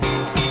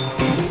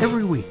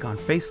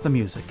Face the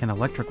Music, an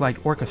Electric Light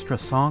Orchestra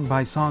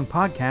song-by-song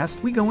podcast,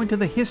 we go into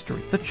the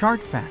history, the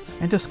chart facts,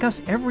 and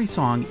discuss every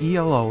song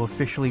ELO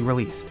officially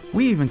released.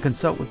 We even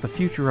consult with the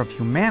Future of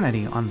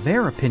Humanity on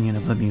their opinion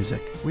of the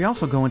music. We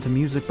also go into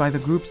music by the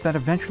groups that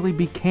eventually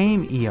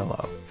became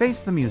ELO.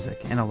 Face the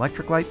Music, an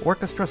Electric Light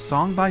Orchestra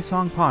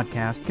song-by-song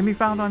podcast, can be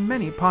found on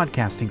many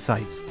podcasting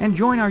sites. And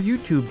join our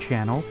YouTube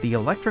channel, the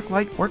Electric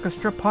Light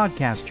Orchestra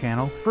Podcast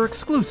Channel, for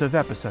exclusive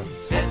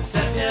episodes. It's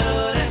a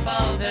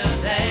beautiful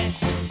new day.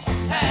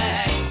 Hey.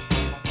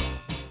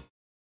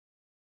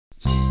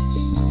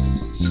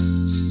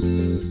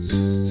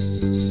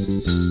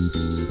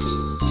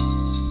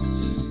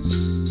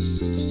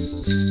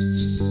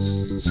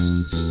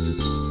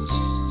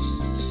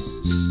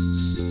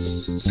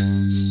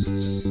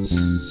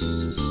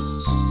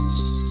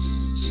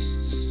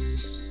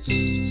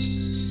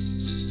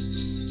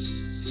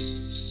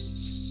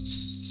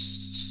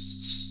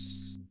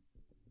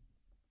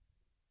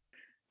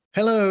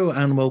 Hello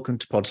and welcome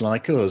to Pods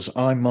Like Us.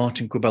 I'm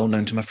Martin Quibell,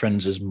 known to my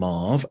friends as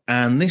Marv,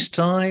 and this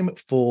time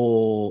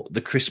for the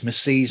Christmas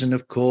season,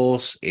 of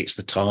course, it's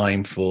the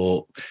time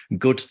for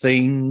good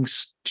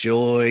things,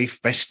 joy,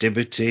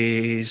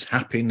 festivities,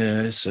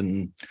 happiness,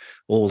 and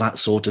all that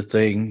sort of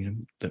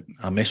thing that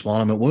I miss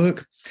while I'm at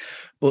work.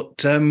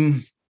 But,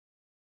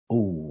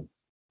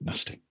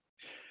 nasty.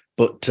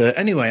 But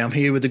anyway, I'm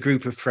here with a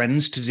group of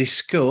friends to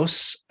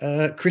discuss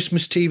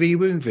Christmas TV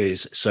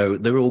movies. So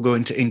they're all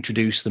going to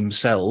introduce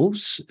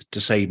themselves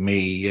to save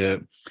me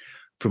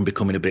from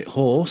becoming a bit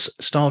hoarse,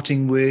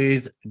 starting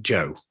with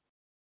Joe.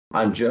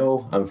 I'm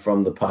Joe. I'm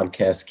from the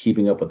podcast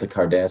Keeping Up with the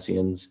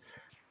Cardassians.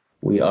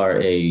 We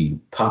are a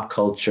pop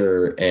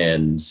culture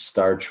and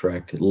Star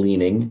Trek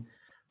leaning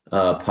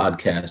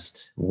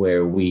podcast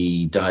where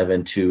we dive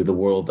into the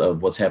world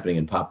of what's happening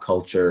in pop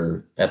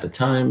culture at the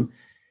time,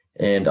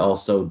 and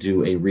also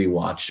do a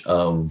rewatch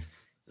of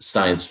a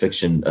science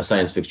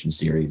fiction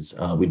series.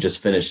 We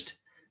just finished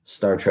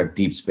Star Trek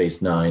Deep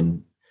Space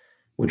Nine,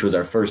 which was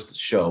our first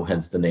show,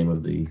 hence the name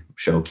of the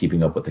show,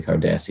 Keeping Up with the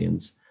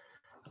Cardassians.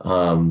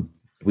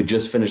 We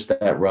just finished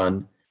that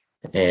run,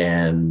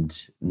 and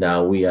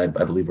now I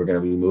believe we're going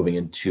to be moving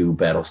into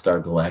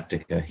Battlestar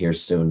Galactica here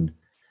soon.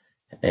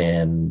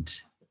 And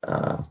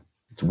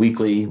it's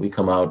weekly. We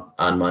come out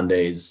on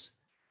Mondays,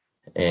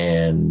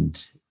 and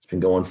it's been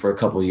going for a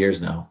couple of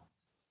years now.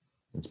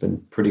 It's been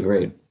pretty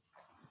great.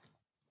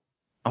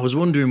 I was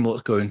wondering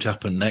what's going to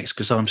happen next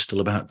because I'm still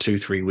about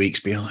 2-3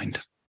 weeks behind.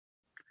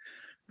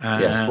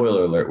 Yeah,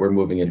 spoiler alert, we're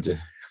moving into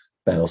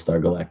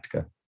Battlestar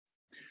Galactica.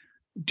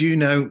 Do you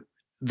know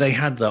they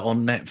had that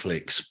on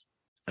Netflix,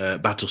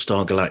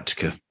 Battlestar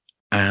Galactica,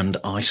 and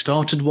I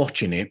started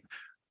watching it,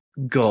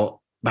 got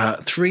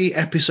about 3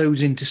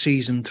 episodes into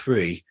season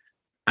 3,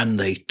 and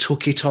they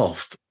took it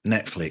off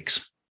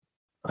Netflix.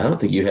 I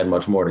don't think you had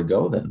much more to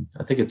go then.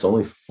 I think it's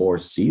only 4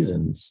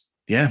 seasons.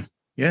 Yeah.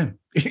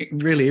 It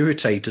really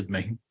irritated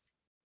me.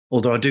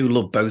 Although I do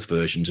love both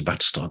versions of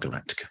Battlestar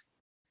Galactica.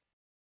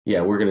 Yeah,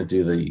 we're going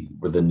to do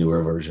the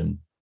newer version,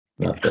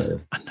 not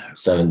the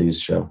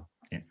 70s show.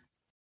 Yeah.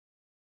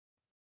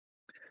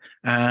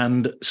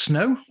 And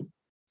Snow?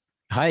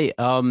 Hi.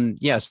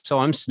 So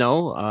I'm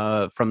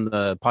Snow from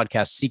the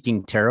podcast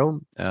Seeking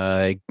Tarot.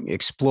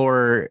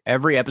 Explore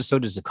every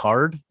episode as a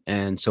card.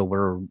 And so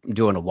we're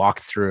doing a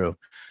walkthrough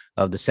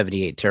of the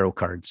 78 tarot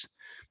cards.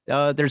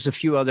 There's a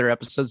few other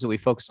episodes that we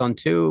focus on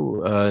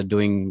too,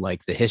 doing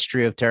like the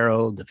history of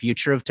tarot, the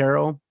future of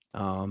tarot.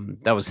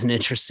 That was an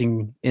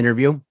interesting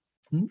interview.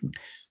 Mm-hmm.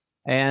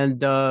 And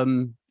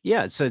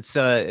so it's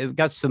it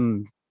got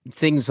some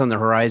things on the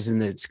horizon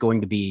that's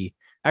going to be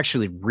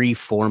actually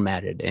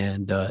reformatted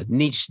and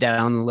niched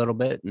down a little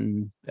bit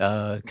and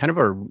kind of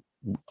a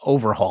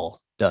overhaul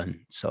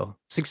done. So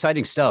it's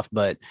exciting stuff,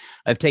 but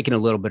I've taken a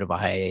little bit of a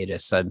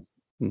hiatus.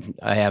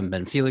 I haven't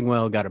been feeling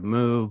well, got to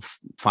move,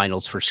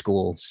 finals for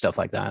school, stuff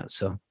like that.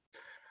 So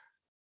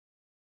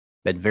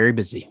been very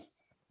busy.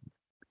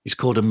 It's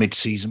called a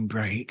mid-season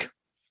break.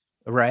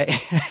 Right.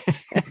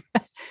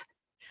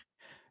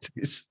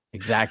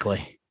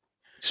 Exactly.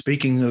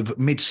 Speaking of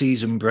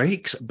mid-season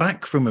breaks,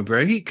 back from a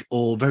break,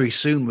 or very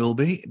soon will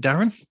be,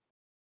 Darren?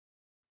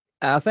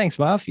 Thanks,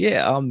 Marv.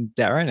 Yeah, I'm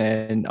Darren,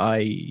 and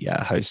I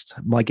host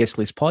My Guest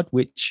List Pod,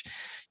 which,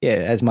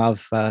 as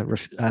Marv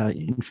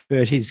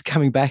inferred, he's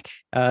coming back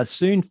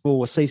soon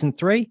for season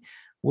 3,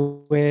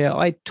 where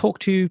I talk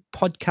to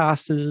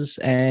podcasters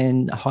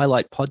and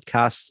highlight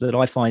podcasts that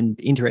I find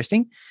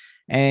interesting.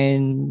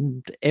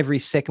 And every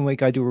second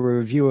week, I do a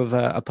review of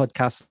a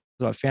podcast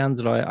that I found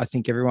that I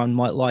think everyone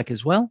might like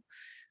as well.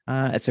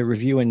 It's a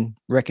review and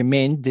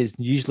recommend. There's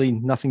usually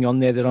nothing on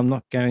there that I'm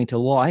not going to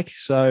like.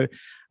 So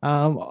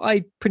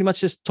I pretty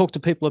much just talk to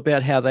people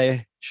about how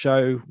their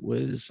show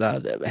was,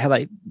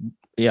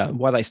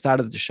 why they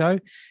started the show,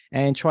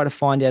 and try to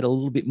find out a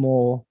little bit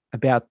more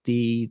about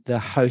the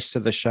host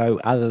of the show,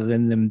 other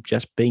than them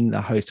just being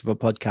the host of a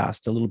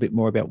podcast. A little bit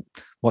more about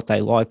what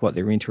they like, what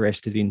they're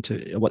interested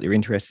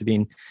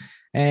in,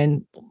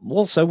 and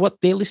also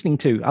what they're listening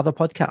to, other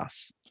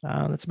podcasts.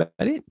 That's about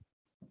it.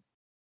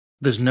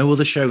 There's no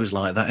other shows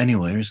like that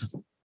anywhere, is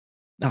there?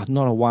 No,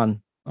 not a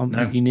one. I'm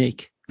No.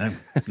 unique.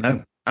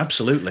 No,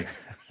 absolutely.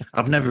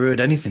 I've never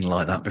heard anything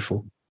like that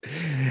before.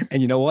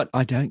 And you know what?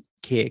 I don't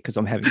care because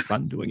I'm having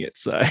fun doing it.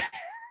 So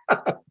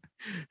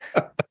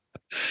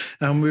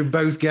And we've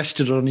both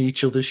guested on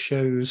each other's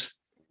shows.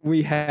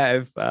 we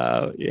have,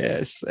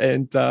 yes.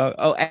 And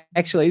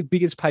actually,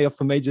 biggest payoff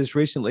for me just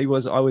recently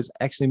was I was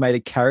actually made a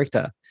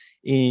character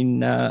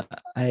in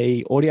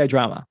a audio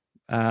drama,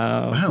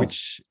 Wow.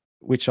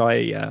 which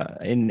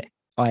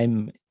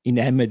I'm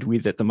enamored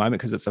with at the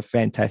moment because it's a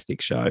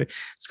fantastic show.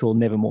 It's called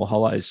Nevermore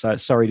Hollows. So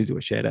sorry to do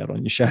a shout out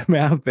on your show,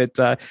 Mal,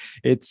 but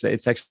it's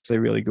actually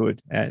really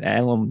good. And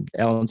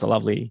Alan's a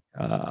lovely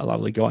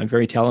guy and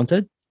very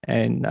talented.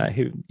 And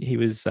he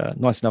was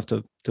nice enough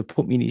to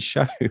put me in his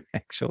show.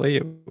 Actually,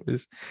 it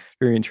was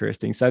very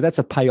interesting. So that's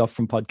a payoff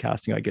from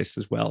podcasting, I guess,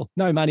 as well.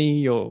 No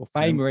money or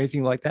fame or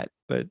anything like that,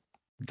 but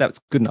that's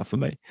good enough for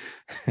me.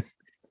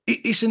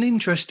 It's an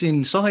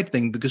interesting side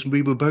thing because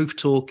we were both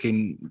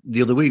talking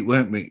the other week,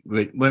 weren't we,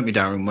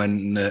 Darren?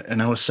 When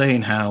and I was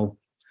saying how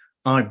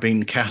I've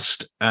been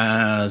cast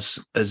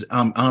as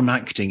I'm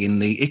acting in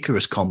the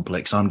Icarus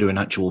Complex. I'm doing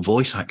actual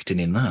voice acting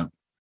in that.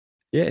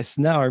 Yes,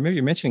 no, I remember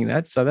you mentioning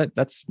that. So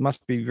that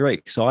must be very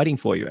exciting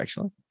for you,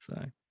 actually.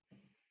 So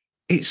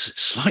it's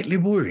slightly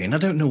worrying. I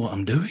don't know what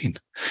I'm doing.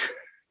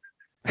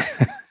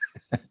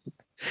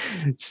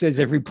 It says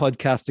every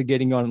podcaster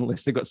getting on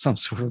unless they've got some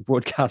sort of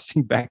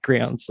broadcasting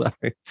background. So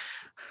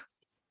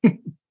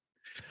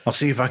I'll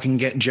see if I can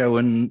get Joe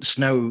and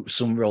Snow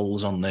some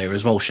roles on there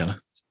as well, shall I?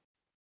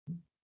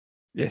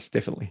 yes,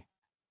 definitely.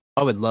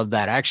 I would love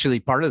that. Actually,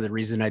 part of the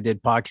reason I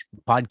did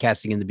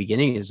podcasting in the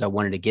beginning is I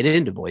wanted to get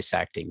into voice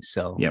acting.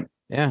 So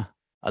yeah,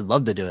 I'd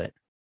love to do it.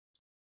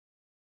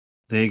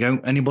 There you go.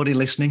 Anybody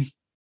listening?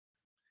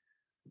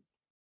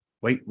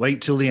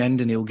 Wait till the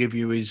end and he'll give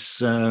you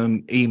his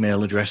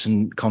email address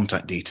and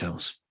contact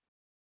details.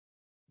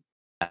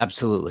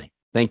 Absolutely.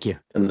 Thank you.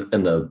 And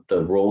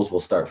the roles will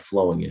start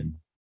flowing in.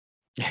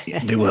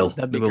 They will.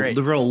 That'd be they will. great.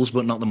 The roles,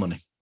 but not the money.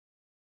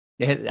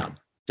 Yeah,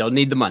 don't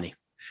need the money.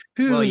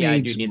 Who Well, yeah, I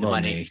needs do need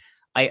money?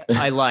 the money.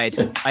 I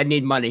lied. I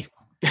need money.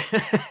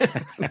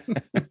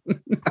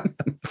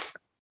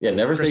 Yeah,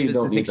 never say you Christmas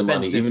don't is need the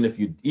money, expensive.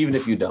 even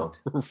if you don't.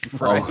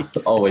 Right.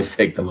 Always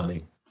take the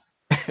money.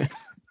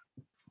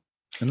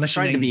 Unless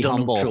your Trying to name's be Donald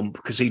humble. Trump,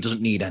 because he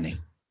doesn't need any.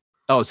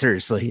 Oh,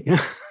 seriously.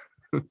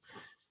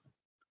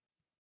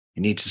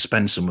 He needs to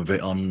spend some of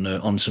it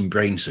on some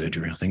brain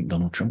surgery, I think,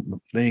 Donald Trump. But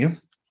there you go.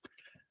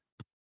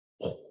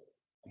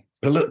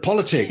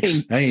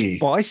 Politics. Hey.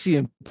 Spicy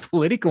and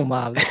political,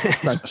 Marv.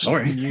 That's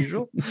Sorry.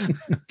 unusual.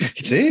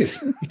 It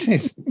is. It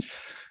is.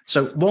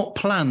 So what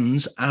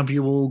plans have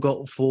you all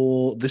got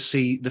for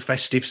the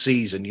festive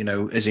season,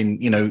 as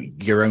in,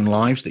 your own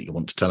lives that you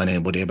want to tell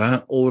anybody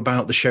about, or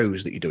about the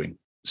shows that you're doing?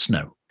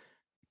 Snow.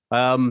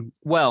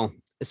 Well,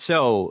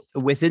 so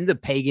within the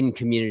pagan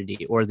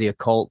community or the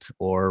occult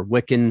or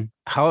Wiccan,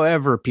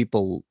 however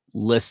people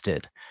list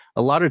it,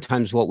 a lot of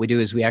times what we do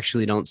is we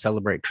actually don't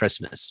celebrate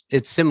Christmas.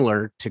 It's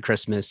similar to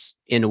Christmas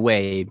in a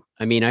way.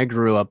 I mean, I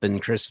grew up in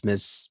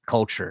Christmas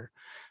culture.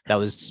 That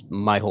was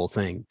my whole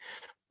thing.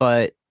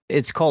 But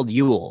it's called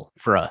Yule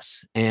for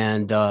us.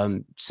 And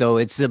so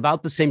it's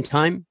about the same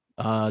time.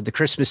 The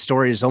Christmas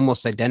story is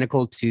almost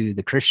identical to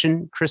the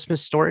Christian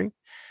Christmas story.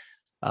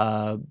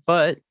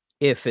 But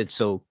if it's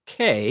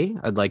okay,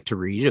 I'd like to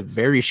read a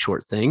very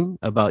short thing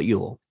about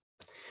Yule.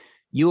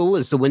 Yule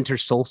is the winter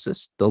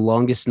solstice, the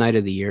longest night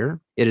of the year.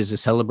 It is a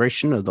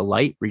celebration of the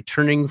light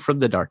returning from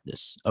the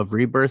darkness, of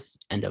rebirth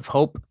and of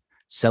hope.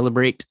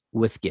 Celebrate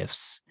with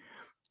gifts.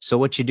 So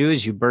what you do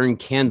is you burn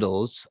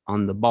candles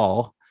on the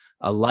ball,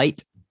 a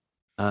light,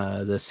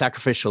 the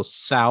sacrificial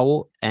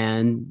sow,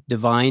 and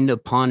divine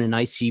upon an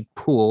icy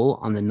pool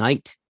on the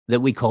night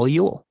that we call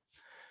Yule.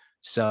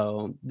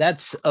 So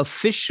that's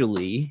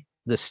officially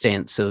the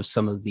stance of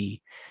some of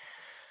the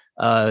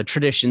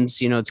traditions.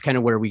 It's kind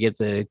of where we get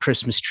the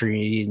Christmas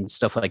tree and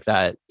stuff like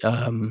that.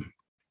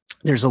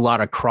 There's a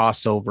lot of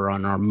crossover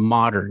on our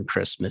modern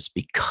Christmas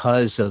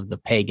because of the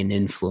pagan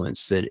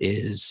influence that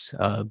is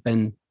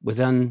been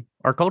within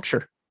our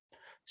culture.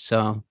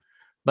 So,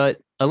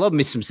 but I love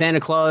me some Santa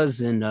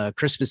Claus and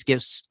Christmas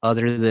gifts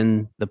other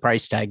than the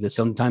price tag that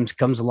sometimes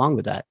comes along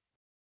with that.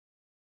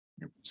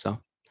 So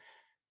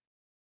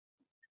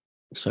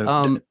carry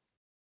on.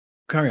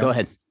 Go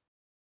ahead.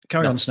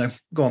 Carry on, Snow.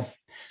 Go on.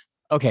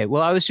 Okay.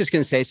 Well, I was just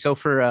going to say, so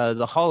for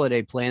the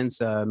holiday plans,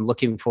 I'm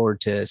looking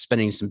forward to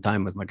spending some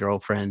time with my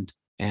girlfriend,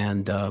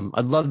 and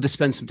I'd love to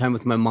spend some time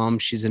with my mom.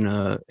 She's in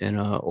a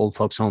old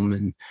folks home,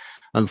 and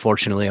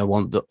unfortunately,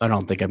 I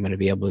don't think I'm going to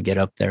be able to get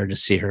up there to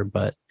see her.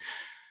 But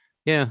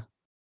yeah,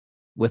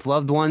 with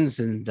loved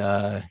ones and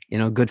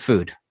good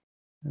food.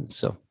 And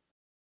so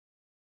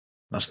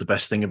that's the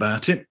best thing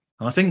about it,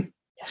 I think.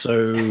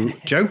 So,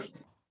 Joe.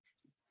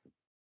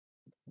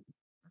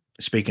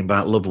 Speaking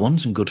about loved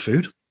ones and good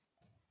food.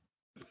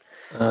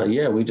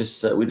 Yeah, we just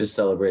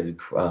celebrated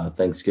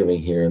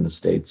Thanksgiving here in the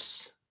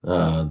States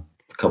a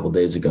couple of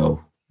days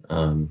ago.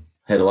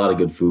 Had a lot of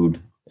good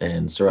food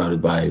and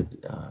surrounded by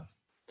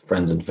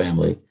friends and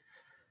family.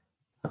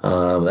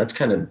 That's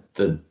kind of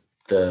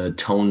the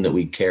tone that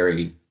we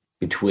carry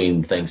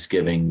between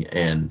Thanksgiving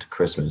and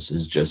Christmas,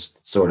 is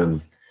just sort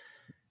of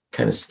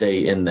kind of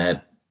stay in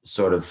that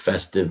sort of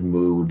festive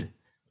mood,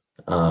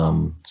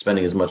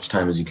 spending as much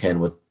time as you can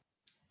with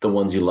the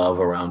ones you love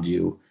around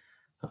you.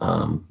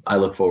 I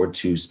look forward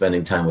to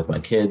spending time with my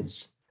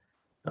kids,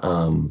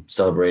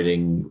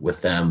 celebrating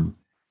with them,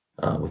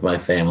 with my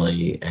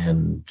family,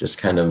 and just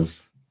kind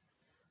of,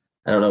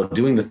 I don't know,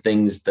 doing the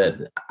things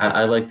that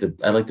I like.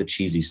 I like the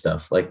cheesy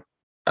stuff. Like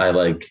I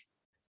like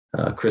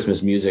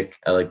Christmas music.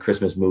 I like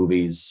Christmas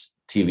movies,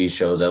 TV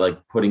shows. I like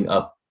putting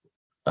up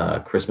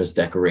Christmas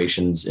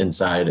decorations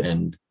inside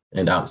and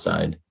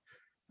outside.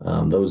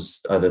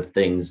 Those are the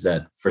things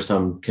that for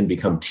some can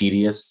become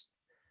tedious.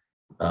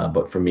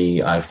 But for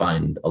me, I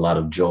find a lot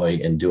of joy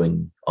in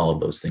doing all of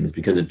those things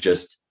because it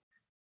just,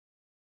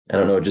 I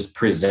don't know, it just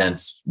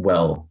presents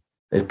well.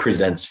 It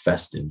presents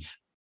festive.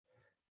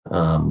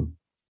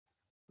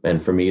 And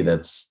for me,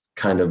 that's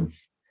kind of,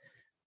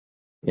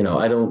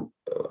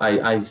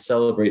 I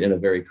celebrate in a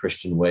very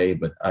Christian way,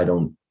 but I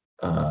don't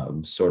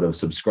sort of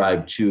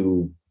subscribe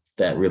to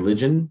that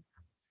religion.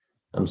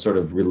 I'm sort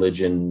of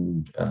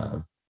religion.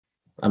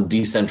 I'm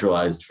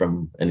decentralized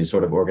from any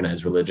sort of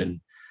organized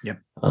religion. Yep.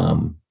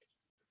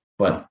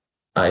 But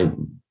I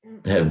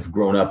have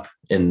grown up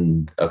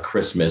in a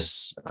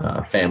Christmas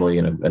family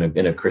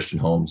in a Christian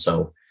home,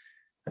 so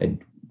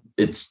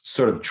it's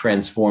sort of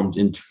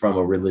transformed from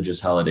a religious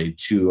holiday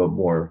to a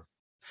more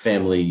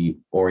family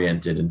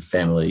oriented and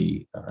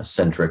family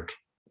centric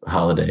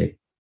holiday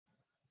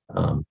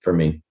for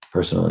me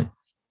personally.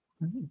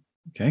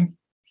 Okay.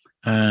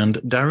 And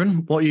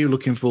Darren, what are you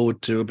looking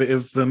forward to? A bit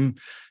of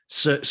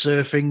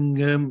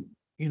surfing,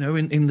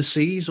 in the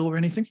seas or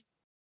anything?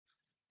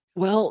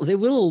 Well, there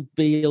will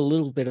be a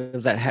little bit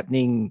of that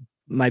happening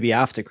maybe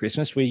after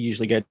Christmas. We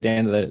usually go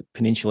down to the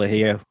peninsula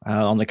here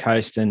on the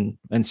coast and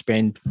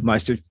spend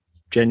most of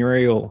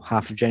January or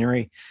half of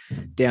January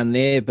down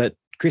there. But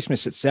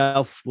Christmas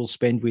itself we'll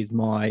spend with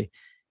my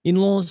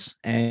in-laws,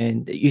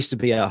 and it used to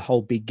be a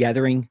whole big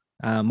gathering.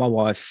 My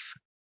wife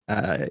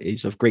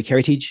is of Greek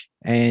heritage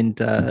and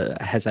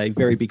has a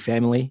very big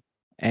family.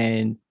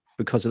 And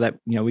because of that,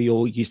 we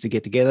all used to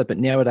get together. But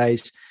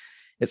nowadays,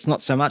 it's not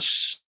so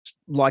much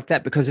like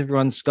that because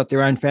everyone's got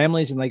their own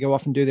families and they go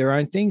off and do their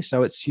own thing.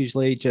 So it's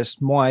usually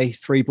just my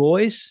three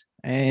boys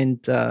and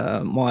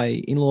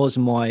my in-laws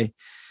and my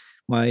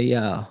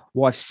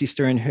wife's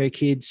sister and her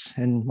kids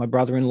and my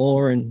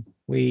brother-in-law. And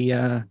we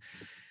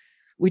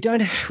don't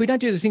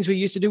do the things we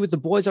used to do with the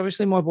boys.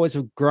 Obviously, my boys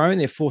have grown.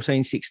 They're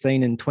 14,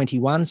 16 and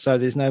 21. So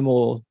there's no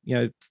more,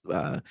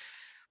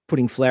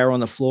 putting flour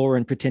on the floor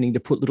and pretending to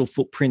put little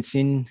footprints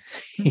in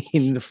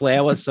the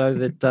flour so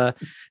that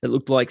it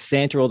looked like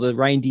Santa or the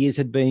reindeers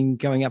had been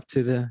going up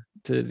to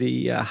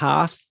the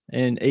hearth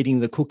and eating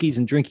the cookies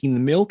and drinking the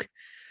milk.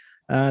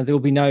 There will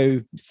be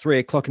no 3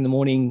 o'clock in the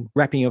morning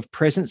wrapping of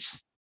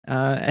presents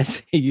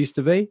as it used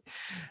to be,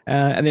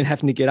 and then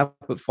having to get up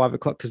at 5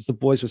 o'clock because the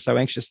boys were so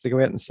anxious to go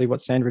out and see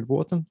what Santa had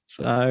brought them.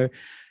 So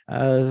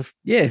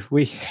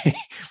we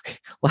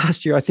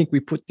last year I think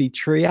we put the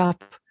tree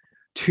up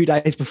 2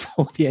 days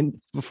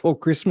before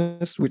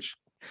Christmas, which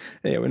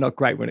we're not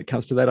great when it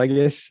comes to that, I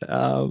guess.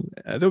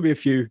 There'll be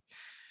a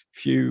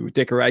few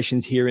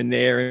decorations here and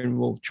there, and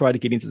we'll try to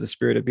get into the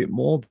spirit a bit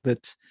more.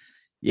 But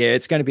yeah,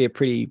 it's going to be a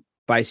pretty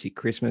basic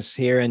Christmas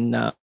here. And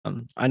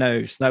I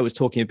know Snow was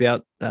talking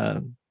about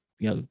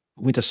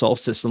winter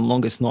solstice, the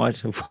longest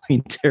night of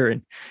winter,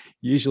 and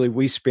usually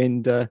we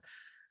spend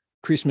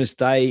Christmas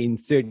Day in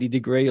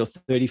 30-degree or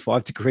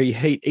 35-degree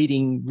heat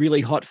eating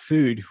really hot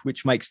food,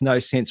 which makes no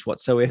sense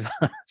whatsoever.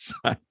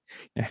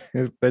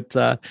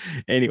 But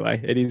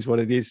anyway, it is what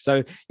it is.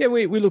 So yeah,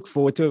 we look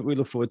forward to it. We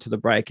look forward to the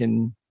break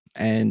and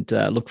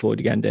look forward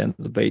to going down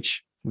to the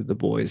beach with the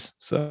boys.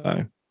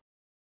 So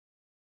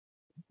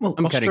well,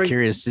 I'm kind of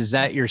curious, is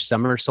that your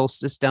summer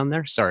solstice down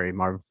there? Sorry,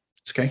 Marv.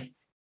 It's okay.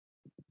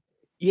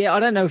 Yeah, I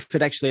don't know if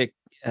it actually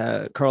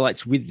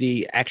correlates with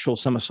the actual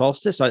summer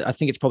solstice. I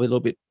think it's probably a little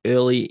bit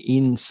early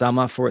in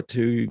summer for it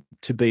to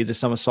be the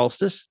summer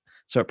solstice,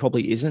 so it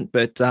probably isn't.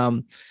 But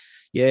that's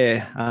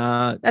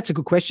a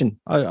good question.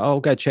 I'll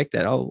go check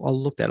that. I'll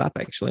look that up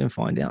actually and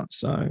find out.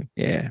 So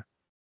yeah,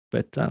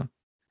 but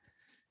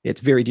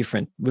it's very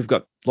different. We've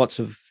got lots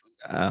of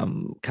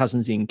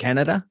cousins in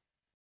Canada,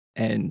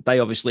 and they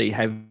obviously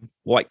have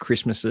white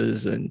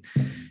Christmases and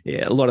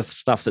a lot of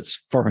stuff that's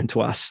foreign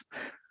to us.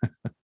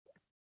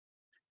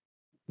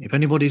 If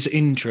anybody's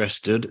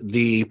interested,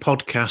 the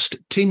podcast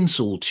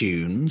Tinsel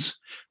Tunes,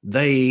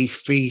 they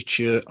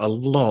feature a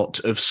lot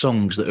of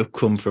songs that have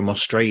come from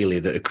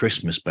Australia that are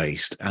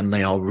Christmas-based, and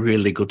they are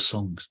really good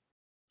songs.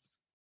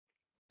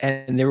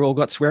 And they're all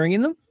got swearing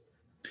in them?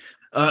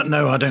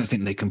 No, I don't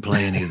think they can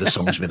play any of the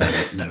songs without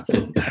it. No.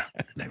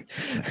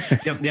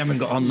 They haven't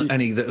got on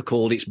any that are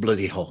called It's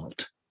Bloody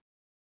Hot.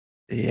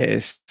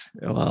 Yes.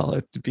 Well,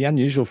 it'd be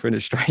unusual for an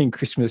Australian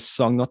Christmas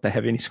song not to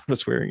have any sort of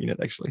swearing in it,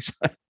 actually. So.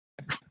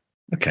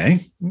 Okay.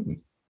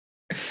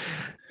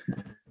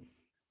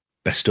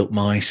 Best up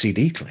my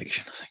CD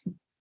collection, I think.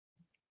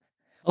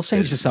 I'll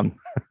send you some.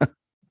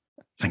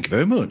 Thank you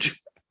very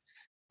much.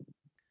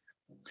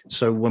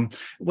 So when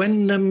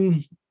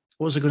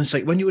what was I going to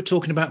say? When you were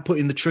talking about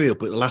putting the tree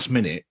up at the last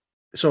minute,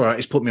 it's all right.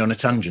 It's put me on a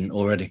tangent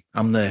already.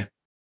 I'm there.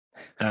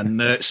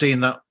 And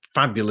seeing that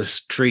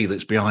fabulous tree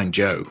that's behind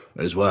Joe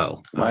as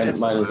well. Mine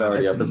is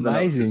already up. It's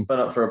been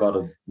up for about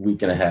a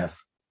week and a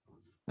half.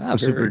 I'm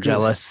super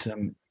jealous.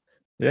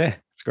 Yeah,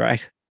 it's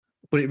great.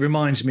 But it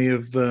reminds me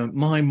of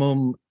my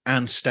mum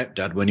and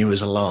stepdad when he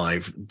was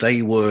alive.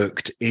 They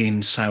worked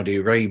in Saudi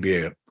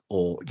Arabia,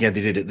 they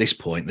did at this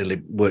point.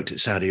 They worked at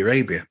Saudi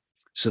Arabia.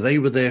 So they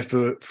were there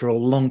for a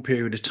long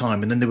period of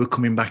time, and then they were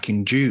coming back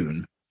in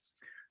June.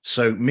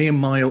 So me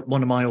and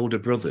one of my older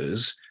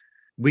brothers,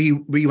 we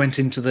went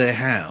into their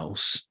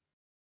house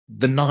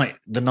the night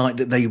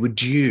that they were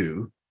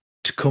due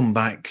to come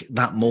back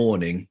that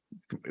morning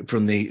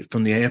from the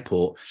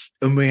airport,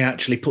 and we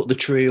actually put the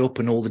tree up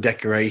and all the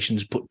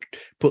decorations,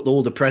 put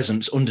all the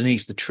presents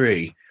underneath the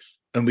tree,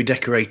 and we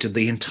decorated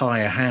the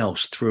entire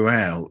house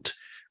throughout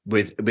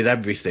with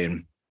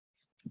everything,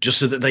 just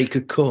so that they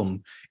could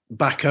come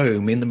back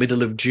home in the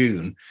middle of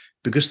June,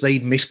 because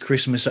they'd missed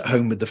Christmas at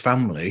home with the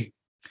family.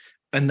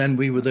 And then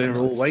we were there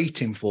all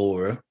waiting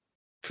for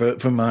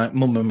my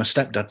mum and my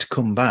stepdad to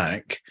come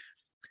back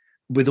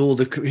with all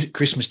the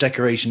Christmas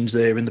decorations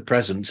there and the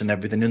presents and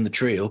everything in the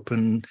tree up.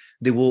 And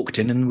they walked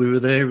in and we were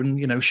there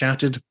and,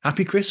 shouted,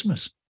 "Happy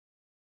Christmas."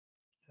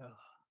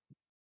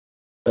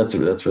 That's a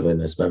really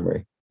nice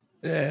memory.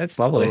 Yeah, that's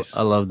lovely.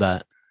 I love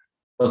that.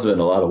 Must have been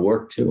a lot of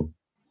work too.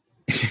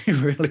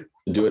 Really?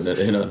 To do it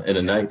in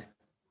a night.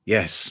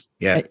 Yes.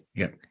 Yeah.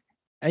 Yeah.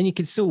 And you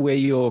can still wear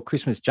your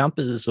Christmas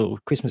jumpers or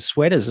Christmas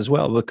sweaters as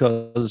well,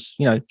 because,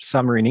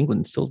 summer in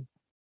England's still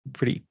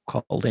pretty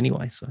cold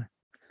anyway. So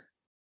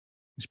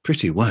it's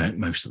pretty wet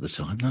most of the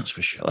time, that's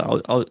for sure.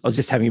 I was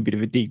just having a bit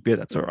of a dig, but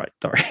that's all right.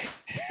 Sorry.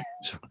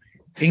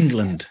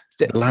 England,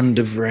 the land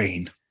of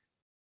rain.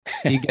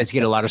 Do you guys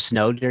get a lot of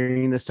snow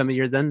during this time of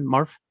year then,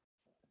 Marv?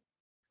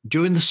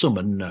 During the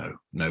summer, no.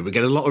 We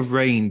get a lot of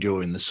rain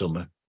during the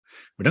summer.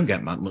 We don't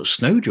get much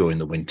snow during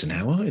the winter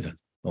now either,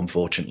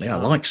 unfortunately. I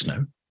like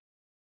snow.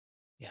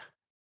 Yeah.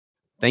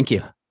 Thank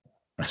you.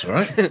 That's all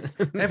right.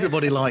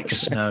 Everybody likes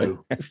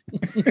snow.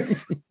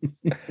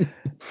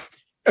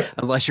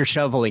 Unless you're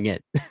shoveling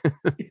it.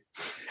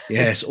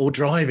 Yes, or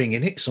driving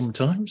in it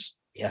sometimes.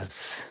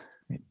 Yes.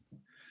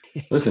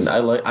 Listen, I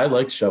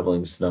like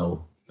shoveling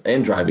snow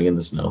and driving in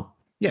the snow.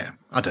 Yeah,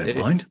 I don't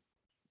mind.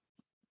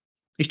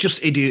 It's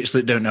just idiots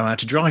that don't know how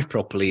to drive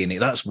properly in it.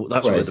 That's where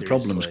the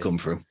problems come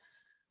from.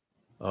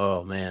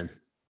 Oh man,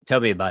 tell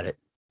me about it.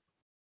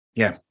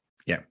 Yeah.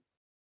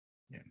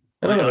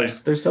 I don't know.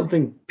 There's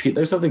something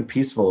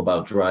peaceful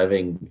about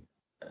driving,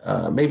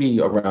 maybe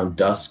around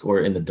dusk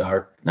or in the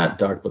dark. Not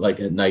dark, but like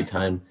at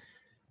nighttime,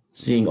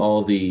 seeing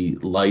all the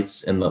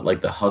lights and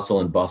the hustle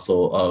and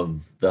bustle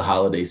of the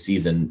holiday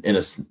season in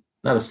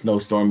not a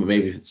snowstorm, but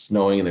maybe if it's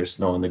snowing and there's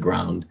snow on the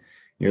ground.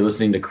 You're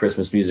listening to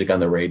Christmas music on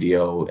the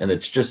radio, and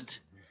it's just,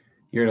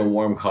 you're in a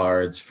warm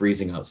car. It's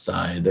freezing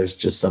outside. There's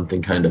just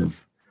something kind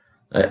of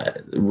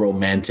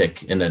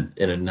romantic in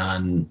a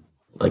non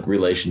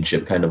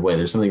relationship kind of way.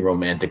 There's something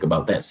romantic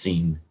about that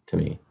scene to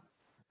me.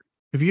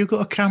 Have you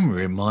got a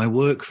camera in my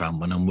work van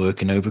when I'm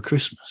working over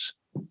Christmas?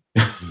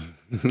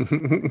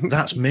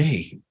 That's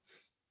me.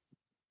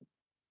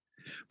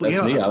 But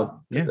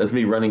that's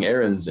me running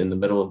errands in the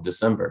middle of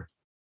December.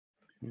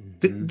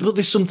 But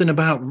there's something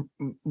about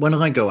when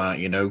I go out,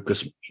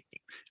 because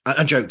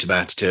I joked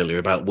about it earlier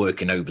about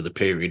working over the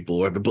period,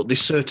 but there's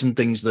certain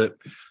things that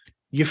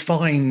you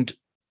find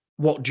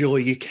what joy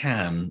you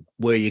can,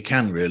 where you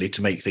can really,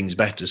 to make things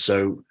better.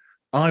 So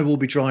I will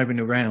be driving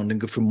around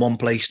and go from one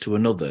place to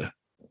another.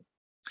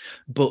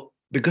 But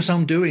because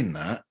I'm doing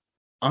that,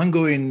 I'm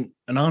going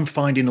and I'm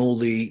finding all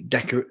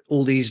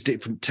these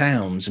different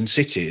towns and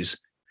cities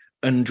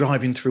and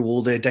driving through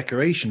all their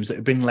decorations that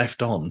have been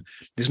left on.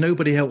 There's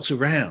nobody else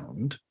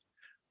around,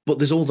 but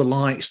there's all the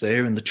lights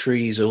there and the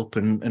trees up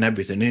and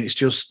everything. And it's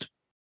just,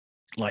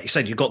 like you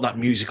said, you've got that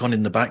music on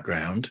in the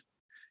background.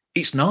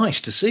 It's nice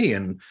to see.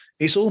 And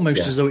it's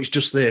almost as though it's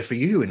just there for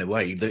you in a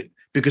way, that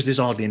because there's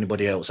hardly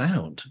anybody else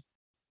out.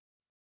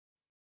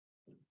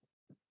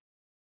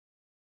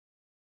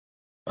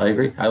 I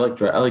agree. I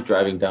like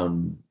driving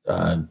down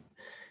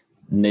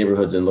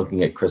neighborhoods and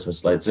looking at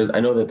Christmas lights. I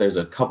know that there's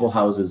a couple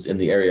houses in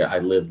the area I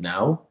live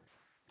now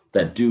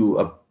that do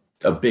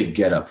a big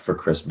get up for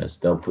Christmas.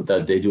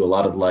 They do a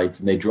lot of lights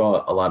and they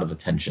draw a lot of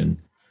attention.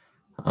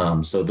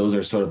 So those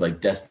are sort of like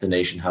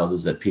destination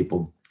houses that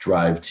people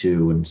drive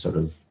to and sort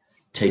of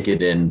take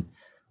it in.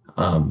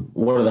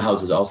 One of the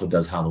houses also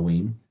does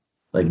Halloween,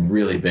 like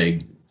really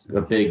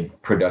a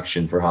big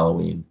production for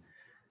Halloween.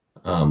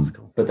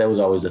 Cool. But that was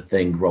always a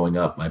thing growing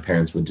up. My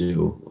parents would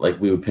do,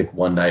 like, we would pick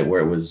one night where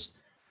it was,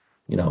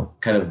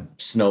 kind of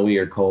snowy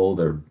or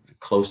cold or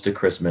close to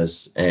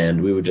Christmas.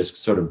 And we would just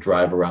sort of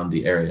drive around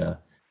the area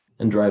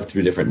and drive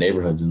through different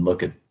neighborhoods and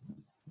look at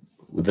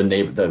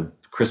the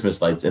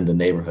Christmas lights in the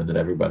neighborhood that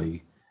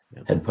everybody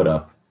had put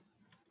up.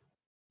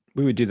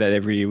 We would do that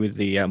every year with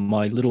the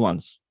my little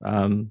ones.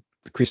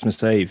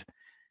 Christmas Eve.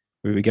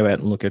 We would go out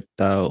and look at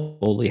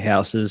all the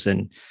houses,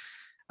 and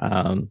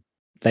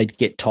they'd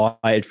get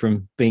tired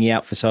from being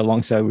out for so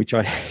long. So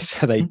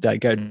they'd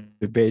go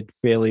to bed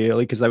fairly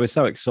early because they were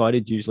so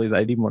excited. Usually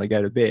they didn't want to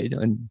go to bed.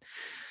 And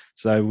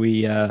so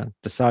we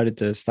decided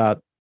to start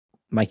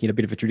making it a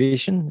bit of a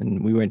tradition.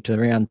 And we went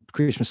around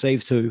Christmas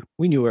Eve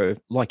we knew where,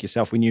 like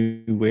yourself, we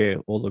knew where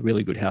all the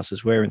really good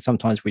houses were. And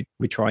sometimes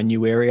we try a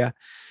new area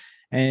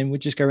and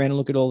we'd just go around and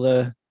look at all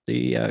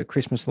the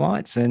Christmas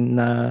lights, and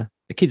the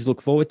kids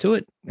look forward to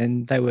it.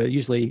 And they were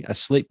usually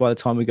asleep by the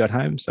time we got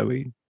home. So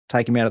we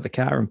take them out of the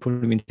car and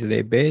put them into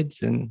their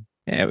beds. And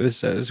yeah, it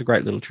was a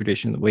great little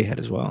tradition that we had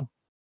as well.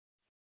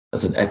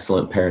 That's an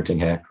excellent parenting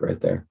hack right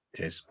there.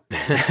 It is.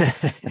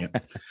 Yeah.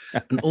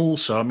 And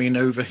also, I mean,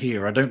 over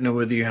here, I don't know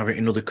whether you have it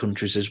in other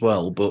countries as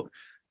well, but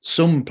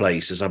some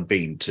places I've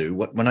been to,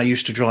 when I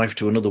used to drive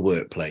to another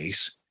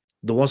workplace,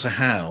 there was a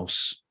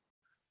house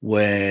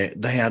where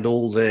they had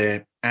all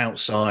their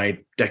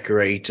outside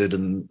decorated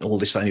and all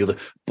this, that, and the other,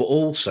 but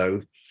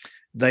also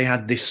they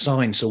had this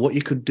sign. So what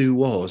you could do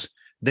was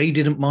they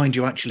didn't mind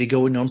you actually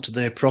going onto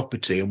their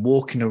property and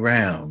walking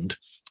around,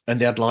 and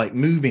they had like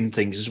moving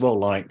things as well,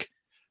 like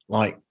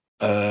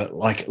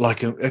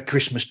a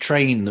Christmas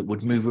train that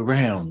would move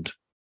around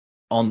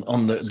on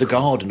the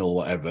garden or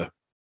whatever.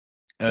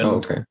 And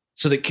okay.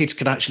 So that kids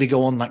could actually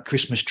go on that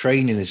Christmas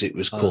training, as it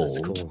was called,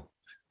 cool.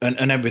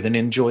 and everything,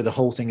 enjoy the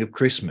whole thing of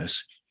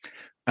Christmas.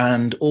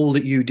 And all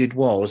that you did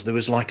was, there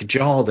was like a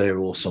jar there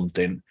or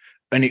something,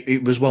 and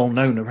it was well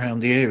known around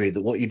the area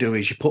that what you do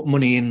is you put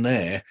money in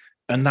there,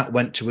 and that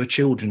went to a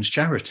children's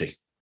charity.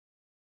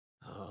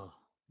 Oh,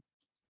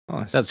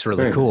 Nice. that's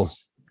really Very cool.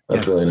 nice.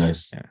 That's really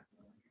nice. Yeah.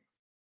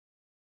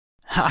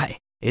 Hi,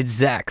 it's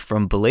Zach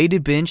from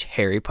Belated Binge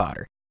Harry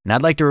Potter, and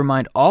I'd like to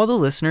remind all the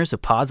listeners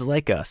of Pods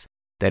Like Us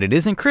that it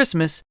isn't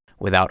Christmas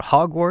without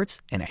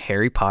Hogwarts and a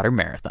Harry Potter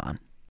marathon.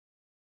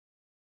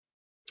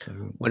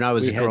 When I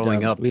was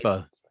growing up,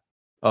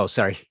 oh,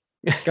 sorry.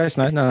 Go,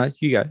 Snow. No,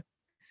 you go.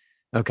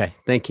 Okay,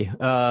 thank you.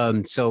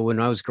 So when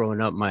I was growing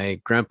up, my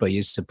grandpa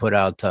used to put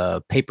out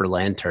paper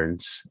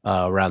lanterns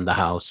around the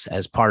house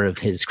as part of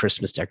his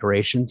Christmas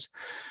decorations.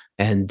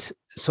 And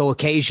so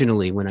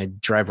occasionally when I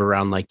drive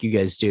around like you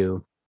guys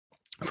do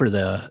for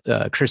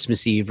the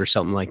Christmas Eve or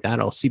something like that,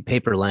 I'll see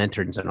paper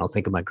lanterns and I'll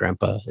think of my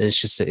grandpa.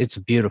 It's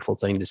a beautiful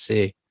thing to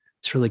see.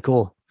 It's really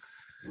cool.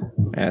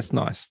 Yeah, it's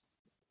nice.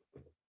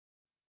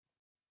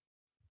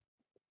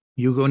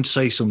 You're going to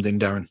say something,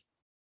 Darren?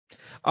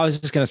 I was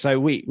just going to say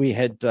we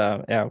had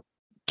our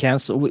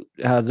council,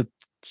 the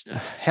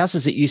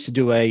houses that used to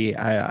do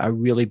a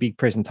really big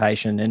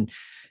presentation, and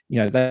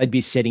they'd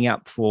be setting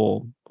up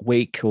for a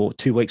week or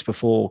 2 weeks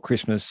before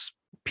Christmas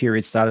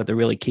period started to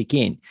really kick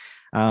in.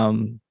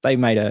 They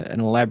made an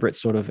elaborate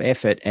sort of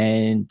effort,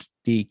 and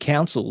the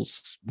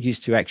councils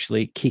used to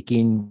actually kick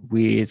in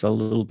with a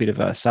little bit of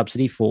a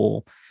subsidy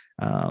for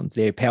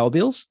their power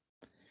bills,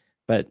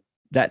 but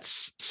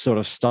that's sort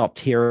of stopped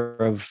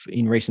here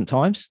in recent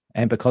times.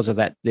 And because of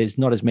that, there's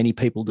not as many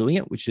people doing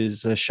it, which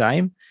is a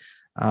shame,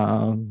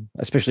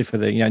 especially for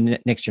the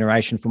next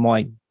generation, for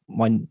my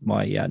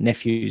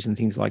nephews and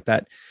things like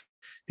that,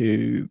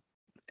 who,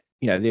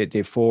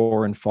 they're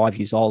 4 and 5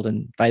 years old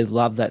and they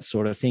love that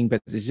sort of thing.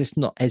 But there's just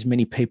not as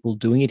many people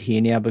doing it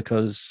here now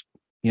because,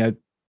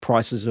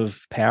 prices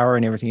of power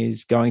and everything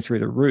is going through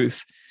the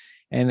roof,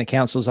 and the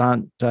councils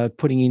aren't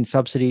putting in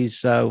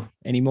subsidies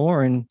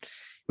anymore. And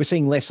we're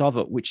seeing less of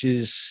it, which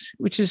is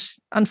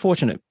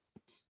unfortunate.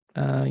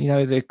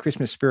 The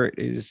Christmas spirit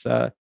is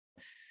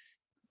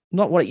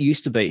not what it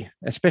used to be,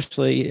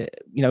 especially,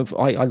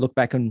 I look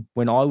back on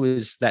when I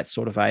was that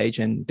sort of age,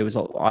 and there was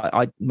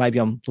maybe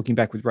I'm looking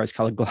back with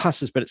rose-colored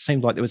glasses, but it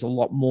seemed like there was a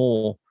lot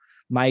more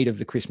made of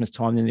the Christmas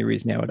time than there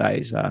is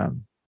nowadays.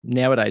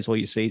 Nowadays, all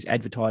you see is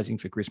advertising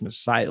for Christmas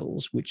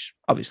sales, which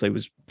obviously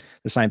was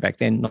the same back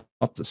then,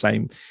 not the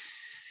same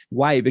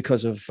way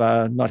because of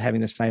not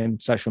having the same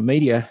social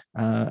media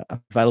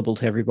available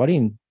to everybody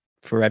and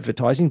for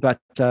advertising. But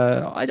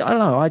I don't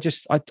know. I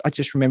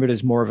just remember it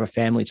as more of a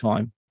family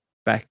time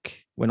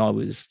back when I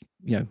was,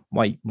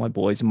 my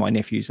boys and my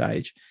nephews'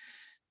 age.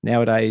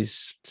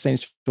 Nowadays,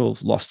 seems to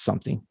have lost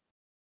something.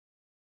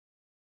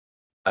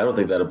 I don't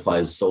think that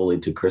applies solely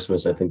to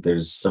Christmas. I think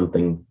there's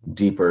something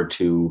deeper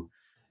to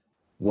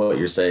what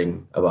you're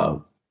saying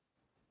about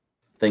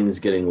things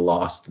getting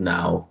lost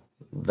now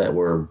that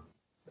were,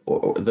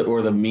 or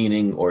the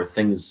meaning, or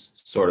things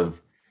sort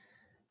of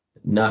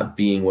not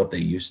being what they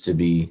used to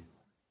be.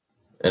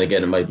 And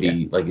again, it might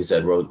be, like you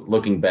said,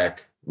 looking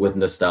back with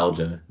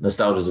nostalgia.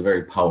 Nostalgia is a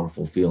very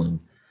powerful feeling.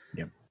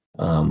 Yeah.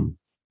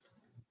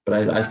 But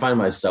I find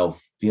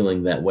myself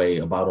feeling that way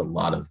about a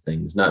lot of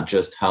things, not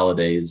just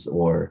holidays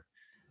or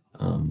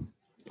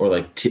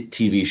like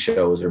TV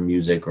shows or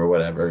music or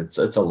whatever. It's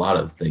a lot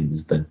of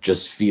things that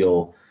just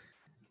feel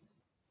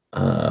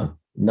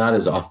not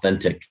as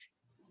authentic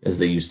as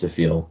they used to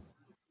feel.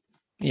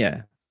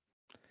 Yeah.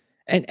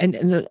 And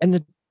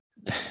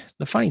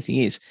the funny thing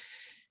is,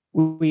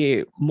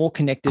 we're more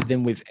connected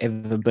than we've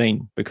ever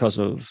been because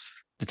of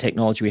the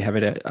technology we have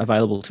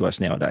available to us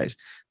nowadays.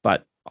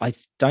 But I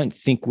don't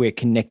think we're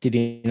connected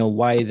in a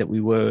way that we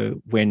were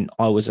when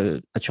I was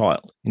a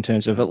child, in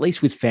terms of, at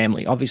least with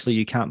family. Obviously,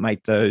 you can't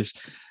make those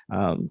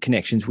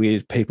connections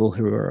with people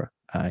who are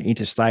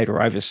interstate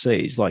or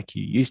overseas like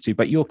you used to,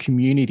 but your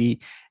community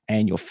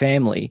and your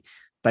family,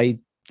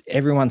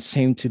 everyone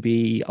seemed to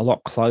be a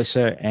lot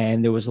closer,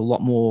 and there was a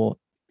lot more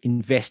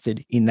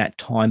invested in that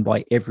time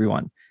by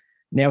everyone.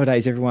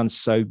 Nowadays, everyone's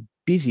so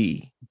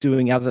busy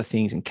doing other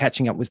things and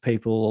catching up with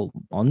people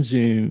on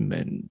Zoom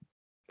and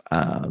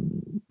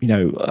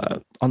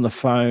on the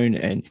phone,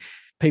 and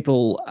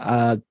people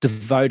are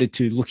devoted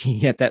to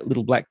looking at that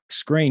little black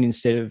screen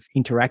instead of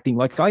interacting.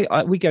 Like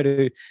we go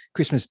to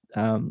Christmas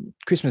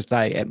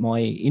Day at my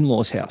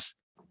in-laws' house,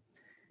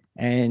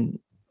 and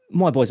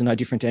my boys are no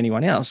different to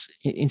anyone else.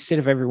 Instead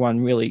of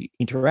everyone really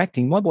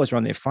interacting, my boys are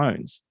on their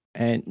phones,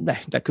 and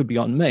that could be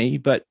on me,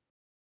 but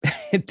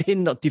they're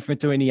not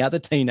different to any other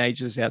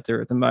teenagers out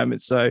there at the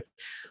moment. So I'm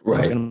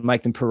not going to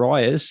make them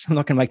pariahs. I'm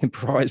not going to make them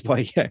pariahs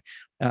by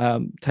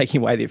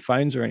taking away their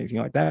phones or anything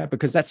like that,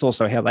 because that's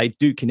also how they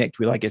do connect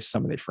with, I guess,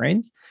 some of their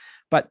friends.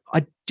 But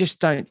I just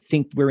don't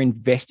think we're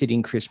invested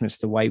in Christmas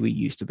the way we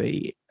used to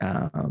be.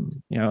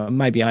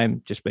 Maybe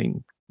I'm just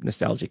being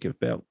nostalgic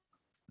about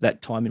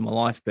that time in my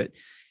life, but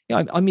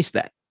I miss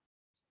that.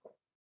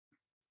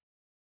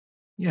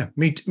 Yeah,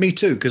 me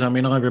too. Because I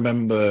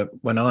remember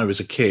when I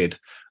was a kid,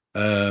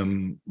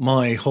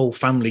 my whole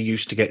family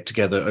used to get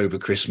together over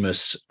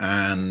Christmas,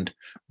 and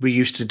we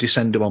used to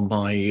descend on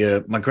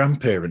my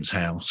grandparents'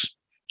 house,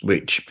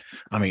 which,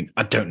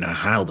 I don't know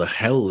how the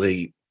hell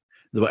they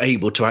were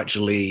able to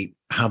actually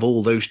have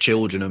all those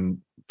children and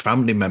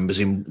family members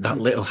in that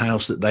little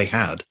house that they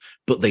had,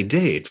 but they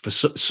did for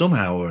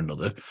somehow or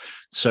another.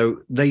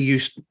 So it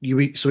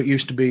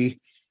used to be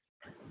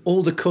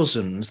all the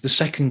cousins, the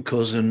second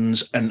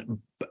cousins, and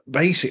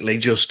basically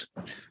just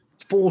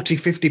 40,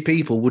 50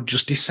 people would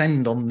just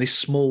descend on this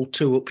small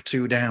 2 up,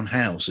 2 down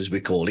house, as we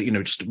call it,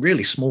 just a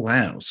really small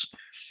house.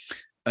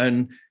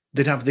 And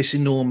they'd have this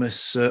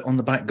enormous, on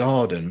the back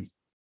garden,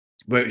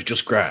 where it was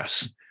just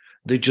grass,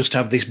 they'd just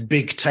have this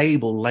big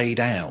table laid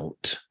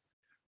out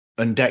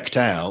and decked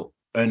out,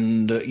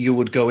 and you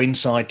would go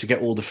inside to get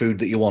all the food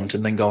that you want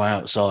and then go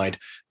outside.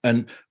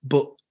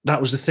 But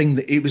that was the thing,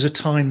 that it was a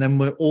time then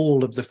where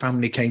all of the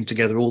family came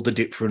together, all the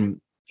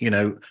different,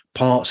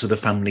 parts of the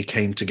family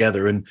came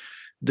together. And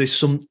there's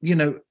some,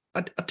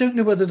 I don't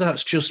know whether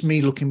that's just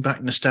me looking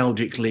back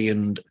nostalgically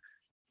and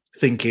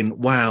thinking,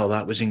 wow,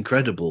 that was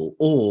incredible,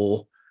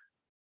 or,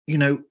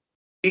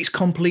 it's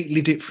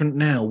completely different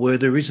now, where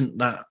there isn't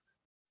that.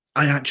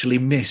 I actually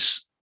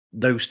miss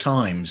those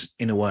times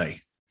in a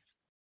way.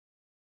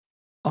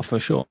 Oh, for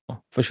sure,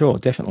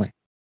 definitely.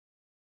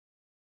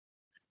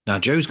 Now,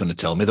 Joe's going to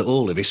tell me that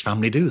all of his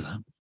family do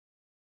that.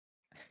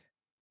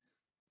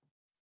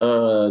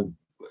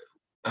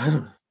 I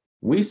don't know.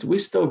 We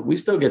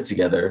still get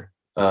together.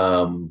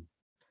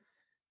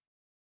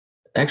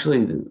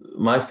 Actually,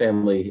 my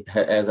family,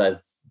 as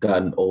I've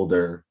gotten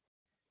older,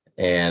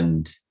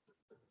 and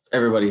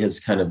everybody has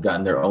kind of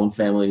gotten their own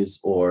families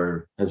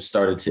or have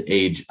started to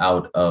age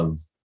out of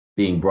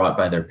being brought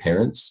by their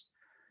parents.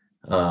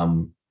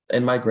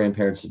 And my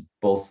grandparents,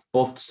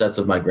 both sets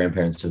of my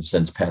grandparents have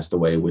since passed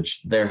away,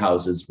 which their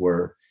houses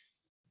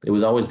it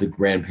was always the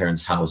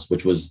grandparents' house,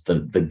 which was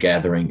the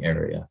gathering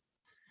area.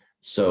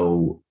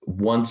 So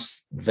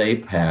once they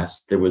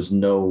passed, there was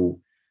no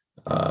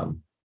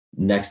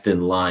next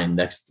in line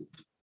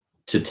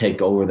to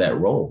take over that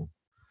role.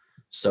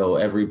 So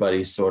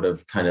everybody sort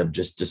of kind of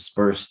just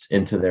dispersed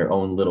into their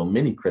own little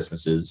mini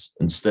Christmases,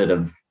 instead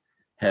of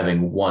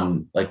having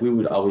one. Like, we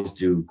would always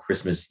do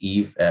Christmas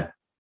Eve on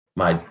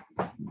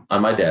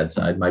my dad's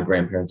side, my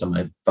grandparents on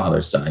my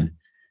father's side,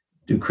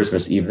 do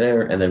Christmas Eve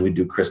there. And then we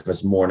do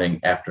Christmas morning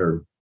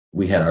after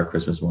we had our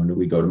Christmas morning,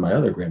 we go to my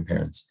other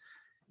grandparents.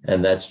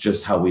 And that's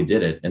just how we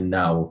did it. And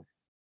now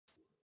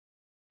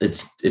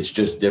it's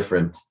just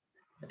different.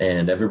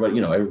 And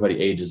everybody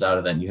ages out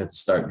of that, and you have to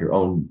start your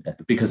own,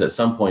 because at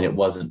some point it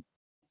wasn't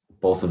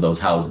both of those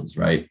houses,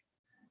 right?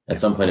 At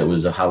some point it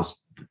was a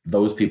house.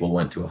 Those people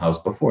went to a house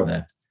before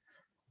that.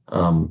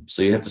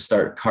 So you have to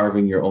start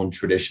carving your own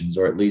traditions,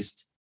 or at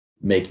least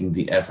making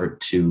the effort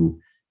to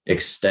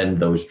extend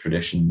those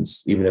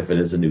traditions, even if it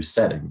is a new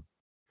setting.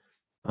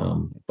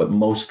 But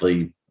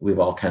mostly we've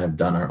all kind of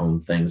done our own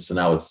things. So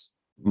now it's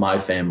my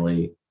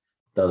family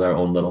does our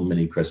own little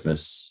mini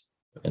Christmas.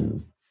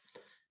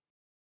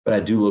 But I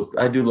do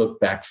look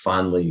back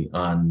fondly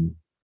on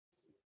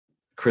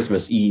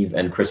Christmas Eve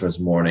and Christmas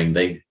morning.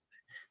 They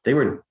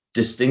were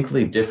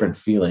distinctly different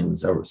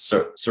feelings,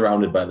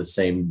 surrounded by the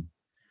same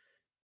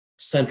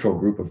central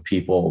group of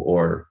people,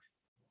 or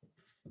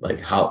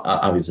like how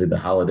obviously the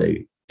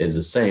holiday is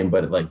the same,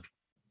 but like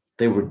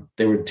they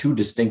were two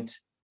distinct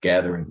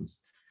gatherings.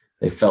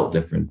 They felt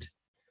different.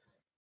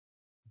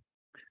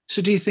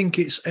 So do you think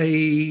it's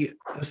a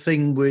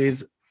thing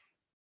with,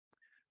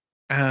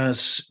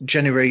 as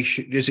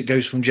it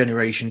goes from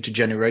generation to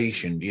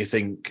generation, do you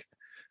think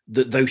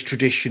that those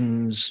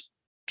traditions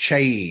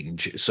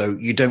change, so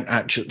you don't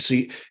actually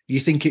see, you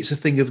think it's a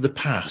thing of the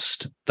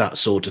past, that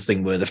sort of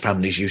thing where the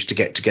families used to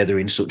get together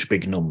in such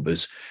big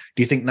numbers?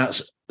 Do you think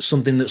that's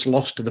something that's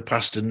lost to the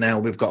past and now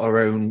we've got our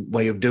own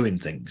way of doing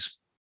things?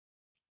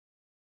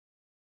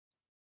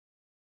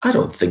 I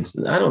don't think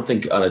so. I don't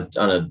think on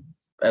a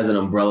as an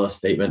umbrella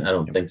statement, I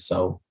don't think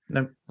so.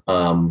 No.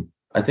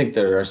 I think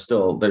there's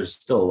still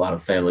a lot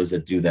of families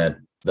that do that.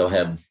 They'll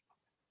have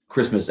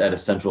Christmas at a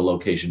central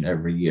location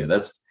every year.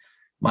 That's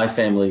my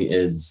family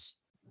is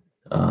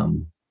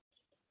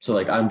so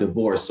like I'm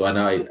divorced, so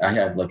I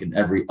have like an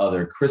every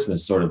other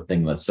Christmas sort of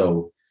thing.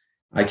 So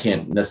I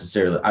can't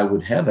necessarily, I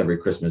would have every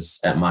Christmas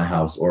at my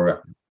house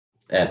or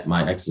at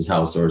my ex's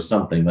house or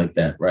something like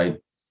that, right?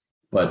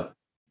 But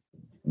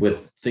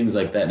with things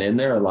like that, and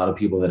there are a lot of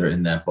people that are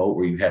in that boat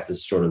where you have to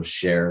sort of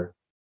share,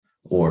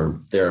 or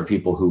there are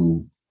people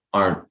who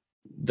aren't,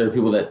 there are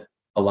people that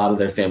a lot of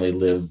their family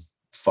live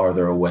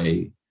farther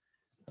away.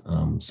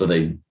 So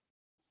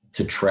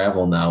to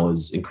travel now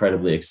is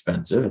incredibly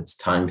expensive. It's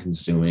time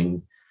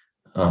consuming.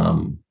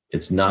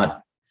 It's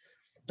not,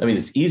 I mean,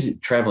 it's easy.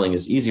 Traveling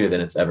is easier than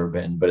it's ever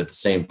been, but at the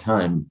same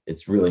time,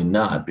 it's really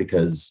not,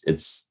 because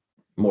it's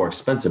more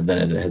expensive than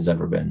it has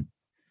ever been.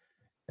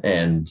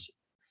 And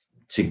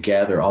to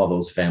gather all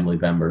those family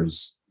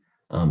members,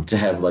 to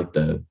have like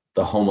the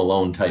Home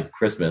Alone type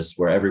Christmas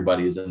where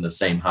everybody is in the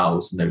same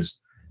house and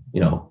there's,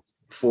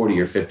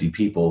 40 or 50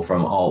 people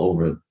from all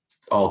over,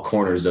 all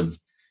corners of,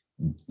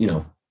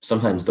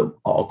 sometimes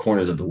all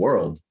corners of the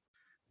world.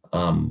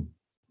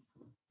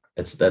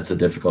 That's a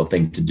difficult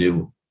thing to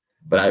do,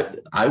 but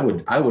I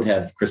would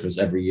have Christmas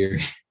every year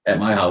at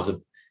my house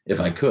if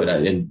I could,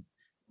 and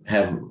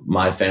have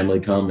my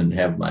family come and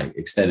have my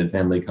extended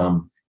family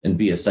come and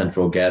be a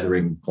central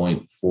gathering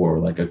point for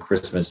like a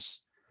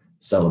Christmas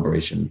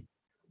celebration,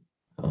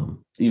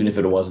 even if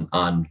it wasn't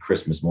on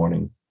Christmas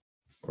morning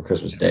or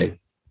Christmas Day.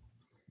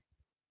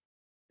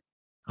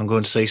 I'm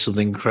going to say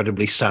something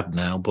incredibly sad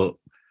now, but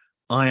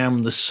I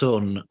am the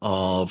son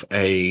of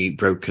a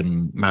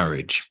broken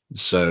marriage.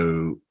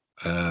 So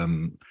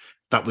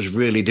that was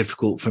really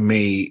difficult for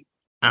me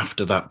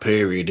after that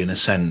period, in a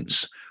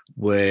sense,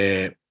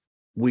 where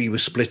we were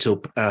split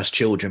up as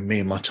children. Me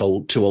and my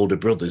two older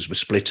brothers were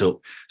split up,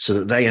 so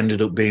that they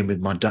ended up being with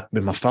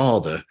my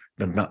father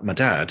and my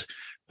dad,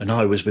 and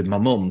I was with my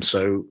mum.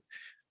 So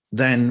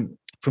then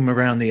from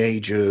around the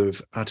age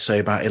of, I'd say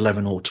about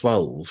 11 or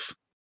 12,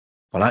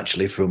 well,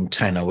 actually from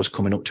 10, I was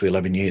coming up to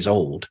 11 years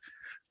old,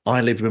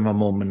 I lived with my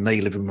mum and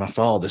they lived with my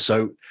father.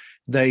 So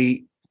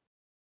they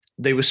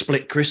were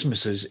split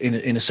Christmases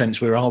in a sense,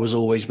 where I was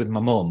always with my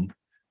mum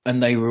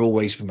and they were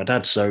always with my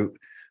dad. So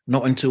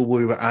not until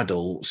we were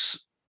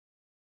adults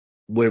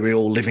were we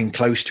all living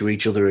close to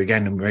each other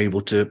again and were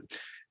able to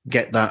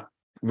get that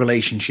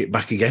relationship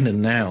back again.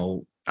 And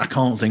now I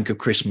can't think of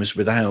Christmas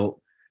without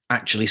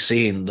actually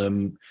seeing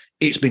them.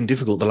 It's been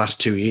difficult the last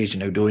 2 years,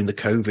 during the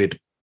COVID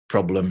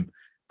problem,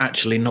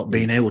 actually not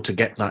being able to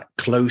get that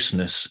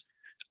closeness.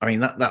 I mean,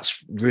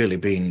 that's really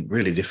been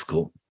really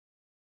difficult.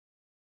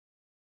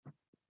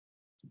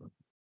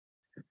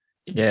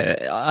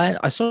 Yeah,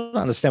 I sort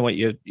of understand what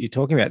you're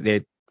talking about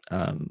there,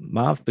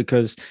 Marv,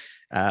 because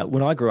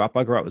when I grew up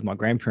with my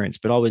grandparents,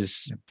 but I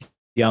was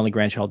the only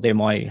grandchild there.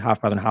 My half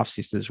brother and half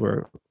sisters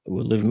were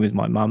living with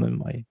my mum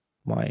and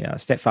my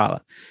stepfather,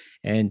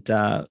 and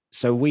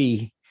so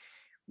we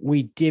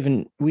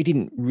didn't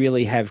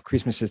really have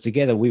Christmases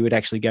together. We would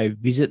actually go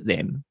visit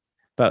them,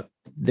 but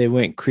there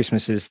weren't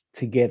Christmases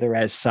together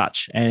as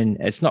such. And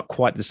it's not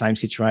quite the same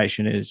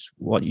situation as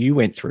what you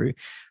went through,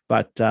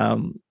 but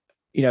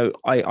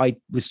I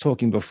was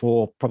talking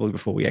probably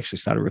before we actually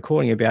started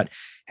recording, about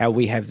how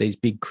we have these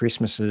big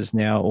Christmases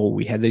now, or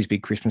we have these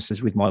big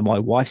Christmases with my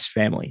wife's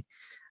family.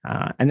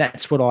 And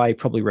that's what I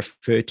probably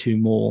refer to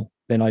more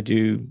than I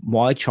do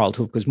my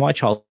childhood, because my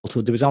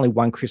childhood, there was only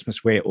one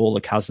Christmas where all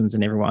the cousins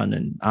and everyone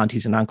and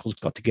aunties and uncles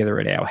got together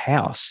at our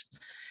house.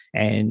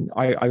 And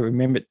I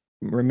remember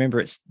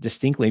it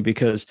distinctly,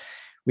 because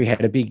we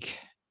had a big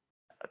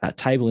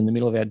table in the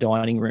middle of our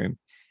dining room,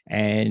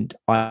 and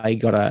I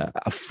got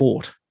a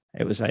fort.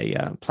 It was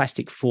a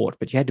plastic fort,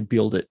 but you had to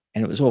build it,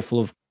 and it was all full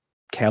of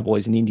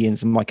cowboys and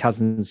Indians. And my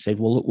cousins said,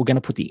 well, look, we're going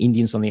to put the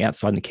Indians on the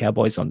outside and the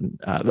cowboys on,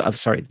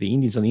 the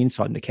Indians on the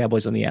inside and the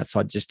cowboys on the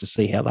outside, just to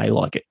see how they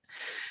like it.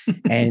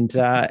 And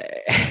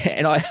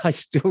I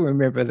still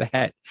remember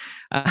that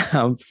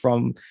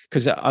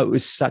because it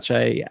was such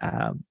a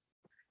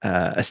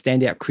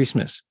standout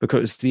Christmas, because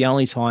it was the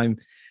only time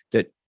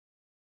that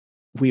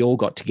we all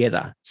got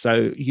together.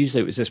 So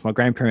usually it was just my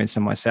grandparents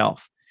and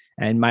myself,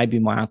 and maybe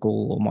my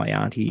uncle or my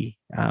auntie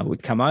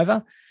would come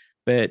over.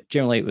 But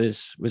generally it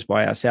was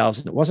by ourselves.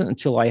 And it wasn't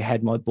until I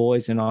had my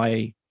boys, and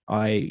my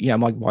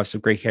wife's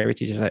of Greek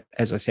heritage,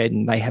 as I said,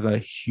 and they have a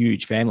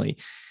huge family.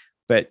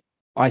 But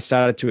I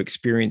started to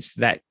experience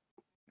that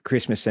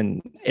Christmas,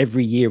 and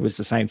every year was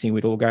the same thing.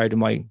 We'd all go to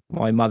my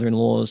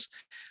mother-in-law's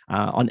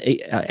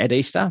at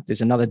Easter.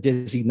 There's another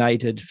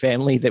designated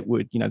family that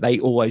would, they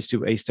always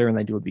do Easter, and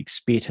they do a big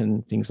spit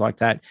and things like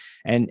that.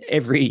 And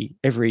every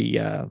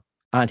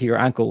auntie or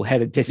uncle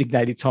had a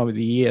designated time of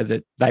the year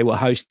that they were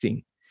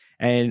hosting.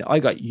 And I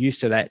got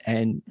used to that.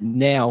 And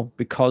now,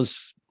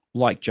 because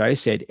like Joe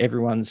said,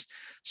 everyone's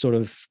sort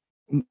of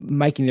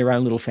making their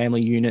own little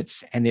family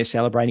units and they're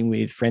celebrating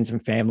with friends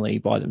and family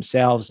by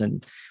themselves.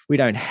 And we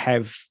don't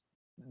have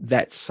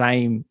that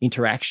same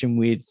interaction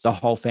with the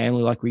whole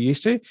family like we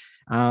used to.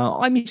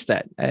 I miss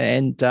that.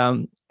 And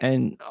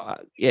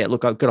yeah,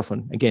 look, I got off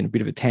on, again, a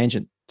bit of a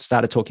tangent,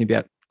 started talking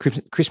about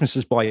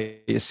Christmases by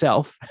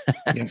yourself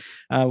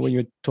when you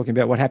were talking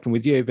about what happened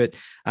with you. But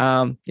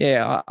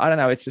yeah, I don't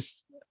know. It's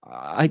just,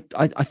 I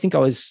think I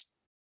was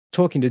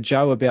talking to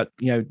Joe about,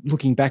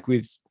 looking back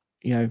with,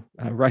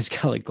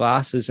 rose-colored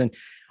glasses, and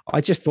I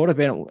just thought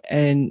about it.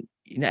 And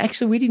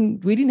actually,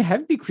 we didn't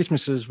have big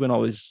Christmases when I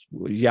was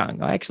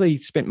young. I actually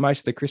spent most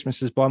of the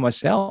Christmases by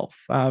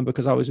myself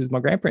because I was with my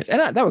grandparents,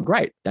 and they were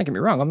great. Don't get me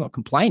wrong; I'm not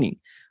complaining.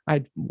 I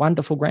had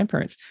wonderful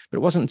grandparents, but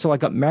it wasn't until I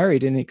got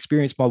married and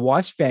experienced my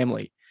wife's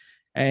family,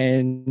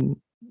 and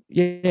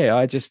yeah,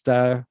 I just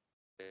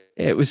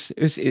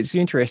it's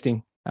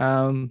interesting.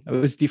 It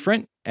was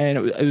different, and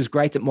it was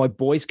great that my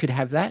boys could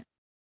have that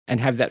and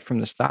have that from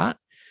the start.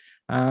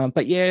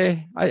 But yeah,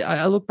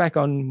 I look back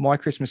on my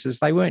Christmases;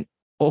 they weren't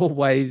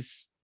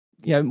always,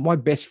 my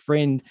best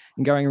friend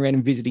and going around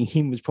and visiting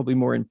him was probably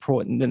more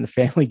important than the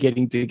family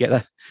getting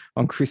together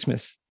on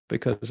Christmas,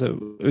 because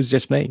it was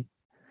just me.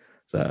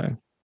 So a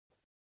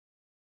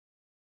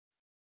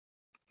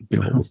bit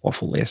of a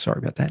waffle there. Sorry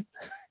about that.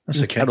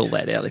 That's okay. Cut all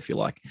that out if you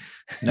like.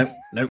 Nope.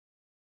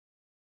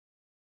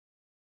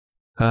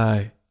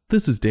 Hi,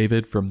 this is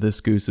David from This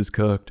Goose is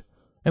Cooked,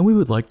 and we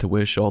would like to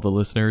wish all the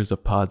listeners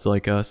of Pods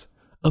Like Us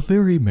a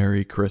very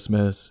Merry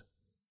Christmas.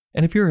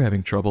 And if you're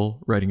having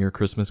trouble writing your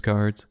Christmas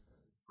cards,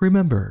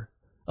 remember,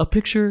 a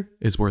picture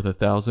is worth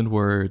 1,000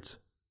 words.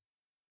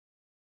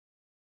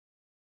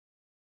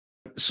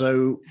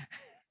 So,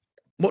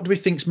 what do we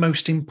think's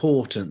most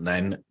important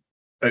then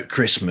at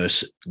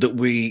Christmas that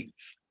we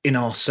in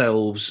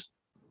ourselves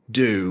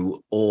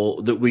do,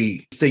 or that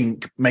we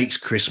think makes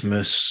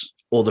Christmas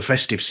or the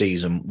festive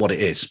season what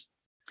it is?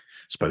 I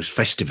suppose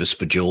Festivus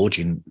for George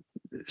in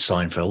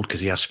Seinfeld, because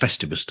he has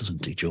Festivus,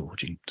 doesn't he,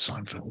 George, in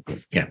Seinfeld? But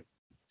yeah.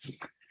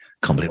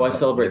 Can't believe I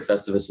celebrate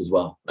Festivus as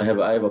well. I have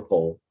a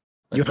poll.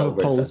 You have a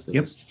poll?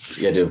 Festivus. Yep.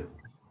 Yeah, I do.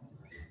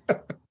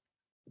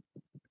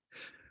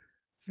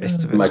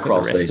 Festivus my for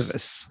crawl the rest space. of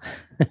us.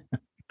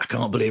 I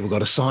can't believe we've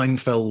got a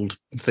Seinfeld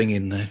thing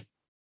in there.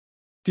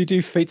 Do you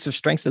do feats of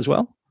strength as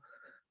well?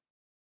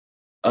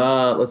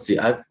 Let's see.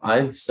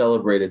 I've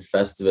celebrated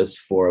Festivus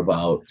for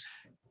about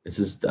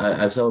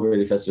I've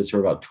celebrated Festivus for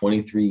about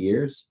 23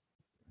 years.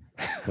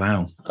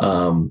 Wow.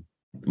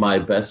 My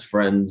best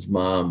friend's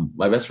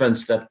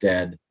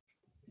stepdad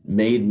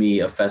made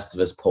me a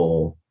Festivus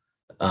poll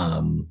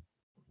the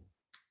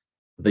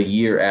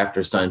year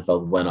after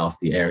Seinfeld went off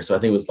the air. So I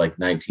think it was like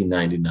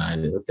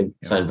 1999. I think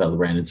Seinfeld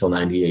ran until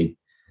 98.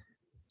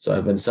 So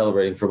I've been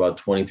celebrating for about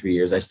 23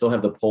 years. I still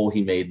have the poll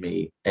he made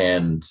me.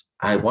 And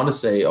I want to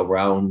say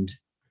around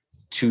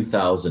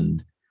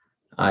 2000,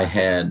 I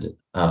had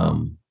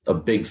a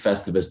big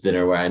Festivus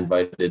dinner where I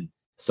invited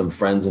some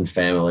friends and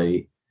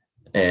family,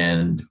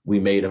 and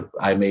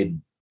I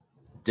made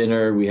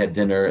dinner. We had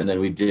dinner, and then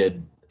we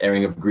did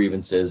airing of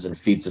grievances and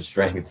feats of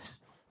strength.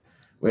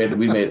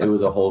 It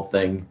was a whole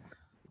thing.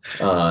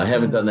 I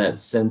haven't done that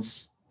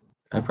since.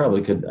 I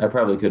probably could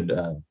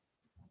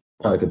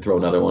throw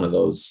another one of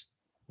those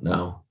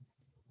now.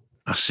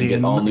 I see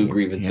get all new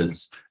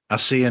grievances. Yeah. I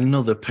see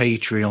another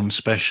Patreon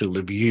special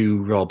of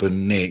you, Rob,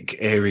 and Nick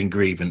airing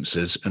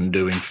grievances and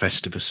doing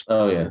Festivus.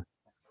 Oh yeah,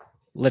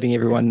 letting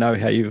everyone know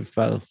how you've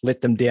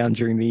let them down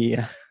during the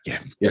year.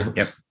 Yeah.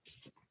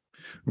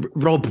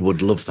 Rob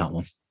would love that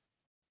one.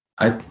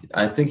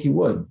 I think he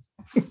would.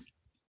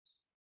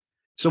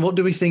 So what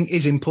do we think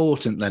is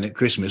important then at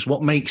Christmas?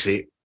 What makes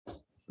it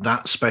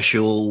that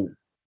special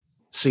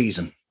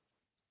season?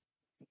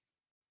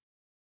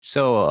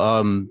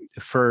 So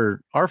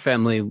for our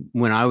family,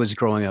 when I was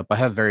growing up, I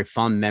have very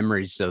fond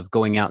memories of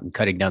going out and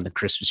cutting down the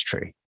Christmas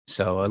tree.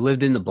 So I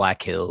lived in the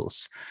Black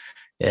Hills.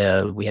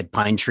 We had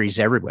pine trees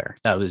everywhere.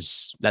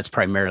 That's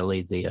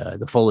primarily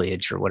the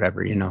foliage or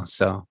whatever,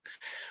 So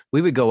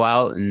we would go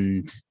out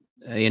and,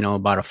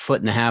 about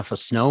 1.5 feet of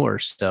snow or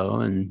so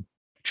and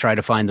try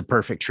to find the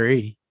perfect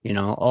tree,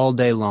 all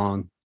day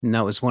long. And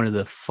that was one of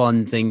the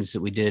fun things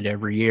that we did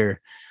every year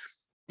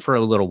for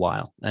a little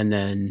while. And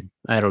then,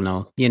 I don't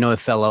know, it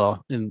fell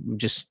off and we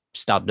just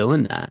stopped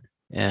doing that.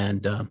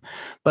 And,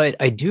 but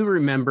I do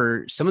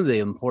remember some of the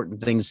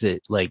important things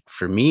that, like,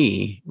 for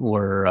me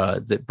were,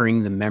 that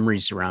bring the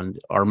memories around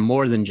are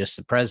more than just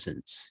the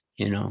presents,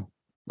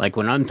 like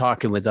when I'm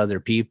talking with other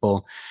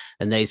people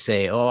and they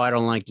say, oh, I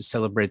don't like to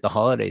celebrate the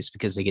holidays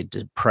because they get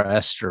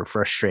depressed or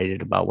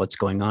frustrated about what's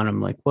going on. I'm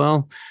like,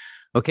 well,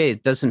 okay,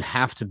 it doesn't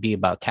have to be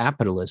about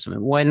capitalism.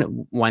 Why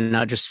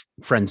not just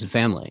friends and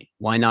family?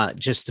 Why not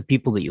just the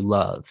people that you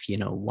love?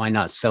 Why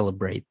not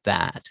celebrate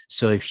that?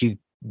 So if you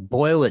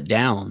boil it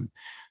down,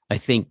 I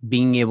think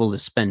being able to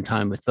spend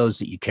time with those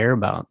that you care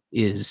about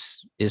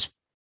is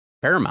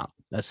paramount.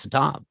 That's the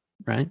top,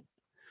 right?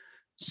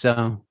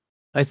 So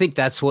I think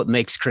that's what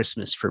makes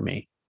Christmas for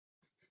me.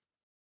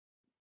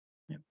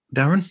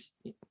 Darren?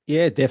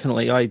 Yeah,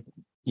 definitely. I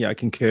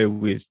concur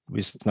with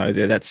Snow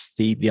there. That's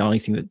the only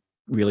thing that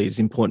really is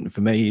important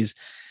for me is,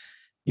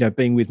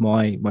 being with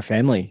my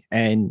family,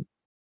 and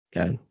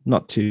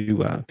not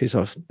to piss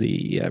off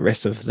the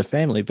rest of the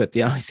family, but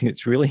the only thing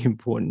that's really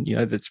important,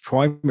 that's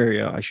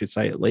primary, I should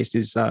say at least,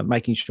 is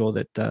making sure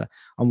that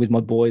I'm with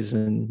my boys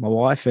and my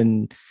wife.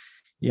 And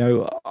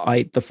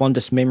the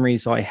fondest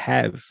memories I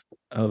have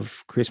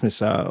of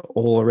Christmas are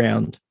all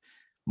around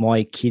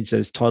my kids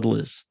as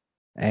toddlers,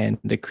 and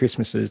the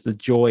Christmases, the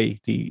joy,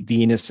 the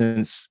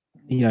innocence,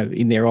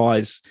 in their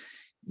eyes,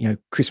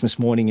 Christmas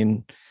morning.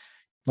 And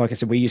like I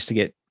said, we used to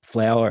get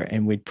flour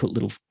and we'd put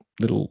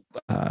little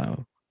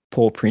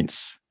paw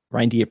prints,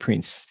 reindeer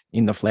prints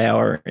in the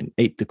flour, and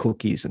eat the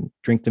cookies and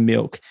drink the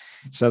milk.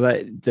 So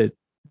that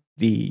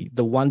the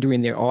wonder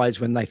in their eyes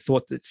when they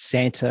thought that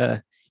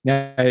Santa,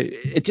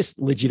 it just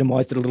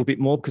legitimized it a little bit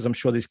more, because I'm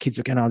sure there's kids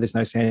who are going, oh, there's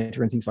no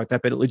Santa and things like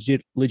that, but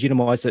it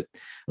legitimized it a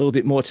little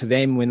bit more to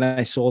them when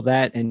they saw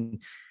that.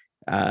 And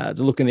the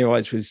look in their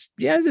eyes was,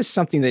 this is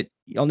something that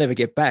I'll never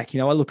get back.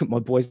 I look at my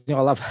boys, I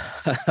love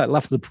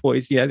the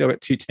boys. They've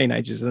got 2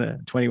 teenagers and a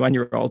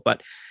 21-year-old,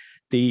 but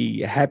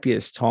the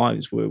happiest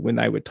times were when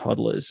they were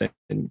toddlers.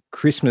 And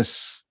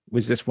Christmas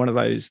was just one of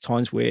those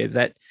times where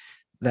that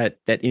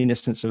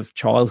innocence of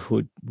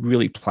childhood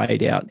really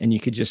played out, and you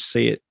could just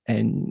see it,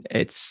 and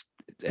it's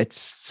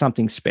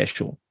something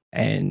special.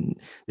 And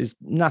there's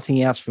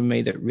nothing else for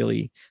me that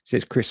really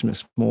says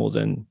Christmas more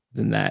than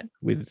that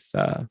with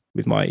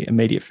my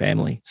immediate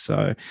family.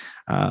 So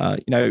I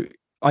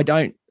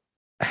don't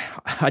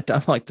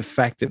like the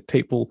fact that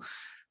people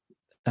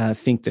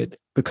think that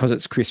because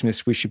it's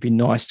Christmas we should be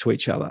nice to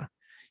each other.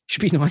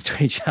 Should be nice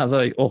to each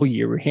other all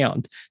year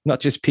round, not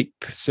just pick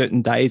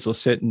certain days or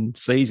certain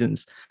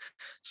seasons.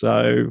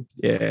 So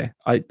yeah,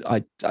 I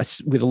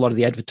with a lot of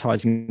the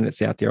advertising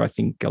that's out there, I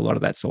think a lot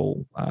of that's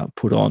all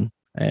put on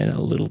and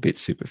a little bit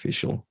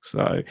superficial.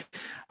 So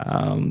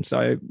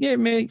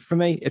yeah, for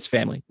me, it's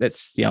family.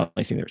 That's the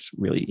only thing that's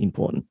really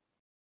important.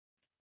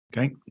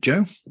 Okay,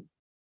 Joe?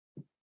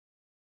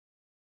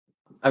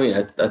 I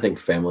mean, I think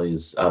family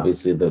is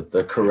obviously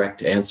the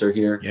correct answer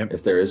here,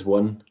 if there is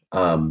one.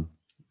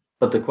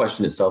 But the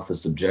question itself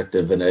is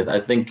subjective, and I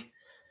think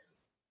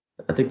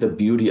the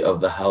beauty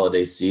of the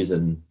holiday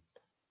season,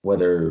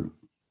 whether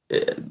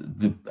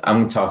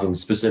I'm talking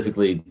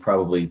specifically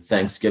probably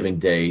Thanksgiving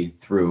Day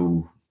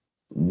through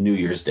New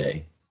Year's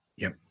Day.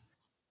 Yep.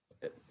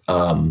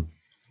 The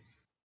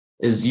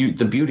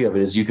beauty of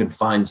it is you can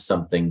find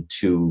something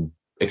to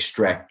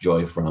extract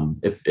joy from.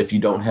 If you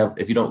don't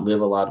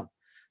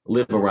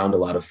live around a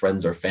lot of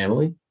friends or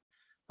family,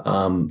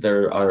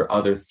 there are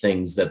other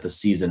things that the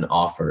season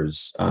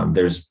offers.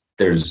 There's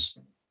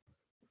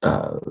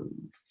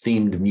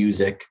themed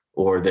music,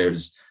 or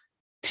there's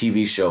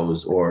TV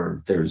shows,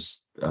 or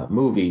there's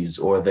movies,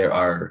 or there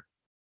are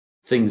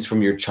things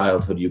from your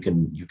childhood you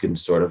can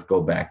sort of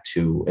go back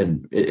to,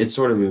 and it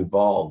sort of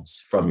evolves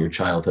from your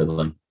childhood.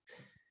 Like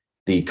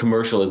the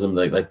commercialism,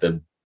 like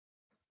the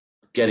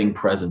getting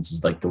presents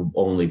is like the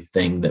only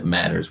thing that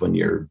matters when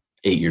you're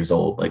 8 years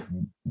old. Like,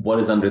 what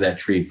is under that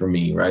tree for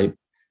me, right?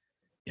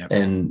 Yep.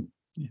 And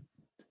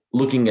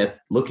looking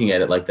at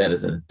it like that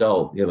as an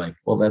adult, you're like,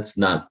 well, that's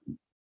not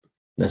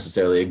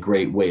necessarily a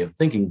great way of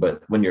thinking.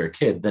 But when you're a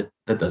kid, that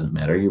doesn't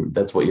matter.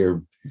 That's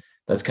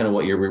kind of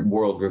what your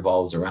world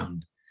revolves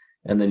around.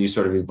 And then you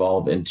sort of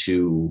evolve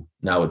into,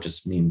 now it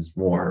just means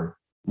more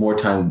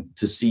time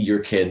to see your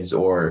kids,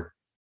 or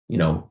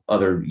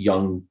other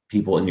young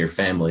people in your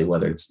family,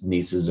 whether it's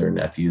nieces or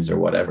nephews or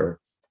whatever.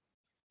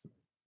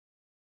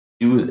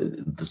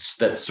 Do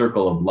that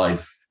circle of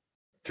life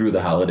through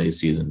the holiday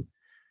season.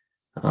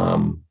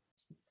 To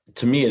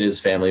me, it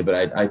is family,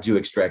 but I do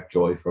extract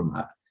joy from.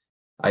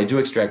 I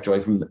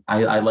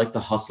like the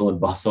hustle and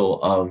bustle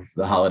of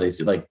the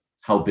holidays, like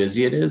how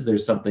busy it is.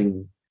 There's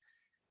something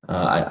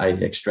I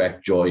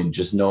extract joy in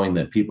just knowing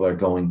that people are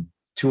going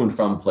to and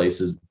from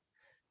places,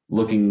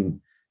 looking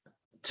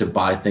to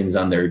buy things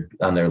on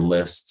their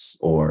lists,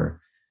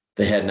 or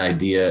they had an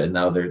idea and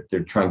now they're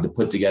trying to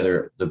put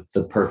together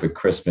the perfect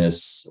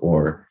Christmas,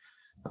 or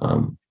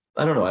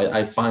I don't know.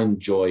 I find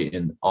joy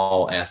in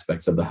all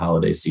aspects of the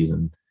holiday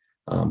season.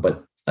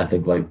 But I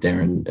think, like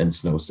Darren and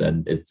Snow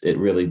said, it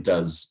really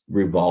does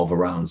revolve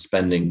around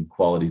spending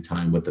quality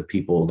time with the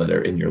people that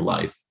are in your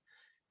life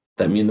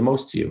that mean the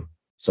most to you.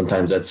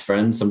 Sometimes that's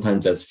friends,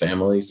 sometimes that's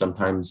family,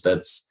 sometimes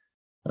that's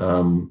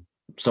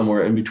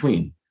somewhere in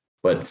between.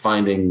 But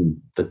finding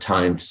the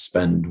time to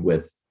spend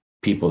with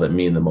people that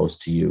mean the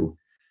most to you,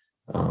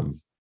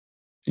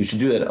 you should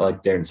do that.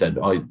 Like Darren said,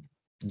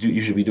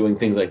 you should be doing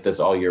things like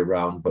this all year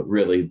round. But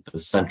really, the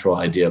central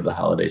idea of the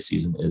holiday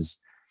season is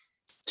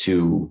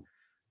to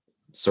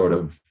sort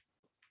of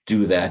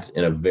do that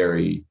in a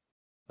very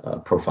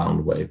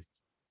profound way.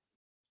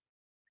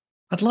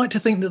 I'd like to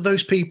think that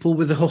those people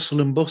with the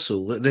hustle and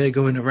bustle, that they're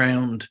going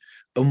around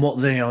and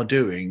what they are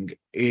doing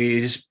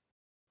is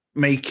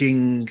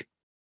making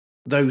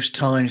those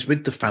times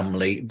with the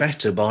family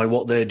better by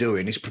what they're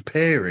doing is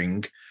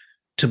preparing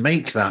to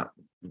make that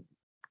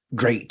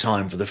great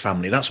time for the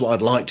family. That's what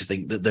I'd like to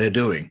think that they're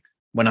doing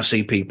when I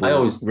see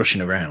people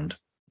rushing around.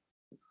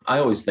 I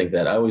always think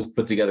that. I always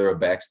put together a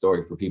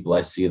backstory for people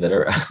I see that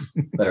are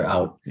that are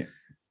out. Yeah.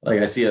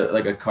 Like I see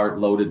a cart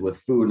loaded with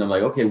food, and I'm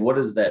like, okay, what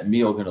is that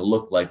meal going to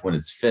look like when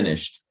it's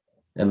finished?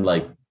 And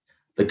like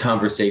the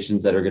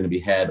conversations that are going to be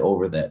had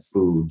over that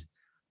food,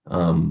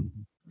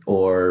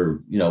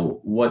 or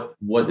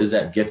what is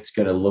that gift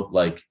going to look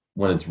like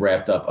when it's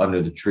wrapped up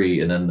under the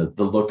tree, and then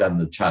the look on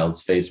the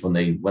child's face when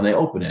they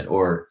open it,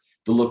 or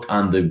the look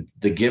on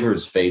the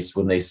giver's face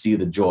when they see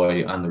the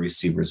joy on the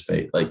receiver's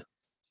face. Like,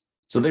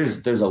 so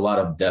there's a lot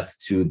of depth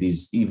to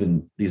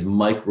these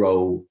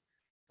micro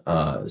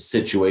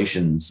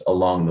situations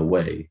along the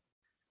way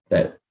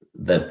that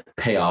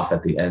pay off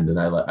at the end. And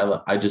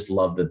I just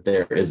love that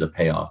there is a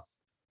payoff.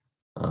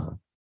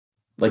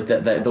 Like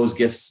that those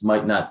gifts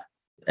might not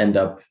end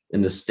up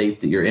in the state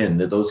that you're in,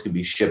 that those could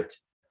be shipped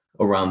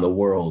around the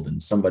world,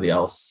 and somebody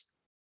else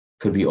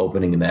could be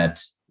opening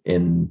that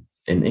in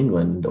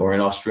England or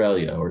in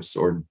Australia or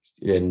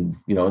in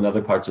in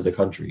other parts of the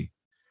country.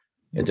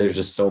 And there's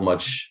just so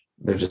much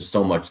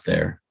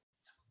there.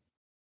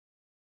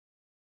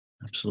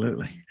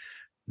 Absolutely.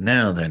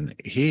 Now then,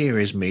 here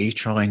is me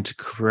trying to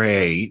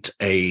create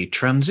a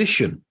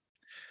transition.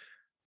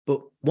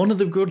 But one of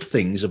the good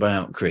things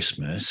about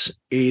Christmas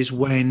is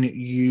when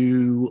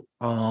you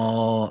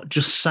are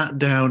just sat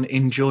down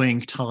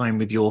enjoying time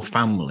with your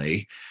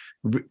family,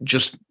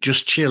 just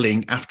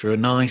chilling after a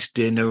nice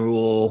dinner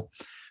or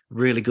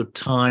really good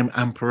time,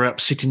 and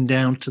perhaps sitting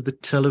down to the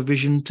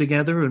television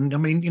together. And I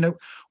mean,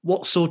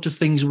 what sort of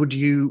things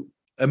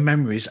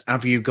memories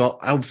have you got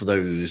out of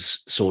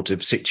those sort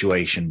of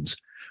situations?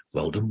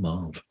 Well done,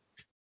 Marv.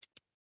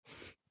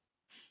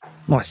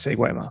 Nice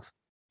segue, Marv.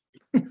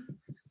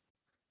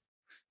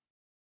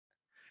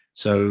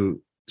 So,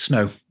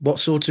 Snow, what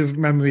sort of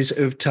memories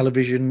of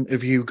television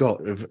have you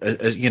got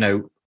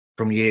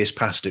from years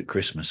past at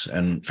Christmas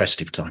and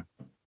festive time?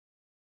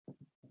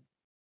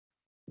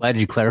 Glad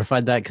you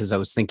clarified that, because I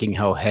was thinking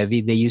how heavy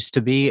they used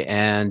to be,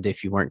 and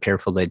if you weren't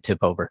careful, they'd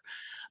tip over.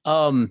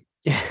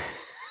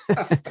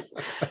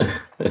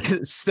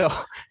 So,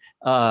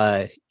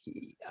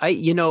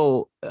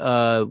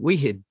 we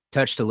had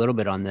touched a little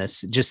bit on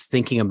this, just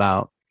thinking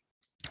about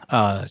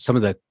some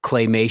of the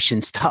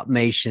claymation, stop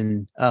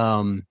motion,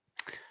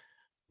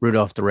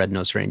 Rudolph the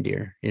Red-Nosed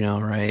Reindeer,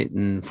 right?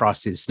 And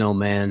Frosty the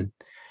Snowman.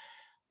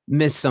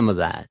 Miss some of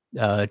that.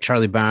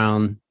 Charlie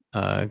Brown,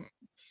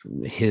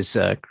 his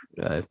I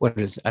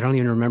don't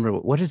even remember,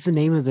 what is the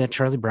name of that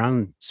Charlie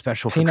Brown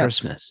special for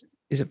Christmas?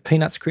 Is it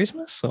Peanuts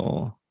Christmas,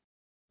 or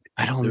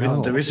I don't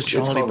know. There is a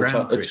Charlie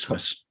Brown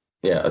Christmas.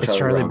 It's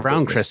Charlie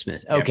Brown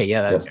Christmas. Okay,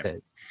 yeah, that's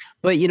it.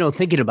 But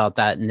thinking about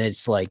that, and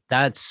it's like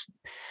that's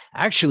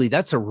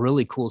a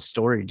really cool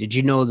story. Did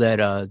you know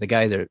that the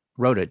guy that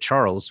wrote it,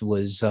 Charles,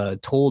 was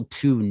told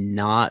to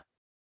not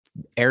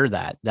air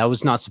that? That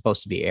was not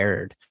supposed to be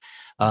aired.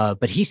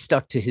 But he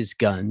stuck to his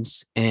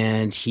guns,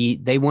 and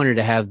they wanted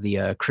to have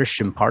the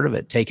Christian part of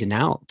it taken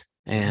out.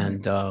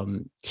 And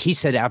he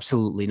said,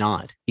 absolutely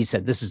not. He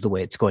said, this is the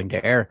way it's going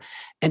to air.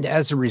 And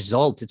as a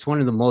result, it's one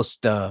of the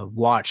most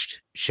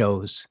watched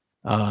shows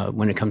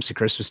when it comes to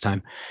Christmas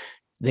time.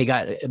 They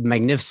got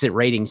magnificent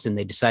ratings, and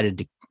they decided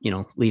to,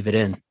 leave it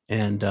in.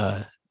 And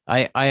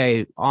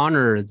I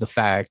honor the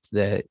fact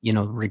that,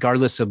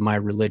 regardless of my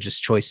religious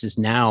choices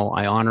now,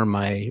 I honor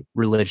my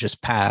religious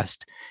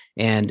past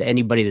and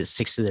anybody that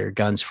sticks to their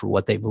guns for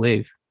what they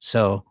believe.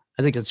 So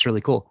I think that's really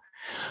cool.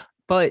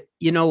 But,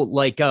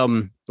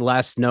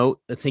 last note,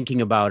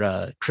 thinking about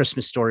a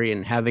Christmas Story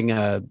and having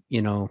a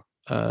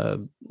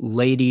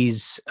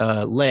lady's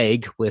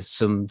leg with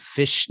some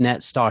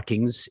fishnet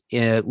stockings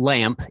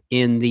lamp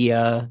in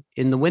the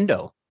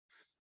window.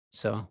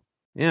 So,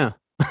 yeah.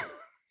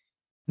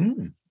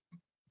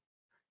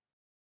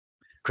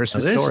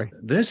 Christmas Story.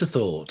 There's a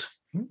thought.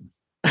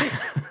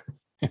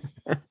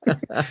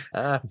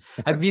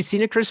 Have you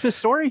seen A Christmas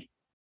Story?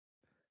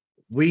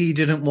 We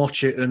didn't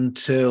watch it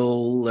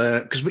until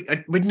because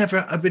it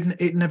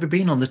never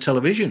been on the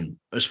television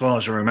as far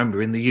as I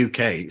remember in the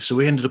UK. So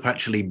we ended up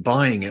actually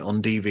buying it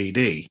on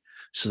DVD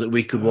so that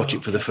we could watch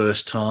it for the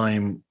first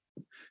time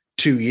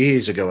 2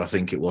 years ago. I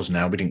think it was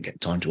now. We didn't get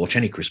time to watch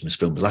any Christmas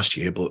films last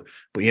year, but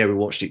yeah, we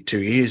watched it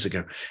 2 years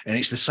ago, and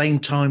it's the same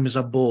time as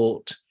I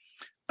bought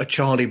a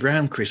Charlie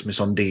Brown Christmas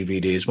on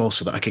DVD as well,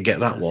 so that I could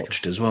get that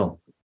watched as well.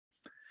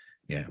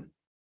 Yeah.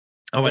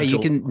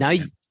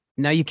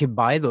 Now you can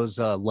buy those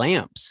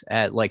lamps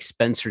at like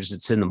Spencer's.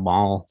 It's in the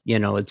mall.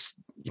 It's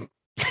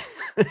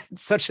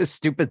it's such a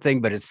stupid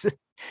thing, but it's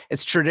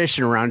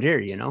tradition around here.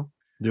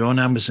 They're on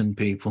Amazon,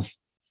 people.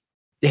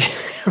 Yeah.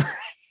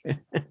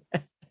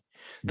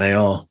 They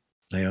are.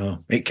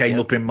 It came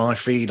up in my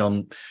feed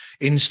on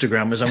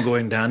Instagram as I'm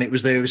going down. There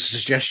was a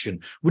suggestion.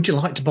 Would you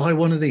like to buy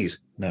one of these?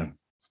 No.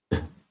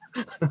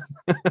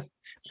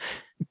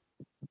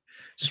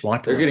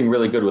 Swipe. They're getting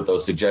really good with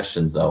those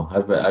suggestions, though.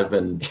 I've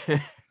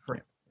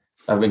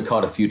been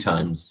caught a few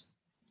times.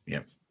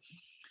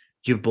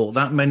 You've bought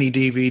that many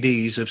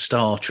DVDs of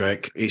Star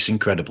Trek. It's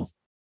incredible.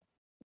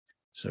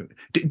 So,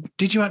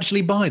 did you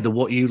actually buy the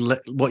what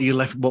we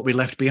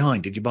left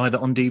behind? Did you buy that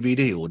on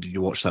DVD, or did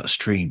you watch that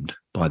streamed?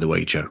 By the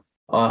way, Joe.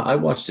 I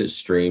watched it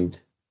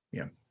streamed.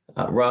 Yeah.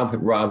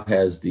 Rob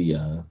has the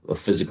a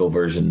physical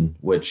version,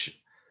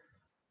 which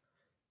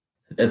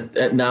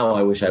at now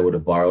I wish I would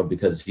have borrowed,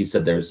 because he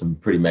said there's some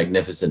pretty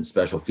magnificent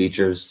special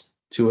features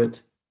to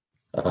it.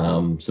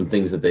 Some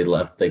things that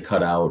they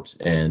cut out,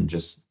 and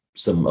just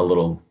a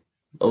little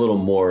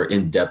more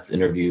in-depth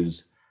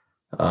interviews.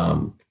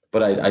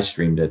 But I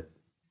streamed it.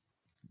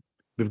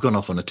 We've gone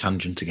off on a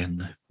tangent again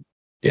there.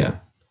 Yeah.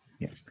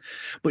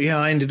 But yeah,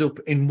 I ended up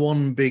in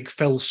one big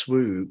fell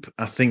swoop.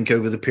 I think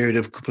over the period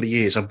of a couple of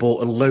years, I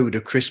bought a load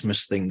of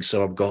Christmas things.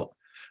 So I got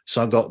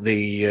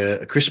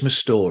the Christmas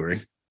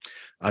Story.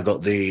 I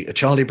got the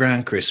Charlie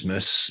Brown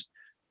Christmas.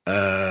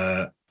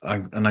 I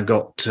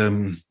got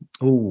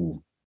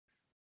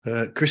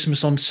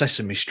Christmas on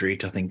Sesame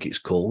Street, I think it's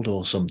called,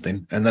 or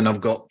something. And then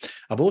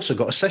I've also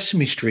got a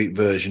Sesame Street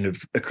version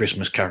of A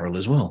Christmas Carol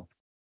as well,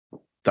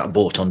 that I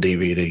bought on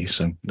DVD.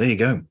 So there you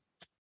go.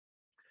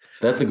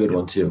 That's a good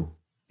one too.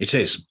 It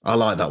is. I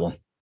like that one.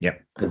 Yeah.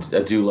 I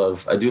do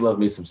love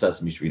me some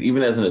Sesame Street,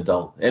 even as an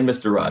adult, and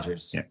Mr.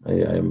 Rogers. Yeah.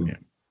 Yeah.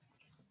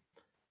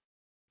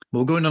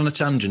 We're going on a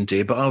tangent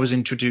here, but I was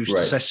introduced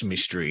to Sesame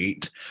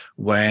Street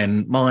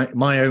when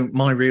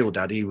my real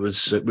daddy we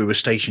were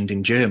stationed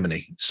in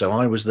Germany. So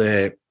I was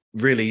there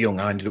really young.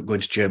 I ended up going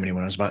to Germany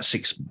when I was about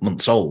 6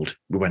 months old.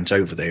 We went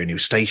over there and he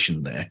was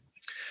stationed there.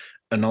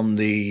 And on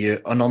their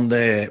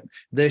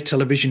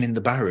television in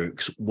the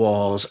barracks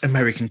was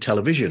American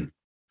television.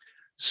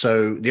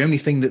 So the only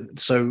thing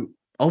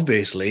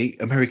obviously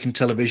American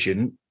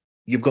television,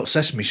 you've got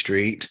Sesame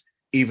Street,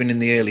 even in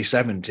the early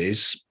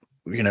 70s,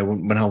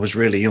 when I was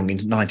really young in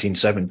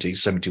 1970,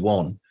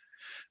 71,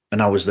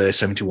 and I was there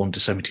 71 to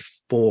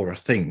 74, I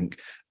think.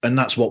 And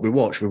that's what we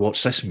watched. We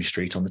watched Sesame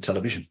Street on the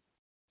television.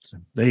 So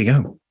there you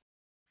go.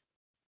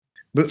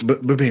 But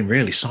we're being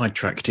really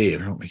sidetracked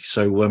here, aren't we?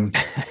 So,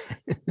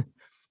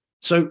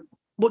 so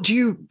what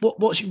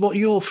are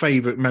your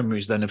favourite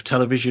memories then of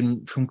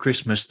television from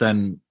Christmas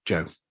then,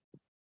 Joe?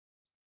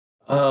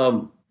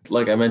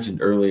 Like I mentioned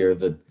earlier,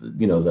 the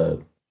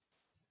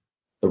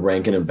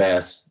Rankin and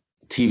Bass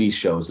TV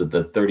shows, that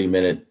the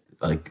 30-minute,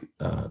 like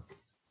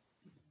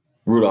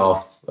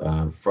Rudolph,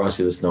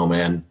 Frosty the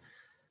Snowman,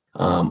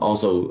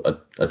 also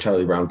a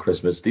Charlie Brown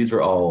Christmas. These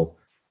were all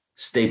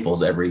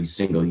staples every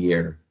single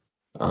year.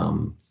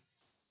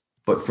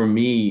 But for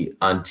me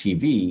on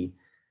TV,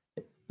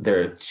 there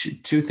are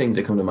two things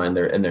that come to mind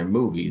there, and they're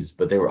movies,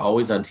 but they were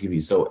always on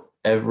TV. So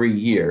every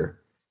year,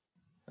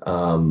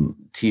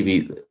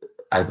 TV,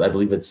 I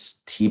believe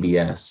it's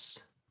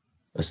TBS,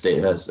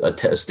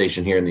 a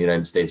station here in the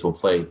United States, will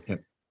play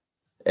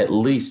at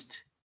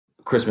least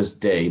Christmas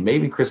Day,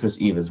 maybe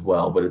Christmas Eve as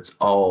well, but it's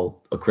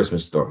all A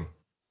Christmas Story.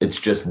 It's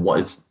just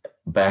it's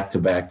back to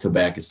back to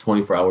back. It's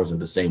 24 hours of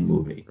the same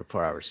movie.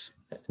 4 hours.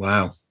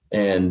 Wow.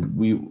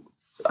 And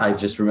I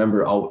just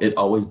remember it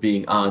always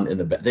being on in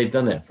the back. They've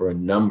done that for a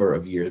number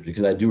of years,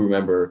 because I do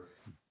remember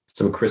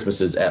some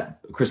Christmas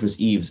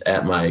Eves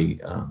at my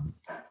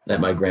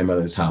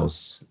grandmother's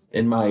house,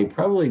 in my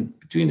probably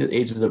between the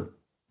ages of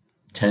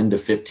 10 to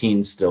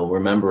 15, still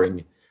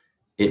remembering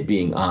it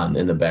being on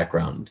in the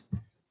background.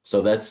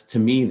 So that's, to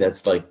me,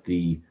 that's like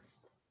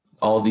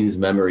all these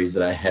memories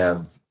that I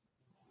have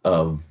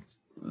of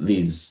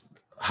these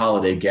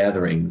holiday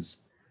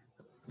gatherings.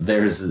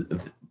 There's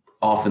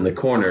off in the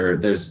corner,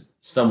 there's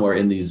somewhere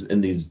in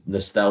these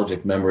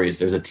nostalgic memories,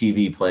 there's a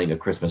TV playing A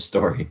Christmas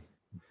Story.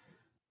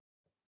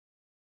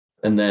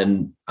 And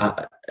then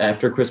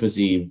after Christmas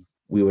Eve,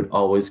 we would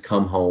always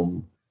come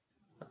home,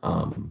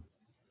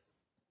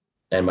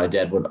 and my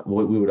dad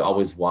we would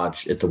always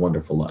watch It's a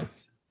Wonderful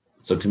Life.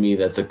 So to me,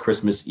 that's a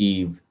Christmas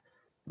Eve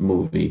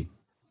movie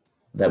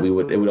that it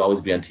would always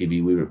be on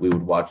TV. We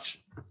would watch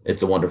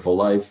It's a Wonderful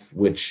Life,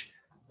 which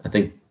I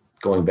think,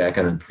 going back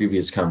on a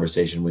previous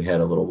conversation we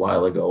had a little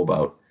while ago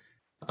about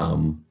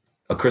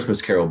A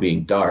Christmas Carol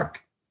being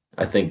dark.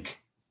 I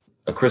think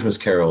A Christmas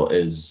Carol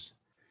is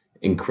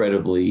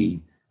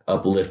incredibly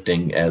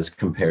uplifting as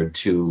compared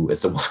to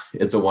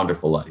It's a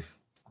Wonderful Life.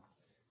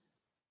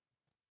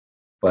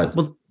 But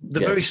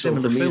they're very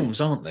similar films,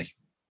 aren't they?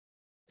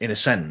 In a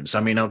sense.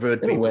 I mean, I've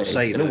heard people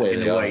say that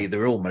in a way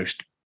they're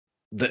almost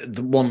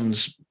the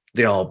ones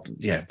they are.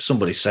 Yeah,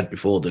 somebody said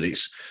before that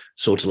it's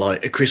sort of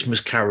like A Christmas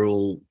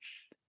Carol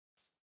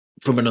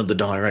from another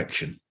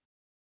direction.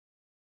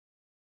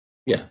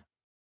 Yeah.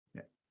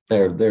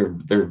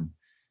 They're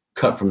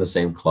cut from the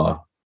same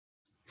cloth,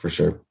 for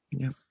sure.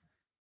 Yeah.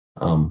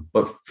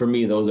 But for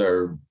me, those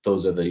are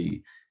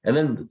the, and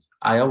then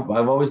I've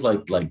always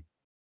liked like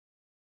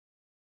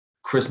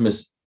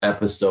Christmas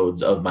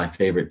episodes of my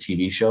favorite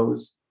TV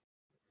shows.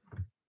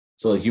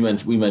 So like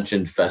we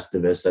mentioned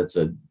Festivus. That's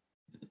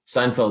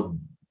Seinfeld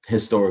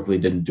historically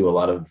didn't do a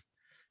lot of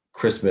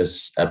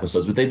Christmas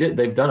episodes, but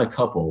they've done a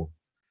couple.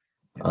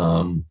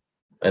 And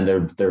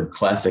they're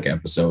classic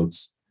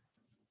episodes.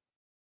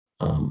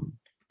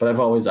 But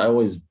I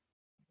always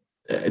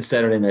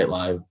Saturday Night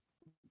Live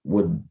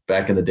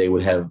back in the day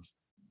would have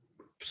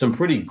some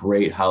pretty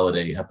great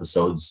holiday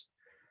episodes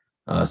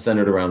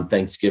centered around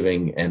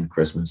Thanksgiving and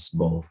Christmas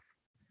both.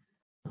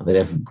 They'd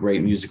have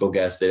great musical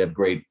guests. They'd have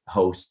great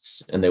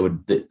hosts, and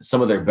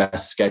some of their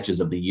best sketches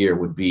of the year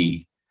would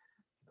be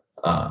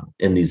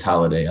in these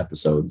holiday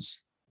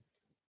episodes.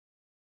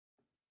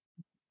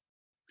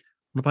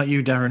 What about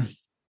you, Darren?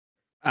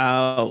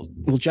 Well,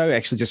 Joe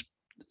actually just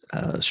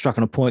struck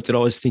on a point that I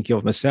was thinking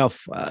of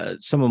myself.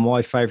 Some of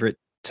my favorite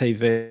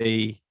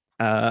TV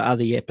are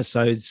the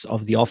episodes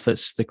of The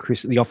Office,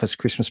 the Office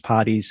Christmas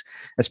parties,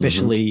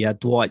 especially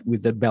Dwight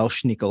with the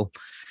Belschnickel.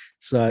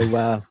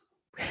 So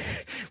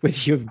whether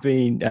you've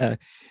been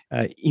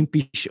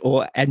impish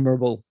or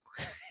admirable,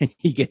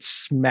 he gets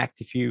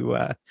smacked if you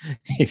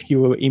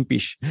were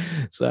impish.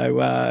 So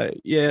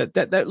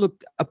that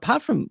look,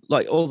 apart from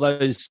like all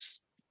those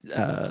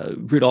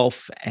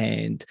Rudolph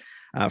and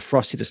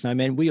Frosty the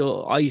Snowman,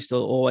 I used to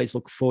always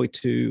look forward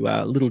to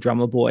Little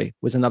Drummer Boy.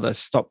 Was another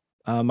stop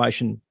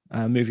motion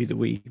movie that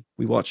we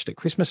watched at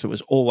Christmas. It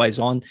was always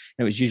on, and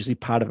it was usually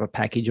part of a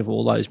package of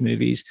all those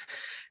movies,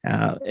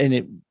 and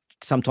it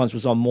sometimes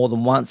was on more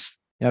than once.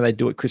 They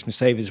do it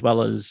Christmas Eve as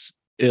well as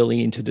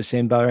early into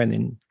December, and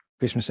then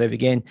Christmas Eve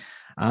again.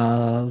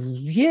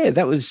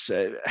 That was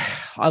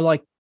I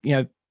like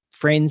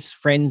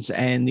Friends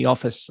and The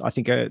Office. I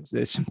think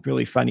there's some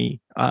really funny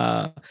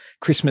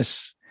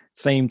Christmas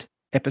themed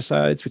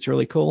episodes which are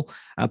really cool.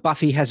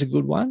 Buffy has a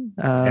good one.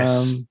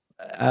 Yes.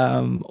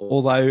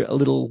 Although a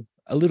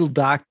little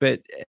dark,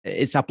 but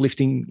it's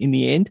uplifting in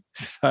the end.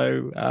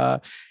 So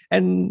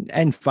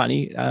and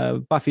funny.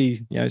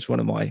 Buffy, is one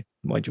of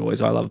my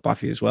joys. I love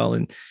Buffy as well,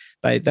 and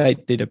they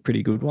did a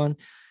pretty good one.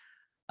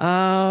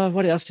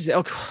 What else is there?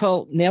 Oh,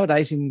 well,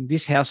 nowadays in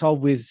this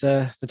household with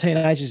the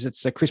teenagers,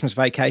 it's a Christmas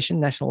Vacation.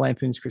 National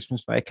Lampoon's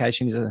Christmas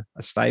Vacation is a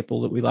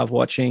staple that we love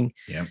watching.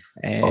 Yeah,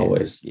 and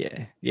always.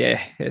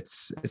 Yeah,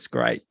 it's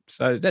great.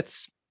 So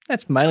that's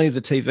mainly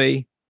the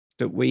TV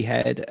that we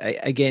had.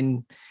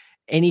 Again,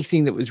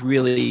 anything that was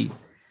really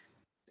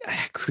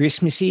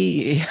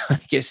Christmassy,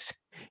 I guess,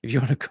 if you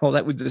want to call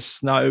that, with the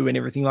snow and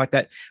everything like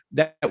that,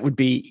 that would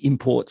be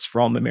imports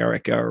from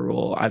America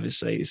or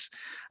overseas,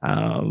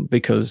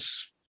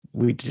 because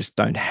we just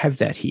don't have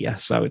that here.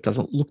 So it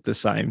doesn't look the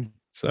same.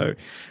 So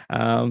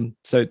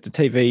so the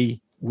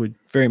TV would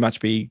very much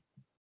be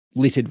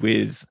littered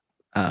with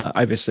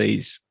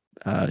overseas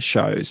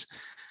shows,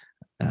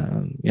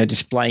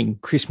 displaying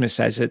Christmas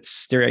as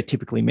it's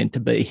stereotypically meant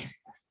to be,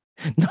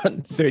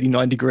 not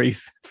 39 degree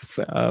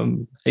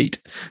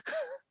heat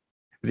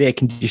with air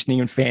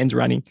conditioning and fans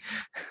running.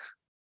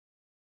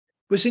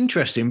 It was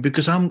interesting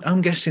because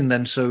I'm guessing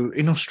then, so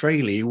in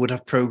Australia you would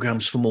have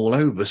programs from all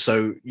over,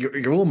 so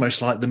you're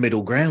almost like the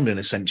middle ground in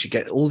a sense. You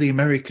get all the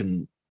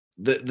American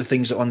the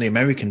things that are on the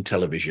American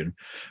television,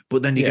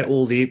 but then you get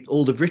all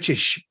the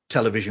British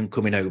television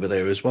coming over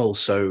there as well.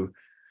 So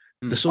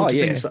the sort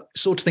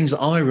of things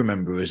that I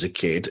remember as a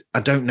kid, I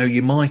don't know,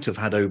 you might have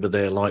had over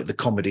there, like the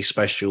comedy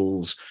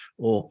specials,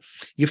 or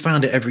you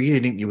found it every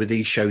year, didn't you, with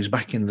these shows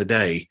back in the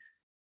day?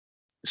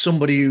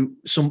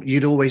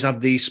 You'd always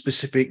have these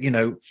specific,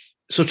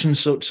 such and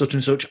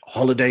such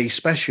holiday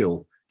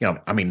special.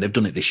 I mean, they've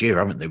done it this year,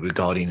 haven't they, with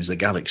Guardians of the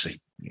Galaxy,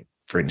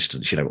 for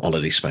instance,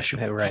 holiday special.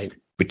 Yeah, right.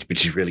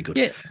 Which is really good.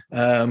 Yeah.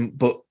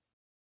 But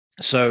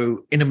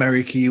so in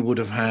America, you would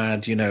have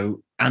had,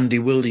 Andy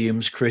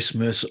Williams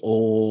Christmas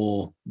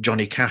or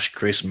Johnny Cash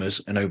Christmas,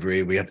 and over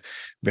here we had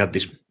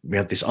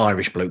this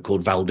Irish bloke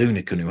called Val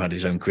Doonican who had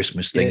his own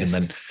Christmas thing, and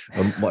then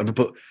whatever.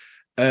 But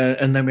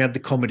and then we had the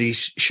comedy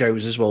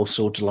shows as well,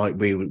 sort of like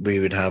we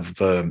would have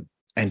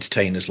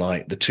entertainers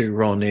like the Two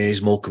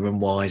Ronnies, Morecambe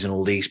and Wise, and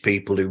all these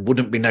people who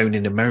wouldn't be known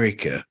in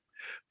America,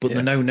 but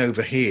they're known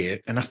over here.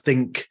 And I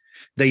think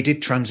they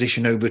did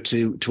transition over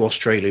to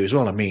Australia as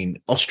well. I mean,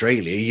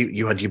 Australia,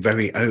 you had your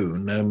very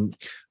own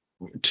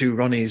Two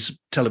Ronnies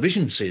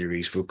television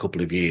series for a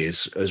couple of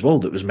years as well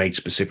that was made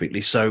specifically.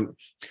 So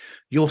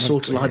you're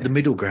sort of like the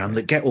middle ground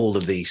that get all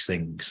of these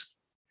things.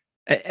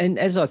 And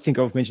as I think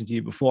I've mentioned to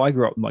you before, I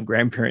grew up with my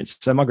grandparents.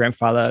 So my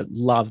grandfather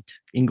loved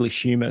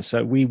English humor.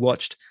 So we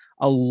watched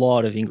a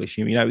lot of English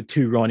humor, with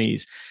Two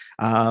Ronnies,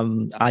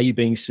 Are You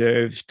Being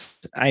Served,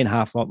 Ain't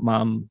Half What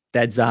Mum,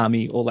 Dad's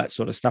Army, all that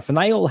sort of stuff. And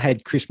they all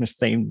had Christmas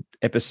themed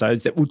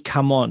episodes that would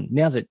come on.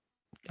 Now that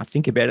I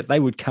think about it, they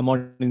would come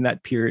on in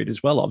that period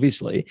as well,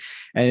 obviously.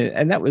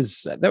 And that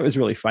was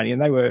really funny.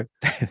 And they were,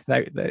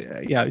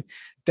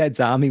 Dad's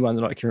Army one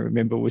that I can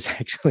remember was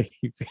actually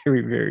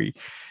very, very,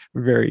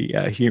 very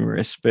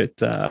humorous,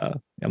 but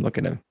I'm not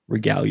going to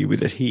regale you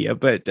with it here,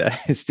 but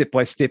step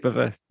by step of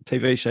a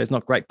TV show is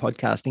not great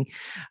podcasting.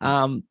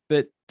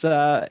 But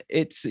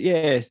it's,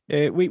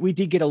 we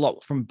did get a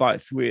lot from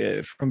both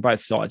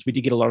sides. We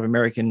did get a lot of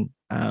American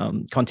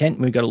content.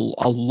 We got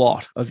a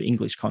lot of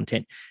English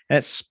content.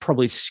 That's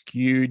probably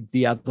skewed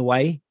the other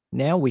way.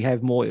 Now we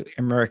have more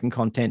American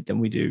content than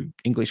we do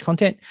English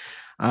content.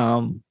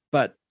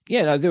 But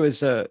yeah, no, there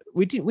was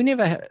we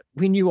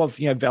knew of,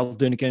 Val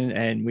Doonican,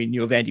 and we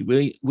knew of Andy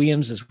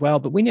Williams as well,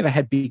 but we never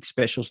had big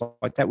specials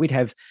like that. We'd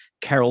have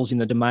carols in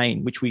the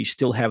Domain, which we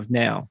still have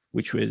now,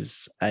 which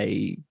was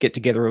a get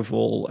together of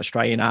all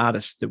Australian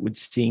artists that would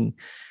sing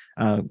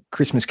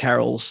Christmas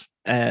carols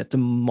at the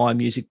My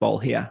Music Bowl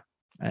here.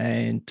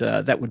 And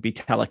that would be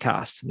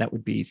telecast, and that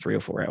would be 3 or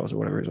 4 hours or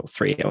whatever it is, or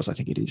 3 hours, I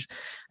think it is.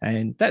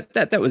 And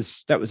that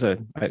was a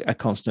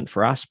constant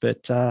for us.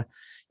 But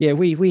yeah,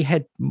 we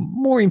had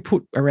more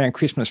input around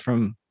Christmas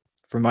from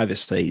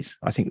overseas,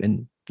 I think,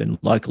 than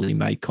locally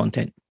made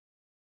content.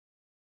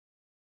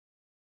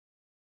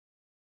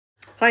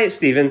 Hi, it's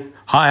Stephen.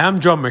 Hi,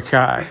 I'm John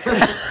Mackay.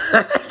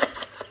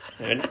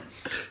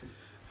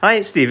 Hi,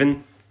 it's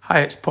Stephen.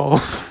 Hi, it's Paul.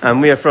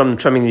 And we are from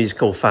Trimming the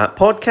Musical Fat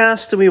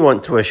podcast, and we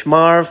want to wish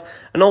Marv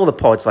and all the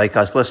Pods Like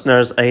Us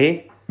listeners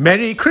a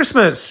Merry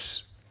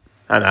Christmas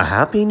and a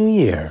Happy New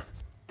Year.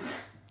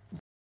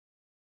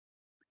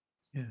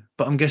 Yeah,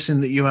 but I'm guessing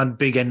that you had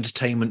big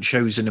entertainment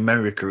shows in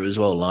America as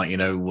well, like,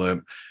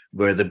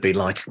 where there'd be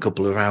like a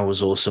couple of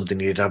hours or something.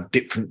 You'd have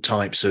different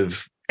types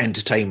of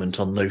entertainment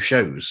on those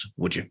shows,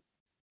 would you?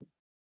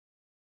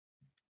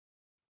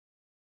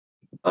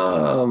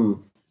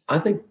 I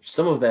think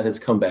some of that has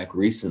come back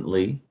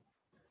recently.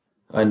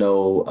 I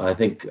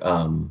think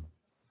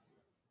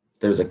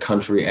there's a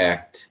country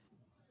act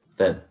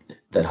that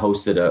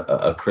hosted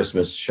a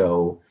Christmas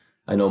show.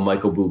 I know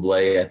Michael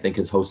Bublé, I think,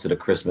 has hosted a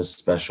Christmas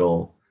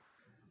special.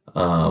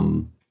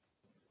 And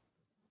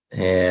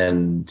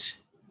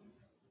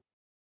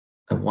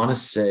I want to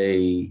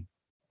say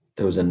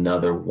there was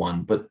another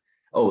one, but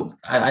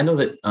I know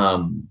that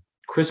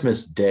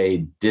Christmas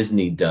Day,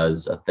 Disney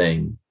does a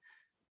thing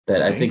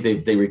that I think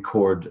they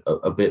record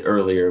a bit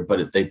earlier,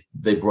 but they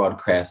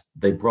broadcast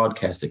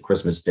it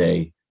Christmas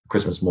Day,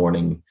 Christmas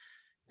morning.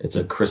 It's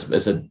a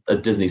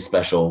Disney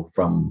special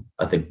from,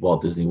 I think,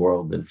 Walt Disney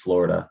World in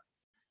Florida.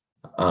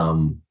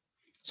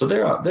 So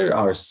there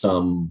are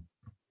some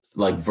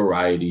like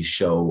variety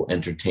show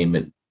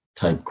entertainment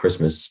type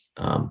Christmas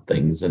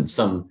things, and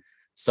some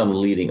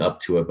leading up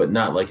to it, but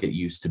not like it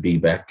used to be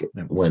back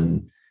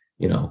when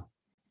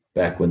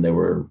they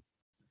were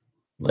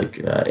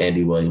like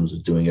Andy Williams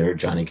was doing it, or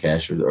Johnny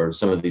Cash, or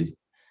some of these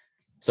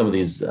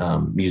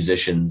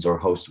musicians or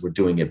hosts were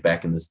doing it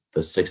back in the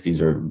 60s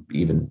or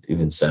even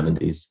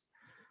 70s.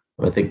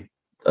 I think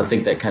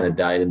that kind of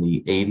died in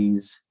the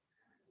 80s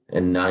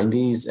and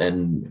 90s,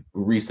 and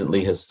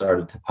recently has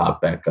started to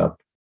pop back up.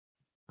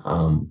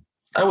 I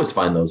always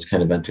find those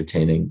kind of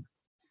entertaining,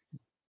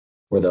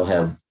 where they'll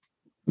have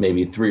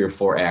maybe 3 or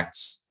 4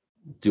 acts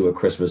do a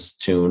Christmas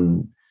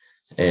tune,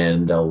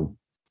 and they'll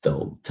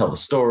tell a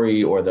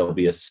story, or there'll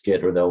be a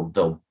skit, or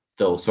they'll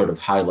sort of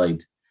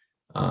highlight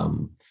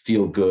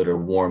feel good or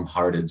warm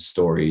hearted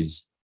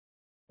stories.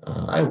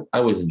 I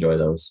always enjoy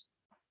those.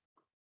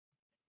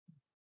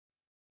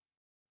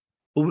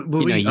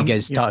 You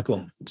guys talk.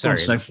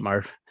 Sorry,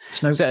 Marv.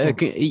 So,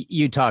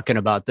 you talking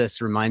about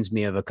this reminds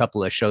me of a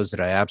couple of shows that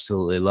I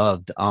absolutely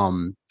loved.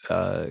 Grinch,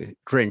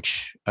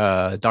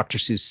 Dr.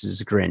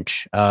 Seuss's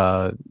Grinch,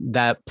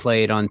 that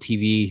played on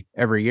TV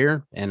every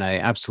year, and I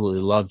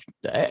absolutely loved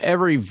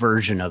every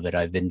version of it.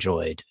 I've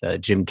enjoyed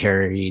Jim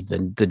Carrey,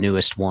 the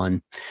newest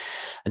one,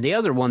 and the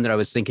other one that I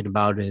was thinking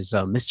about is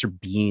Mr.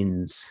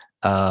 Bean's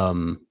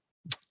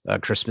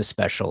Christmas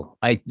special.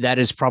 That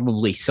is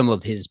probably some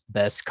of his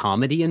best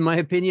comedy, in my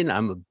opinion.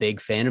 I'm a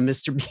big fan of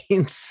Mr.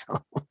 Bean.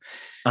 So.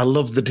 I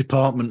love the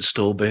department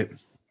store bit.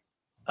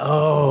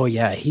 Oh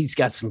yeah, he's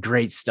got some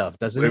great stuff,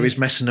 doesn't he? Where he's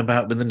messing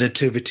about with the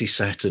nativity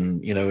set,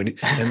 and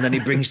and then he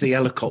brings the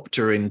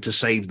helicopter in to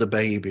save the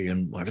baby,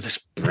 and whatever. That's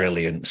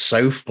brilliant,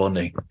 so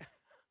funny.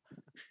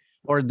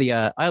 Or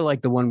I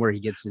like the one where he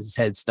gets his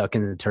head stuck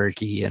in the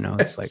turkey.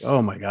 It's like,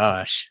 oh my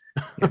gosh.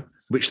 Yeah.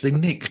 Which they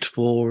nicked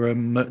for,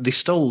 they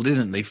stole,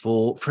 didn't they,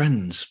 for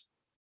Friends?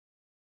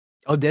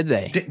 Oh, did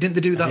they? Didn't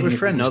they do that with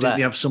Friends? Didn't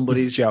they have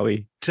somebody's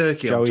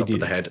turkey on top of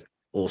the head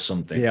or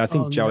something? Yeah, I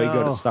think Joey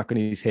got it stuck on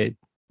his head.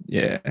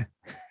 Yeah.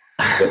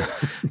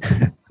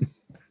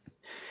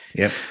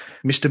 Yep.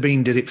 Mr.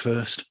 Bean did it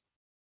first.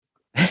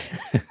 A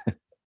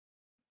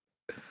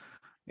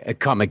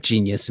comic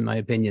genius, in my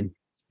opinion.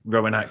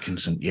 Rowan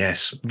Atkinson,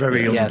 yes.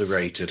 Very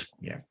underrated.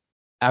 Yeah.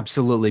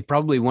 Absolutely.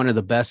 Probably one of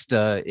the best.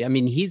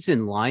 He's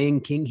in Lion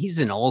King. He's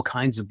in all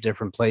kinds of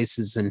different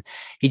places, and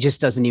he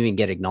just doesn't even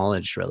get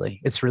acknowledged, really.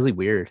 It's really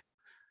weird.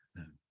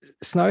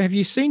 Snow, have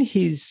you seen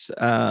his,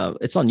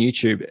 it's on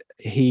YouTube.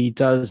 He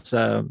does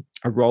a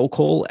roll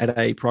call at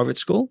a private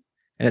school,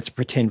 and it's a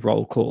pretend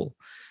roll call.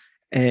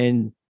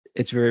 And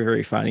it's very,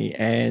 very funny.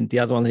 And the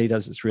other one that he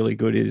does that's really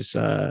good is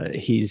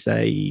he's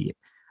a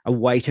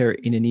waiter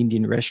in an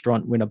Indian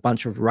restaurant when a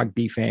bunch of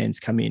rugby fans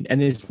come in,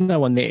 and there's no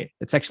one there.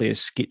 It's actually a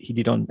skit he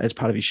did on as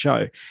part of his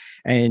show,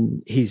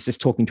 and he's just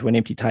talking to an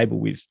empty table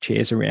with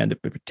chairs around it,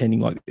 but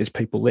pretending like there's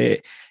people there,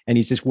 and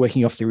he's just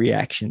working off the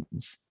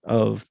reactions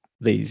of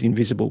these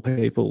invisible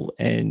people,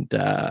 and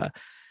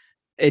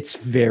it's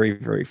very,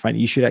 very funny.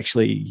 You should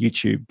actually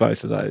YouTube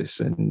both of those,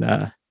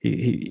 and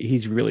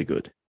he's really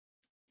good.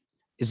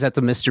 Is that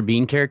the Mr.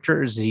 Bean character?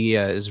 Or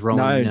is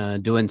Rowan No.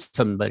 doing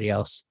somebody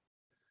else?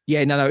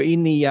 Yeah, no.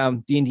 In the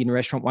Indian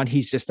restaurant one,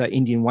 he's just an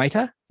Indian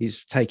waiter.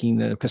 He's taking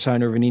the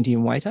persona of an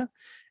Indian waiter.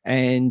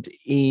 And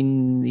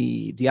in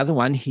the other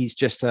one, he's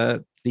just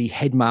the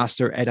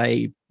headmaster at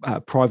a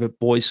private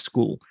boys'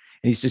 school,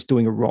 and he's just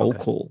doing a roll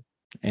call.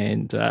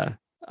 And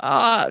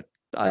I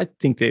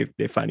think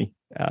they're funny.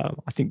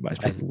 I think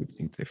most people would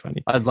think they're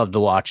funny. I'd love to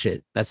watch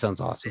it. That sounds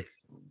awesome.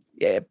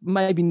 Yeah,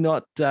 maybe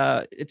not.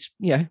 It's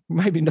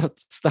maybe not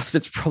stuff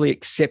that's probably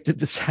accepted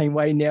the same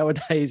way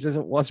nowadays as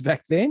it was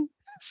back then.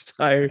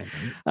 So,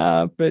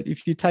 but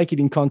if you take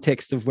it in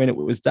context of when it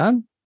was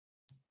done,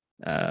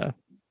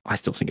 I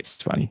still think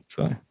it's funny.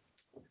 So,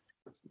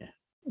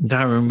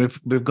 Darren,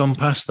 we've gone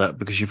past that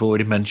because you've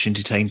already mentioned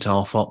It Ain't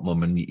Half Hot,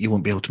 Mum, and you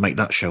won't be able to make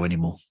that show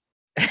anymore.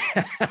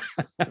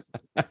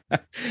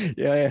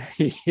 yeah,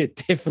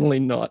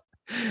 definitely not.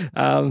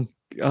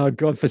 Oh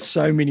God, for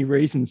so many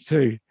reasons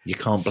too. You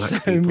can't black so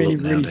people many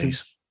up nowadays.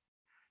 reasons.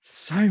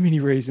 So many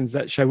reasons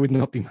that show would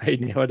not be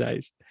made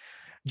nowadays.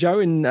 Joe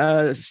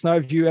and Snow,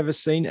 have you ever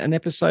seen an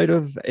episode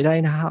of It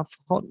Ain't Half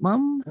Hot,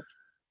 Mum?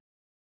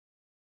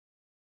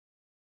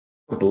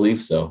 I believe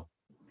so.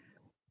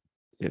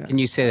 Yeah. Can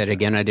you say that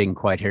again? I didn't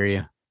quite hear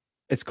you.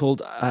 It's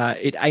called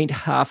It Ain't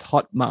Half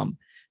Hot, Mum.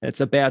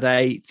 It's about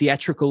a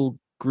theatrical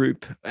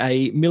group,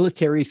 a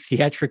military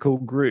theatrical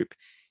group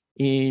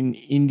in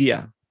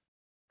India.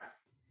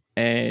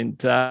 And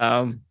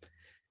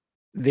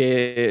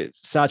their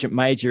sergeant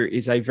major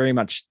is a very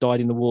much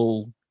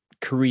dyed-in-the-wool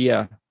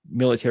career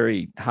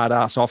military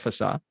hard-ass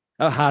officer,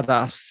 a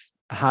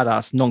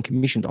hard-ass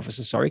non-commissioned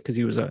officer, sorry, because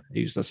he was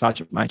a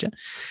sergeant major.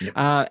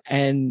 Yep.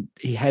 And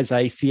he has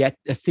a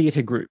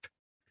theatre group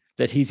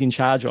that he's in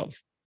charge of.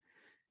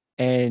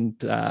 And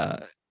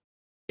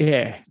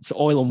it's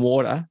oil and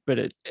water,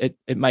 but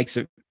it makes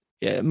for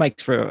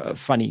a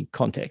funny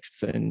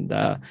context.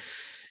 And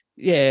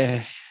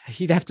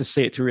you'd have to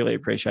see it to really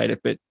appreciate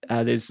it. But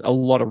there's a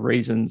lot of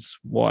reasons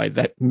why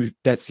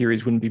that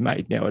series wouldn't be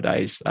made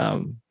nowadays.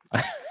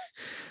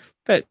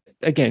 But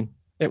again,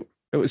 it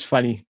was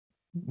funny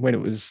when it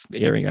was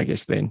airing, I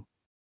guess. Then,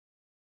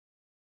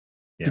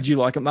 Did you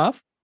like it, Marv?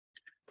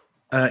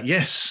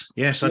 Yes,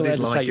 I did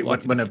like it.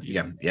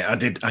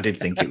 I did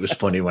think it was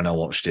funny when I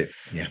watched it.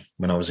 Yeah,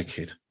 when I was a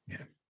kid.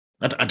 Yeah,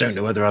 I don't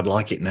know whether I'd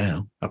like it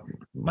now.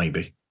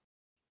 Maybe.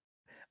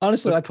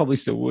 Honestly, I probably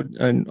still would.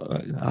 And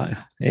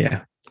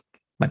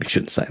maybe I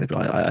shouldn't say that,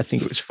 but I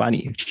think it was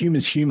funny.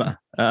 Humor's humor.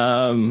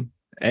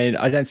 And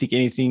I don't think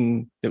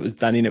anything that was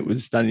done in it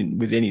was done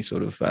with any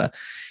sort of,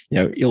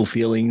 ill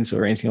feelings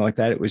or anything like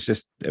that. It was a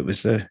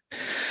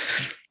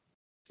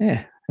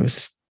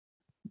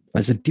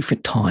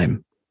different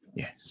time.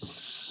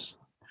 Yes.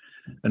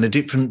 And a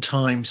different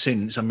time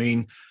since. I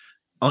mean,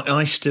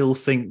 I still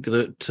think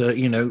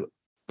that,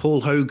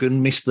 Paul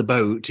Hogan missed the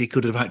boat. He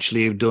could have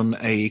actually done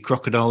a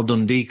Crocodile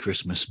Dundee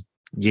Christmas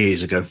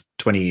years ago,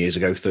 20 years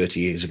ago,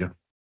 30 years ago.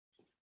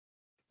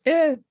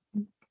 Yeah,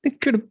 it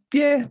could have.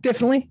 Yeah,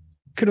 definitely.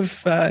 Could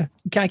have.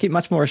 Can't get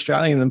much more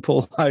Australian than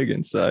Paul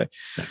Hogan. So,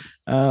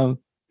 and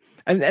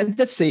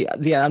that's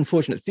the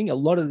unfortunate thing. A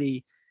lot of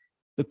the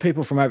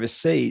people from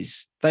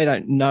overseas, they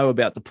don't know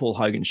about the Paul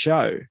Hogan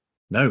show.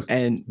 No.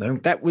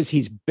 That was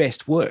his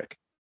best work.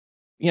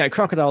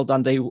 Crocodile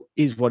Dundee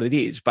is what it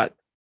is, but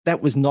that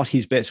was not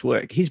his best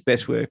work. His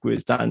best work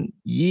was done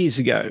years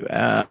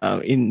ago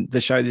in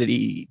the show that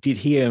he did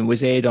here and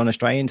was aired on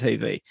Australian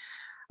TV.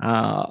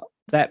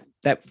 That,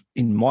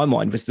 in my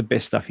mind, was the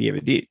best stuff he ever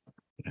did.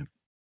 Yeah.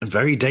 And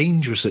very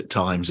dangerous at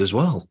times as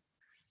well.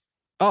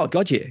 Oh,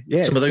 God,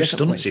 yeah. Some of those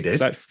stunts he did.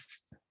 So,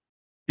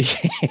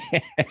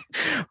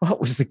 what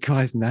was the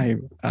guy's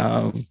name?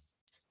 I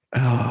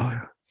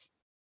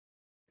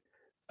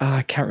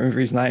can't remember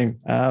his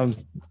name.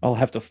 I'll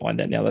have to find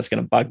that now. That's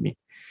going to bug me.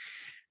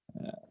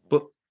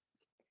 But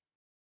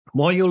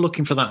while you're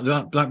looking for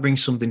that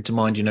brings something to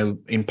mind,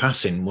 in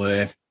passing,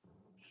 where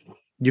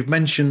you've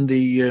mentioned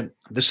the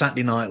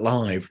Saturday Night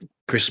Live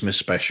Christmas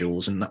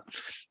specials, and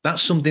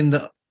that's something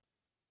that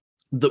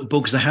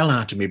bugs the hell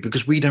out of me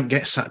because we don't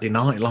get Saturday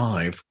Night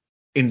Live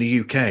in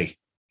the UK.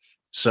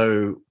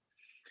 So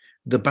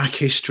the back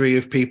history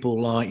of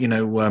people like,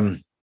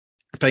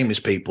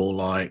 famous people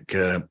like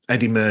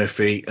Eddie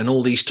Murphy and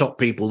all these top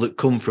people that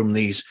come from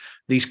these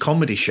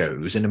comedy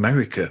shows in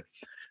America,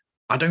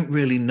 I don't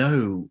really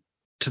know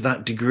to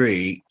that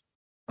degree.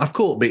 I've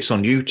caught bits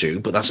on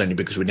YouTube, but that's only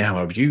because we now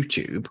have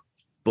YouTube.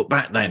 But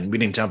back then we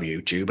didn't have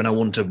YouTube, and I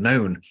wouldn't have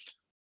known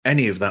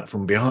any of that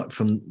from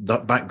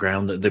that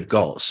background that they've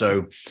got.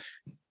 So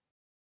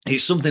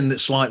it's something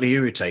that's slightly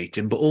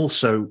irritating, but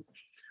also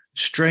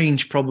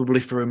strange probably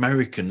for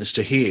Americans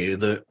to hear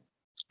that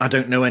I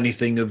don't know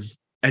anything of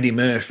Eddie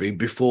Murphy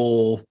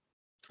before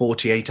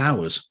 48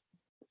 hours.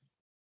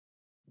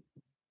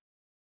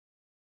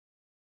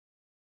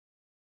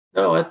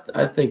 No,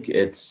 I think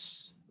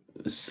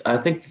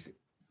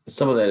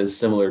some of that is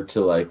similar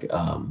to like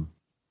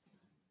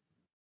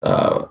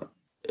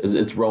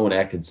it's Rowan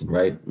Atkinson,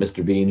 right?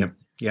 Mr. Bean.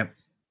 Yep.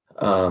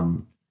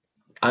 I'm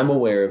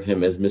aware of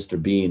him as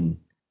Mr. Bean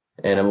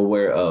and I'm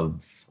aware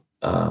of,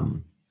 I'd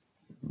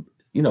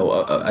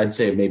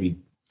say maybe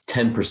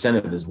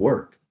 10% of his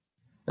work.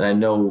 And I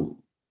know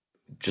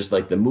just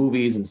like the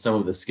movies and some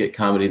of the skit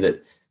comedy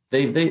that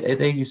they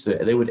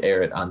would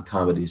air it on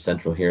Comedy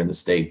Central here in the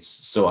States.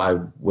 So I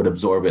would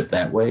absorb it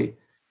that way.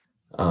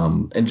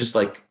 And just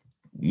like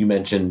you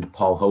mentioned,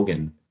 Paul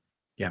Hogan,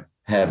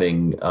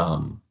 having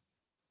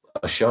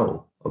a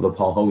show of the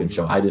Paul Hogan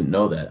show. I didn't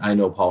know that. I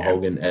know Paul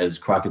Hogan as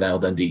Crocodile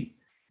Dundee,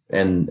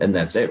 and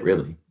that's it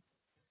really.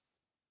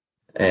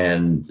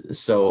 And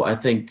so I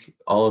think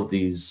all of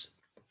these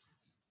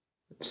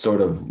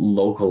sort of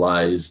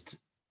localized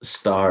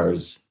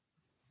stars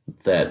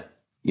that,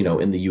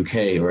 in the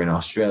UK or in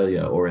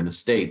Australia or in the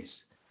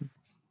States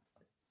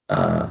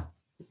are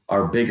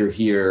bigger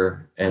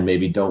here, and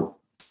maybe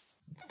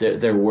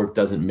their work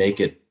doesn't make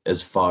it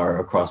as far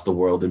across the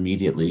world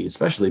immediately,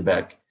 especially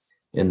back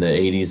in the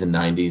 80s and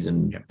 90s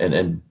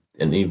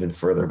and even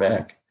further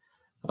back.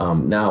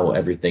 Now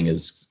everything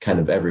is kind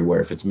of everywhere.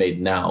 If it's made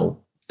now,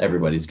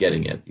 everybody's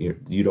getting it.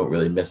 You don't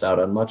really miss out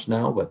on much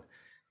now, but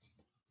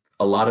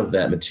a lot of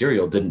that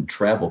material didn't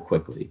travel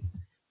quickly.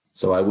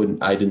 So I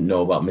didn't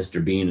know about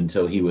Mr. Bean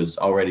until he was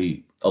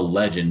already a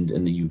legend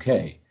in the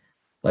UK.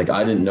 Like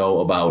I didn't know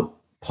about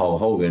Paul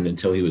Hogan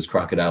until he was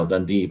Crocodile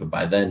Dundee, but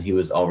by then he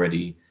was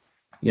already,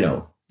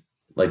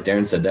 like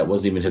Darren said, that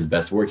wasn't even his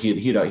best work.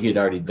 He had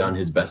already done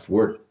his best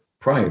work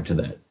prior to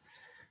that.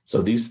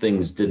 So these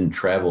things didn't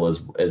travel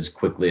as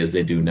quickly as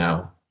they do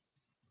now.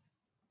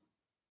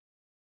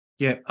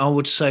 Yeah, I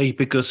would say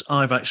because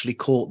I've actually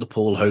caught the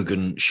Paul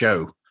Hogan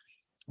show.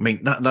 I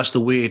mean, that's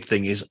the weird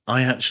thing is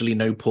I actually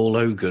know Paul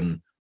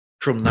Hogan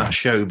from that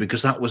show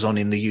because that was on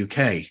in the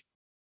UK,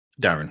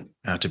 Darren,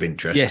 out of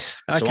interest. Yes.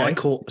 Okay. So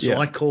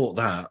I caught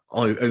that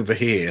over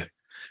here.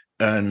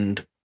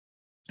 And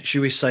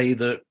should we say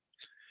that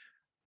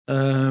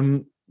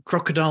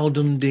Crocodile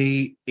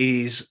Dundee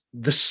is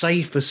the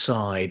safer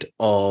side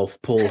of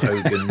Paul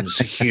Hogan's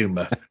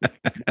humour?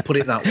 Put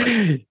it that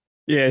way.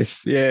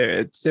 Yes, yeah,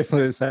 it's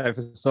definitely the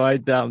safer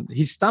side.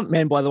 His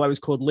stuntman, by the way, was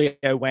called Leo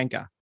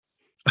Wanker.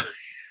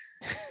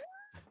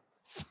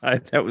 So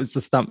that was the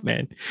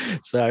stuntman.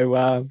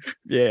 So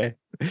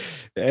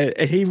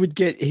he would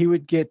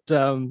get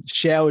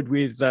showered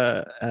with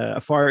a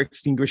fire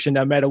extinguisher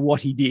no matter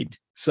what he did.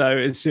 So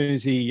as soon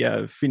as he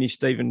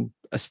finished even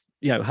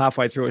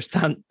halfway through a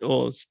stunt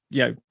or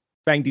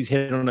banged his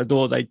head on a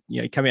door, they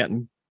come out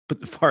and put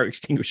the fire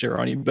extinguisher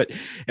on him. But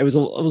it was a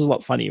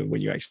lot funnier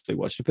when you actually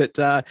watched it. But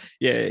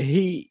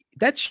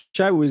that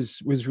show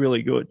was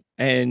really good.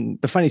 And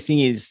the funny thing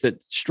is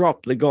that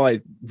Strop, the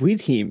guy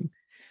with him,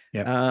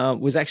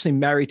 was actually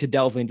married to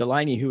Delvin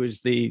Delaney, who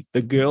was the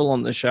girl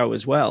on the show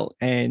as well.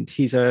 And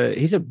he's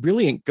a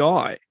brilliant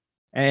guy,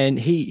 and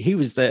he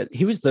was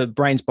the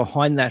brains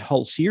behind that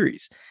whole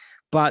series.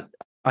 But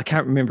I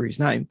can't remember his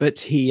name.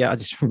 But I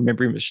just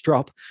remember him as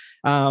Strop.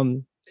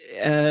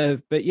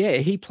 But yeah,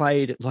 he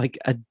played like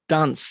a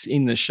dunce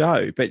in the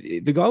show. But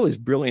the guy was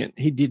brilliant.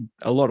 He did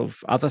a lot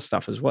of other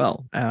stuff as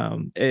well.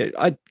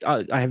 I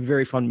have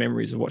very fond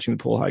memories of watching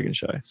the Paul Hogan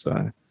show. So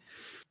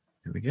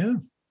there we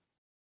go.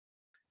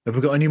 Have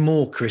we got any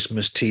more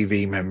Christmas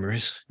TV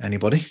memories?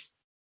 Anybody?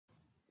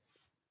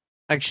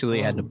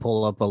 Actually, I had to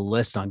pull up a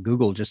list on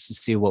Google just to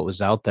see what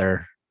was out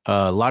there.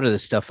 A lot of the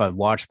stuff I've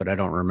watched, but I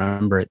don't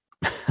remember it.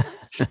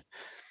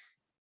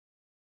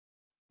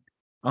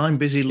 I'm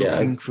busy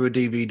looking for a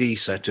DVD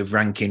set of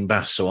Rankin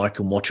Bass so I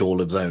can watch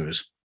all of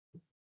those.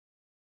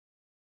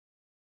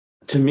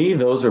 To me,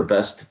 those are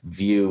best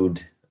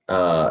viewed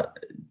over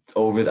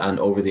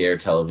the air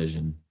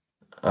television.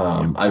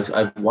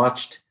 I've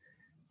watched,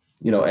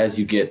 as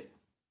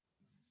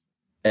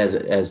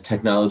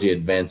technology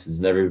advances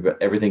and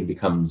everything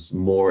becomes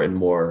more and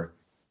more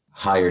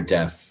higher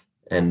def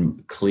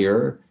and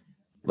clearer,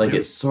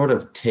 it sort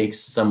of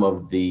takes a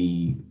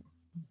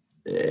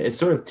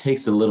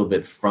little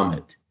bit from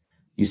it.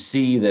 You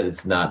see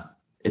that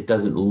it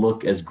doesn't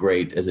look as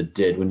great as it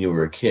did when you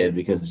were a kid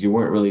because you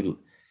weren't really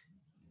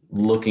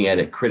looking at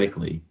it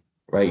critically,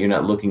 right? You're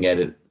not looking at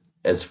it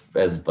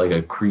as like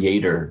a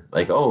creator,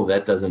 like, oh,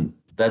 that doesn't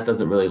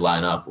really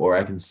line up, or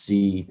I can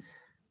see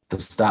the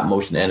stop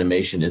motion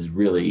animation is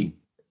way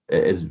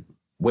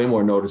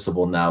more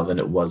noticeable now than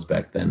it was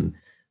back then.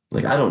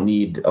 Like, I don't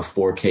need a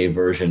 4K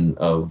version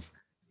of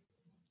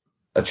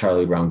a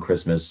Charlie Brown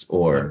Christmas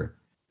or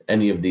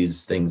any of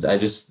these things. I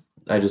just,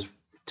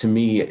 to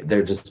me,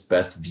 they're just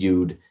best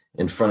viewed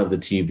in front of the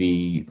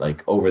TV,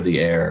 like over the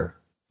air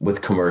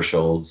with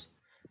commercials.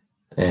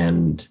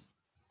 And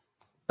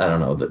I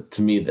don't know, that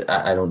to me,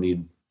 I don't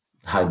need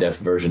high def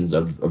versions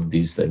of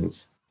these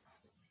things.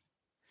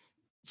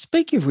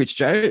 Speaking of which,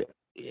 Joe,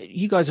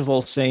 you guys have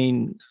all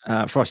seen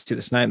Frosty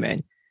the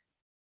Snowman.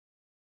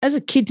 As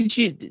a kid,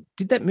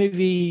 did that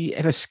movie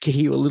ever scare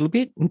you a little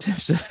bit in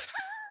terms of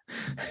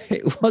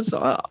it was?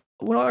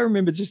 Well, I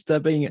remember just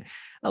being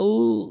a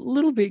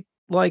little bit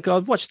like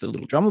I've watched The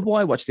Little Drummer Boy,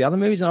 I watched the other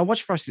movies, and I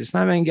watched Frosty the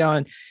Snowman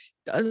going,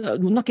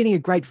 I'm not getting a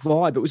great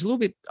vibe. It was a little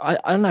bit, I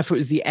don't know if it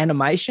was the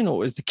animation or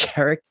it was the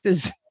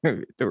characters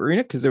that were in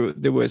it, because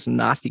there were some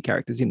nasty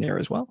characters in there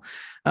as well.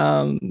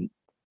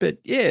 But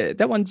yeah,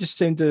 that one just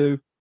seemed to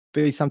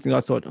be something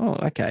I thought, oh,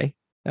 okay.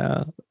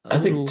 I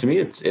think to me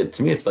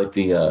it's like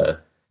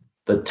the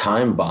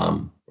time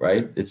bomb,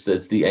 right?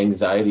 It's the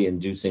anxiety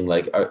inducing,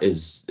 like,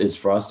 is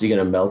Frosty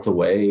gonna melt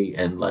away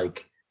and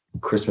like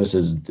Christmas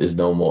is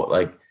no more?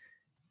 Like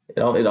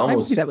it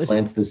almost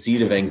plants the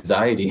seed of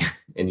anxiety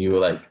in you,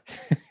 like.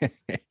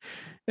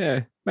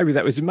 Yeah, maybe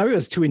I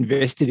was too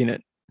invested in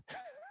it.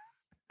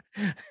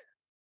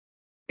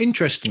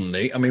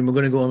 Interestingly, I mean, we're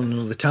going to go on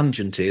another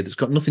tangent here that's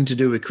got nothing to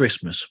do with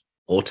Christmas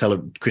or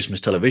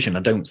Christmas television, I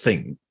don't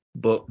think.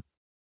 But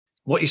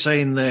what you're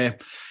saying there,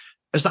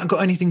 has that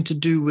got anything to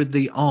do with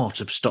the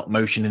art of stop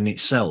motion in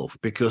itself?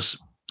 Because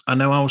I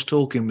know I was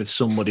talking with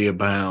somebody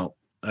about,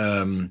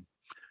 I'm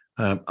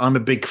a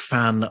big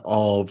fan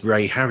of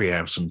Ray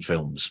Harryhausen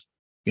films,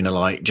 you know,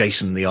 like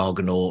Jason and the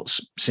Argonauts,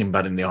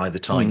 Sinbad and the Eye of the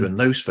Tiger, and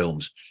those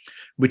films,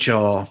 which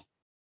are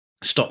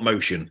stop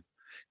motion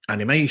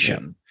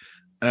animation.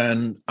 Yeah.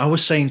 And I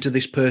was saying to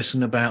this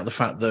person about the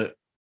fact that,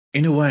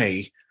 in a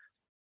way,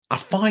 I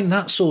find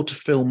that sort of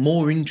film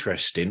more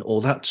interesting, or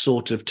that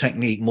sort of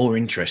technique more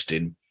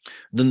interesting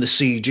than the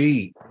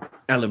CG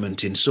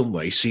element in some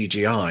way,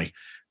 CGI.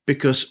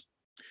 Because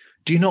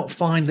do you not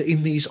find that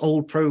in these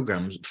old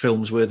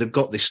films where they've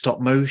got this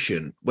stop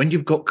motion, when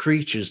you've got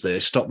creatures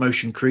there, stop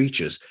motion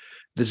creatures,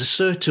 there's a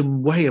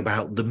certain way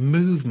about the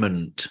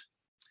movement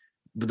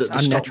that the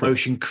stop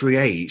motion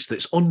creates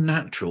that's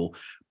unnatural,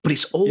 but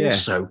it's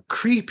also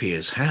creepy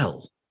as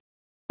hell.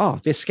 Oh,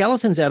 the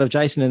skeletons out of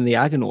Jason and the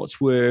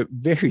Argonauts were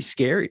very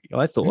scary,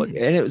 I thought.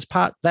 And it was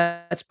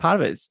that's part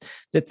of it, is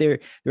that they're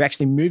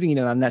actually moving in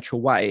an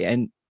unnatural way.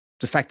 And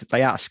the fact that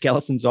they are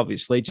skeletons,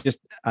 obviously, just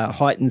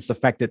heightens the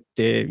fact that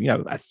they're, you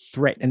know, a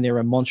threat, and they're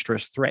a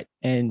monstrous threat,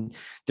 and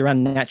they're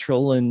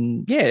unnatural.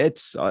 And yeah,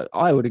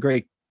 I would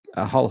agree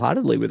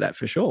wholeheartedly with that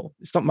for sure.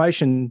 Stop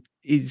motion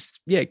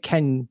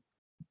can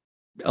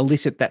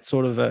elicit that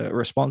sort of a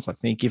response, I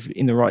think, if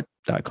in the right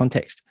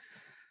context.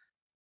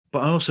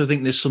 But I also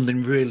think there's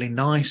something really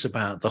nice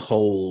about the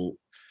whole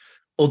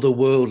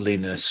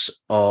otherworldliness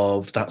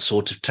of that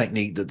sort of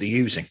technique that they're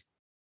using.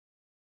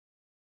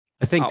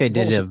 I think they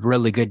did a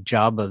really good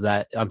job of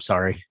that. I'm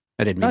sorry,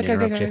 I didn't mean to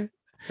interrupt you.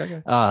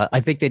 Okay. I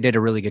think they did a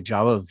really good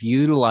job of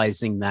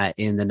utilizing that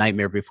in The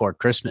Nightmare Before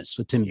Christmas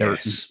with Tim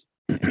Burton.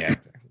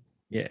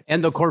 Yeah,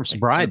 and The Corpse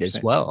Bride 100%.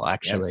 As well,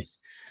 actually.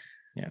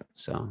 Yeah.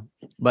 So,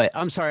 but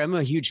I'm sorry, I'm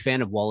a huge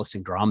fan of Wallace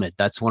and Gromit.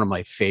 That's one of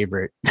my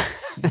favorite.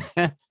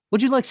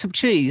 Would you like some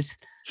cheese?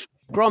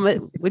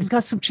 Gromit, we've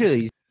got some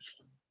cheese.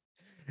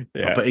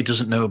 Yeah. But he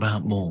doesn't know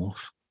about Morph.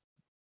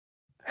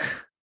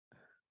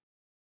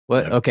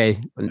 What? No. Okay.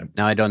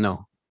 No, I don't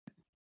know.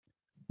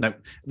 No,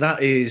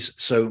 that is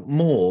so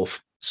Morph.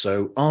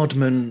 So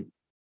Aardman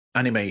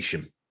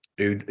Animation,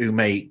 who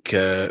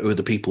are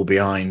the people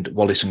behind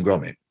Wallace and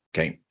Gromit.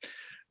 Okay.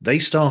 They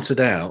started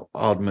out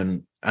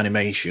Aardman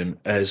Animation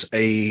as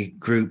a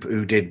group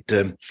who did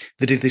they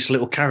did this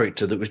little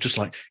character that was just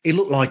like, it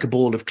looked like a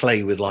ball of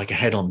clay with like a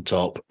head on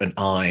top and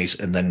eyes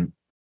and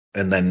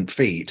then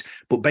feet,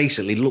 but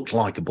basically looked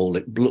like a ball,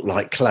 it looked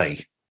like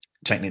clay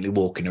technically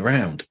walking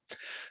around.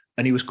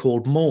 And he was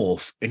called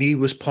Morph, and he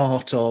was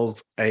part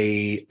of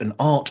an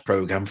art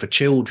program for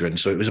children.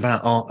 So it was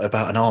about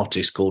an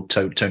artist called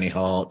Tony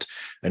Hart,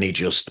 and he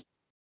just,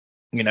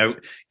 you know,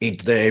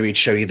 he'd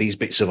show you these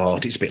bits of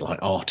art. It's a bit like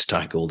Art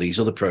Attack, all these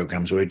other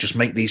programs where he'd just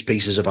make these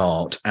pieces of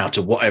art out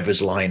of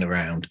whatever's lying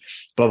around,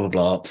 blah, blah,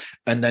 blah.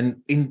 And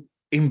then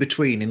in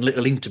between, in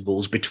little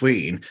intervals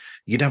between,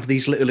 you'd have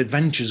these little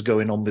adventures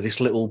going on with this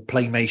little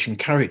claymation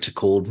character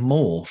called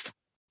Morph.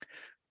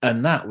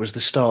 And that was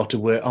the start of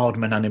where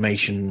Aardman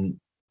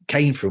Animation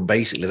came from,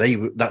 basically.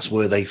 That's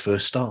where they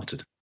first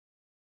started.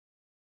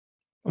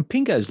 Well,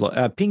 Pingu's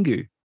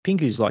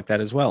like that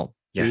as well.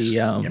 Yes.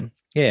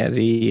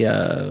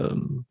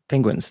 The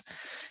penguins.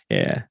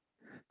 Yeah.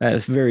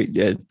 It's very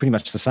pretty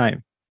much the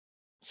same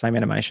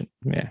animation.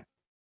 Yeah.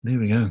 There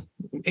we go.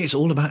 It's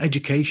all about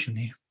education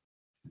here.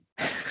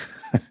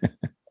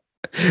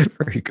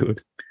 Very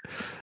good.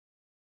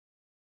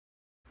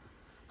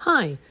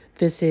 Hi,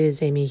 this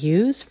is Amy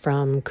Hughes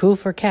from Cool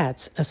for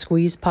Cats, a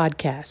Squeeze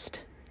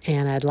podcast.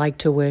 And I'd like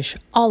to wish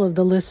all of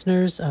the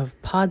listeners of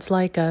Pods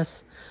Like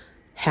Us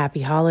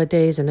happy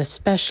holidays, and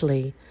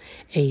especially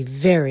a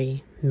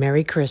very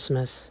Merry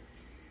Christmas.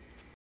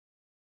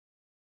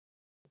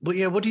 But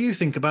yeah, what do you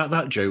think about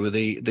that, Joe, with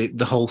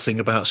the whole thing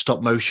about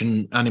stop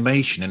motion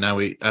animation and how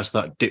it has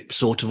that dip,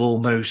 sort of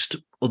almost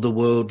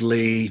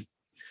otherworldly,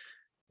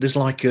 there's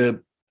like a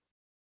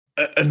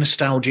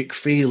nostalgic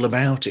feel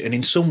about it. And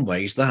in some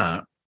ways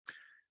that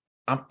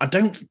I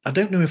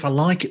don't know if I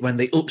like it when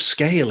they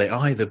upscale it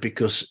either,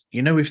 because,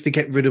 you know, if they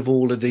get rid of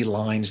all of the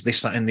lines,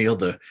 this, that, and the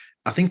other,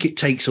 I think it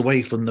takes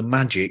away from the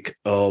magic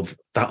of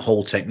that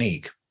whole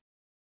technique.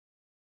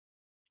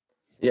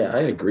 Yeah, I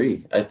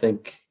agree. I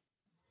think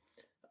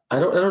I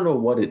don't know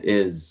what it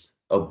is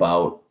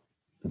about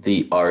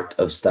the art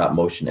of stop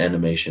motion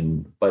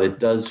animation, but it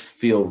does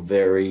feel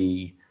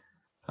very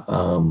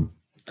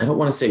I don't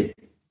want to say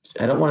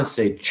I don't want to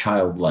say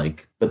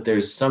childlike, but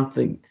there's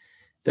something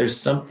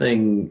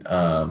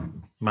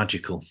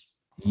Magical.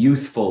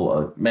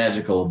 youthful,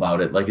 magical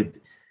about it. Like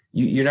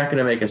you're not going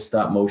to make a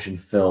stop motion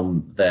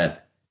film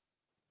that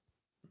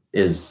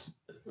is,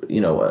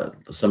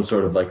 some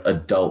sort of like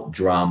adult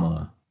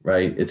drama,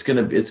 right? It's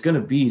gonna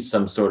be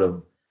some sort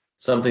of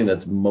something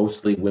that's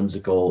mostly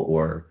whimsical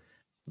or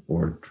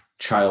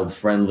child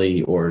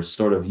friendly or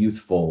sort of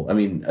youthful. I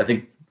mean, I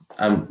think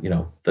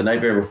The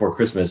Nightmare Before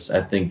Christmas,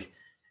 I think,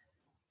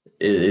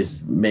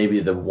 is maybe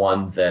the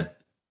one that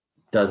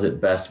does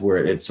it best, where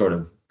it sort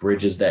of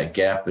bridges that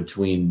gap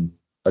between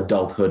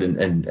adulthood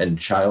and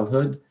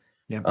childhood.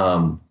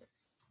 Yeah.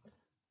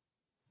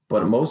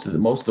 But most of the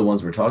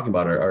ones we're talking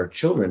about are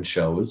children's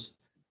shows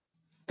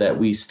that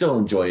we still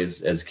enjoy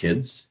as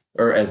kids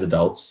or as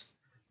adults.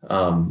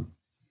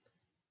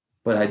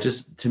 But I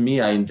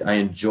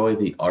enjoy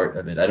the art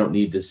of it. I don't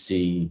need to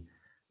see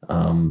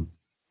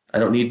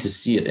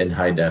it in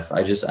high def.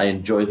 I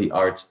enjoy the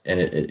art, and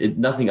it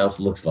nothing else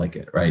looks like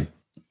it, right?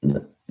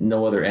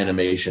 No other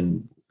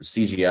animation,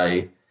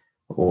 CGI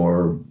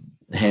or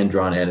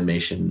hand-drawn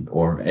animation,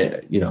 or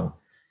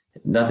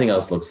nothing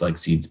else looks like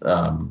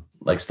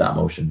stop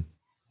motion.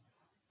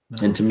 No.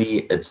 And to me,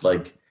 it's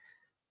like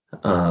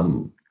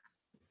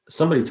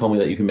somebody told me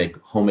that you can make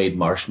homemade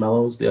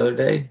marshmallows the other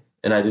day,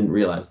 and I didn't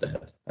realize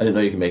that. I didn't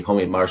know you can make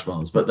homemade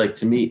marshmallows. But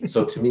to me,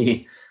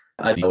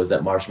 I know is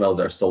that marshmallows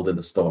are sold in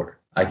the store.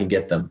 I can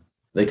get them.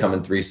 They come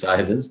in 3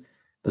 sizes: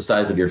 the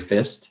size of your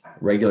fist,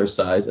 regular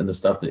size, and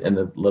and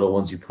the little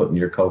ones you put in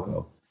your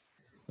cocoa.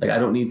 Like I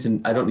don't need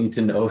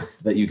to know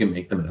that you can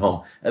make them at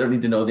home. I don't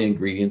need to know the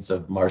ingredients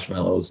of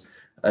marshmallows.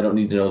 I don't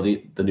need to know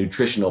the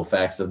nutritional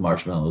facts of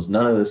marshmallows.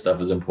 None of this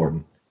stuff is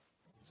important.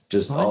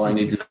 Just all I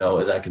need to know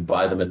is I can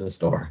buy them in the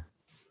store.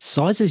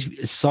 Size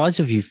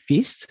of your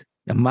fist?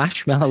 A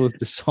marshmallow of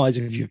the size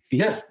of your fist?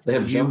 Yes, they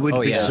have. You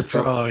would be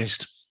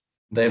surprised.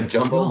 They have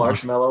jumbo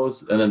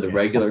marshmallows, and then the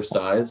regular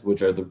size,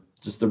 which are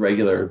just the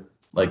regular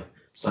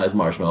size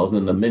marshmallows, and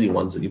then the mini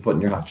ones that you put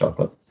in your hot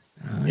chocolate.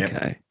 Okay.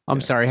 Yep. I'm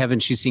sorry,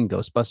 haven't you seen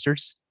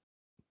Ghostbusters?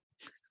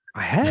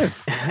 I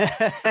have.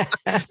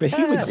 But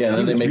and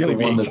then they make the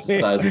one that's the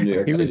size of New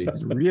York City.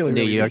 Really,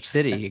 New York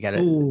City. You got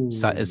it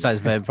size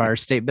of Empire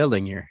State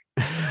Building here.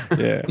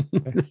 Yeah.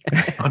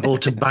 I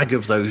bought a bag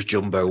of those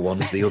jumbo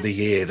ones the other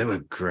year. They were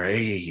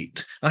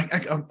great.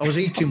 I was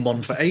eating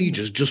one for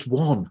ages, just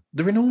one.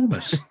 They're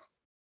enormous.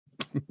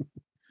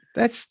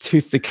 That's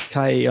tooth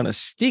decay on a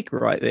stick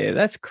right there.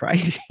 That's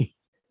crazy.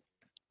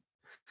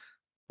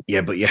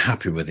 Yeah, but you're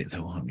happy with it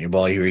though, aren't you,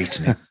 while you're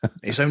eating it?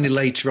 It's only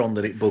later on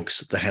that it bugs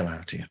the hell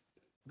out of you.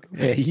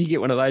 Yeah, you get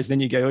one of those, then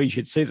you go, oh, you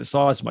should see the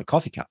size of my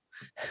coffee cup.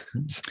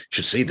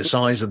 Should see the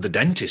size of the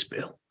dentist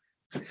bill.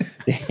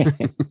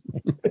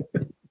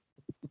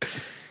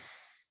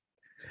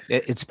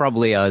 It's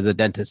probably the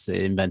dentist that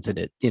invented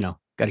it.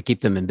 Got to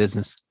keep them in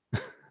business.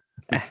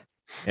 Yeah,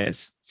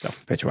 it's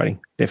self-perpetuating,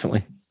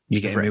 definitely. You're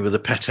getting me with a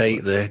pet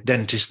hate there.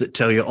 Dentists that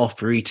tell you off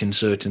for eating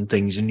certain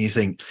things, and you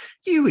think,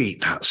 you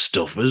eat that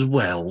stuff as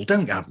well.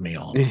 Don't have me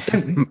on.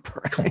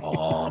 Come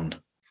on.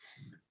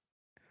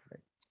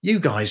 You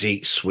guys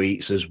eat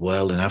sweets as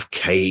well and have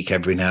cake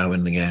every now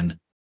and again.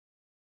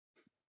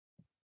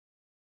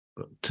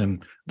 But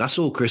that's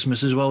all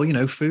Christmas as well.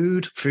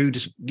 Food. Food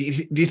is. Do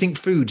you think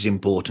food's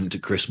important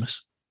at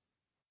Christmas?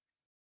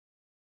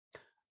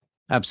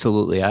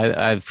 Absolutely.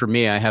 For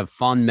me, I have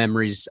fond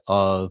memories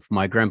of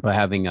my grandpa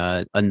having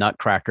a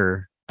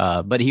nutcracker,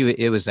 but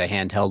it was a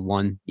handheld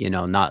one,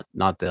 not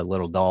the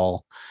little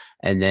doll.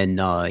 And then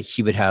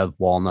he would have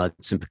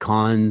walnuts and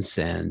pecans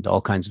and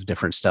all kinds of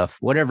different stuff,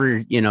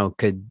 whatever,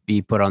 could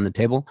be put on the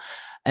table.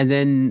 And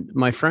then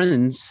my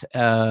friends,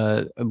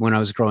 when I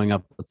was growing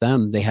up with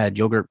them, they had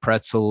yogurt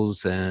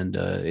pretzels and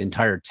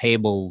entire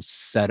tables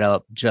set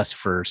up just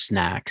for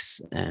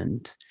snacks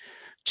and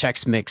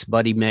Chex Mix,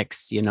 Buddy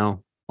Mix,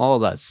 all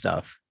that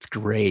stuff. It's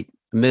great.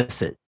 I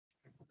miss it.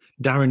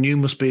 Darren, you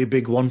must be a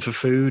big one for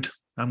food,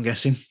 I'm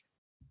guessing.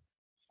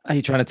 Are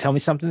you trying to tell me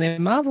something there,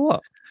 Marv, or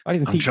what?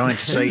 I'm trying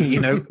to say,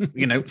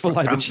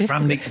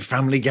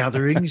 family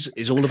gatherings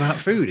is all about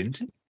food,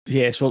 isn't it?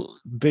 Yes, well,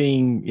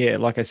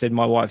 like I said,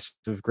 my wife's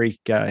of Greek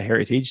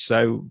heritage.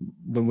 So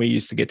when we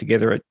used to get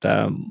together at,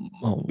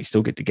 we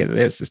still get together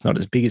there. It's just not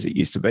as big as it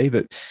used to be.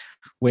 But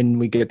when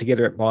we get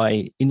together at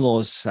my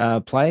in-laws'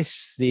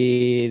 place,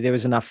 there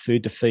was enough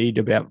food to feed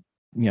about,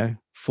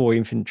 4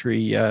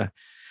 infantry,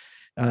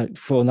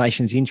 4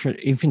 nations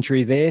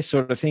infantry there,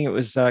 sort of thing. It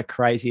was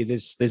crazy.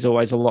 There's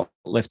always a lot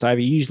left over.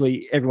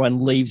 Usually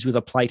everyone leaves with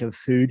a plate of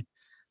food,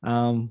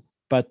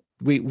 but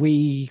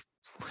we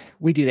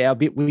did our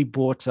bit. We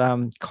bought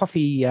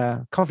coffee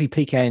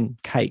pecan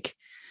cake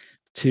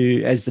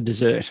as the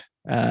dessert,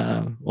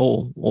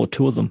 or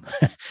 2 of them.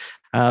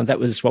 That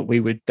was what we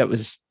would. That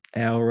was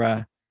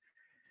our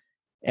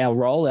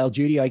role, our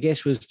duty, I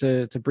guess, was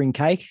to bring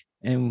cake,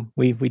 and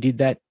we did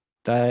that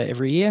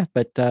every year.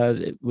 But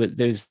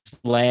there's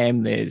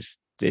lamb, there's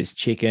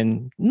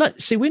chicken.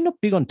 We're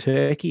not big on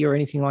turkey or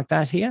anything like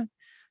that here.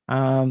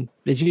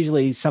 There's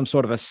usually some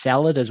sort of a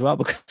salad as well,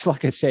 because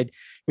like I said,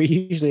 we're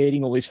usually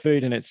eating all this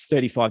food and it's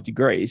 35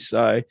 degrees.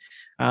 So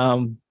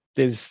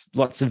there's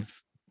lots of,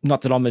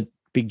 not that I'm a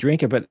big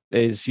drinker, but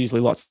there's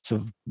usually lots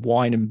of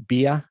wine and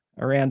beer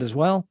around as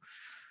well.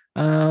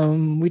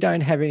 We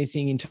don't have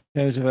anything in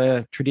terms of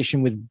a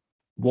tradition with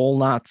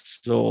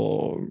walnuts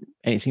or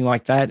anything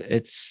like that.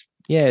 It's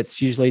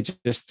usually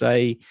just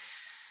a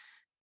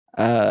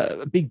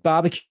big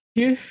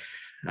barbecue,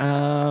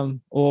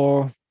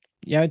 or,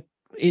 you know,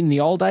 in the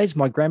old days,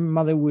 my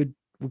grandmother would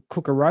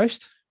cook a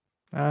roast.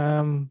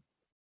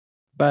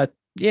 But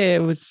yeah,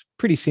 it was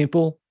pretty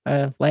simple.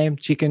 Lamb,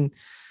 chicken,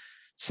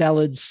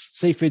 salads,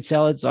 seafood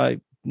salads.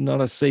 I'm not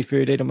a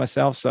seafood eater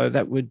myself, so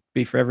that would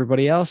be for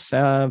everybody else,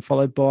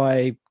 followed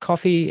by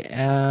coffee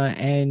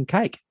and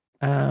cake.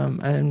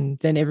 And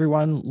then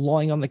everyone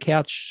lying on the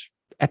couch,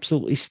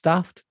 absolutely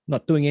stuffed,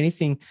 not doing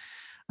anything.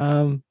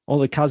 All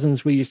the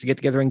cousins, we used to get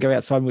together and go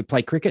outside and we'd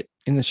play cricket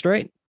in the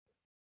street,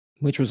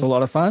 which was a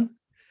lot of fun.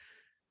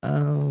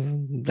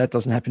 That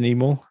doesn't happen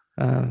anymore,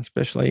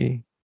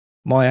 especially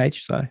my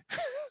age. So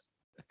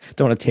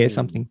don't want to tear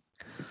something.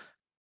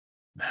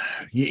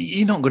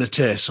 You're not going to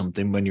tear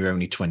something when you're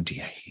only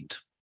 28.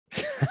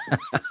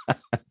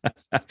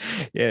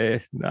 Yeah,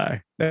 no,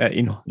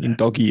 in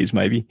dog years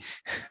maybe.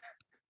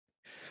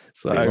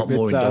 So a lot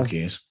more in dog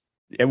years.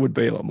 It would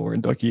be a lot more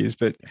in dog years,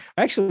 but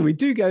actually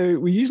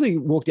we usually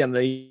walk down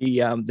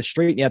the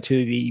street now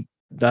to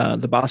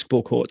the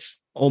basketball courts.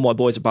 All my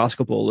boys are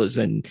basketballers,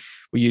 and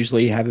we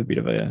usually have a bit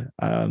of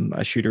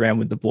a shoot around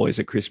with the boys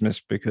at Christmas,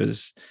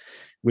 because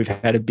we've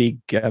had a big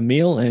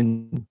meal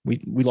and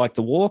we like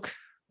to walk,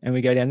 and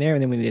we go down there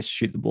and then we just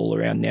shoot the ball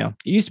around now.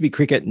 It used to be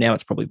cricket, now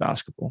it's probably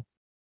basketball.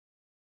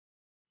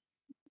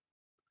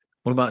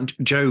 What about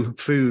Joe,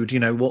 food? You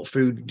know, what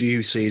food do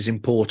you see is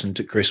important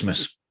at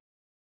Christmas?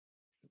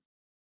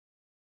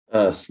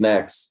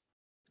 Snacks.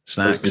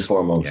 Snacks. First and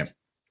foremost.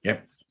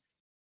 Yep.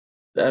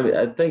 I mean,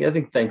 I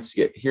think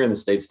Thanksgiving here in the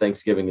States,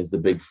 Thanksgiving is the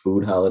big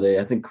food holiday.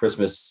 I think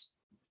Christmas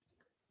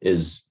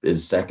is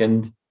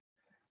second,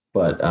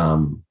 but I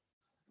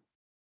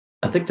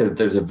think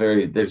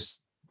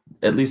there's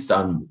at least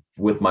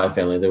with my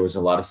family, there was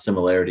a lot of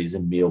similarities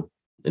in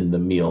the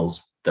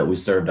meals that we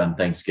served on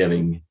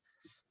Thanksgiving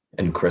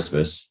and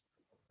Christmas.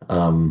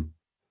 We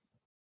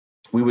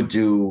would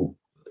do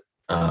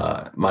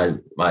my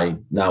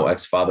now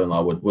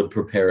ex-father-in-law would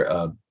prepare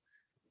a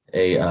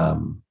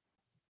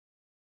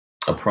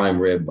prime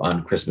rib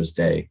on Christmas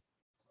Day,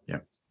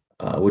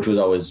 which was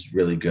always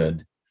really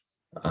good.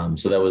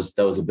 So that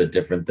was a bit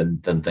different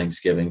than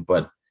Thanksgiving,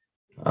 but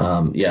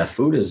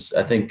food is,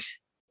 I think,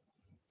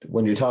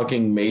 when you're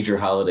talking major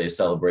holiday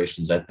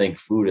celebrations, I think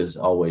food is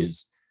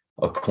always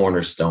a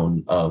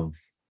cornerstone of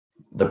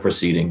the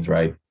proceedings,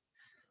 right?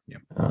 Yeah.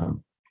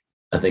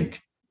 I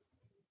think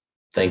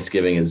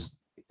Thanksgiving is,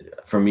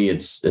 for me,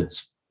 it's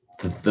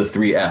the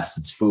three F's.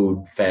 It's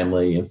food,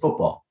 family, and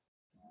football.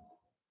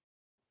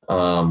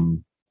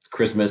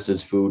 Christmas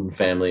is food and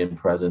family and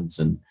presents,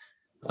 and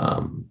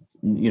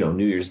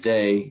New Year's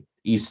Day,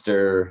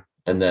 Easter,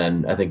 and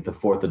then I think the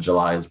 4th of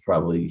July is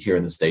probably here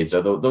in the States.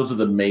 Those are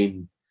the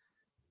main,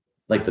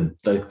 like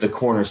the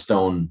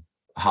cornerstone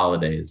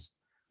holidays.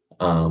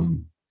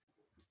 And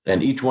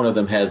each one of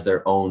them has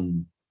their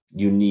own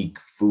unique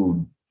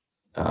food.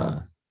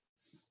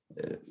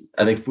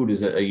 I think food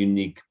is a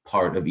unique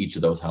part of each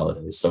of those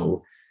holidays.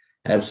 So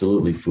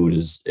absolutely food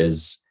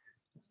is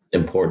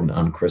important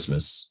on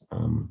Christmas.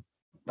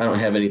 I don't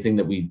have anything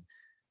that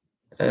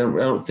I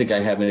don't think I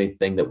have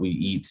anything that we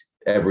eat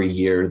every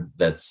year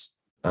that's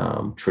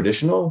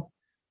traditional,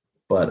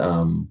 but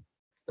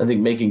I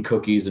think making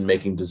cookies and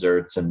making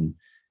desserts and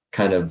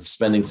kind of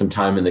spending some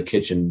time in the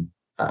kitchen,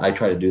 I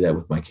try to do that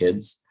with my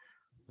kids.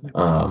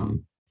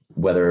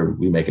 Whether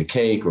we make a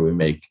cake or we've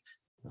made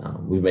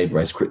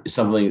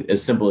something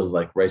as simple as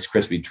like Rice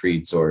Krispie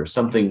treats or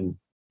something,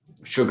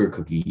 sugar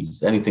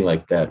cookies, anything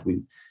like that.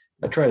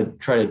 I try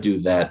to do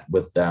that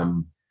with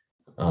them.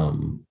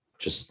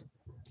 Just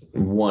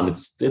one,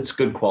 it's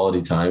good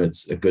quality time.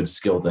 It's a good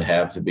skill to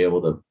have, to be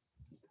able to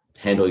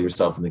handle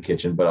yourself in the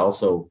kitchen. But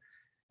also,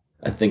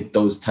 I think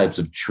those types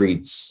of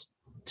treats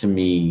to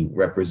me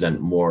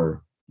represent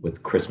more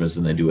with Christmas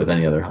than they do with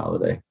any other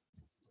holiday.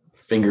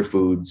 Finger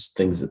foods,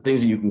 things that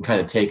you can kind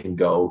of take and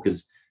go,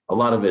 because a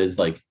lot of it is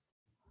like,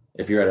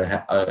 if you're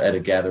at a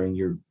gathering,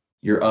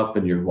 you're up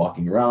and you're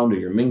walking around, or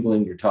you're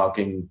mingling, you're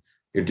talking,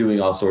 you're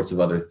doing all sorts of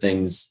other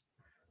things.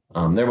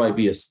 There might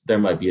be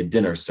a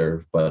dinner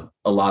served, but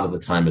a lot of the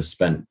time is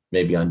spent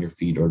maybe on your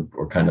feet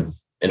or kind of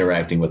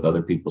interacting with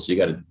other people. So you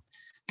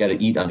got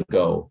to eat on the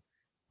go,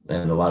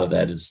 and a lot of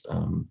that is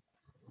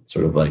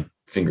sort of like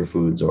finger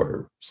foods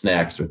or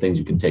snacks or things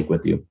you can take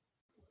with you.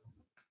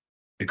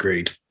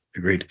 Agreed.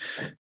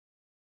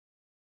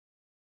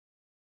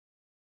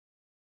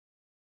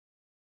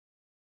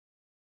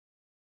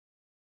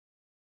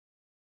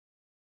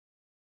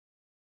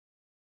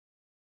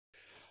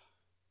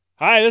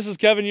 Hi, this is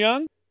Kevin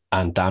Young.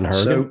 I'm Dan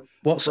Hergen. So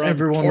what's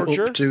everyone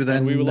Torture, up to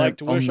then we would like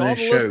to wish on all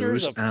their the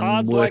listeners shows, of and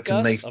Pods where Like can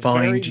Us they a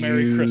find very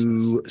Merry you,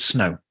 Christmas.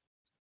 Snow?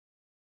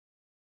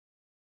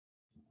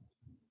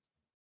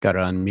 Got to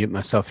unmute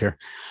myself here.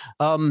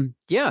 Like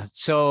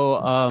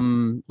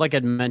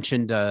I'd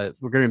mentioned,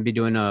 we're going to be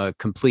doing a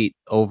complete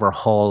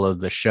overhaul of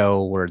the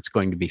show where it's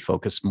going to be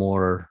focused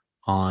more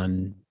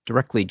on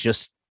directly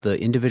just the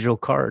individual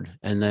card,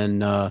 and then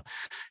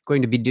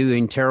going to be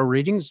doing tarot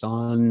readings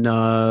on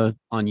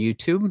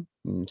YouTube.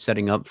 I'm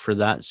setting up for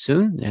that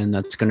soon, and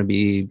that's going to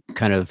be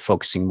kind of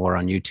focusing more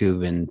on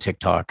YouTube and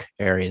TikTok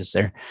areas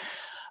there.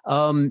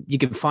 You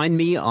can find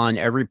me on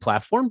every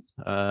platform.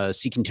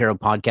 Seeking Tarot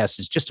Podcast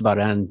is just about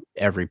on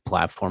every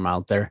platform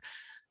out there.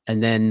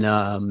 And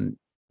then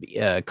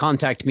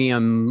contact me.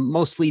 I'm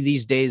mostly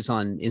these days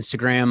on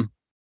Instagram,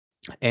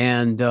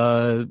 and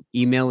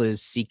email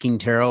is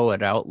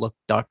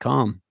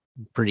seekingtarot@outlook.com.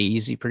 Pretty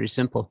easy, pretty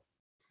simple.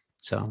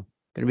 So going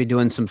to be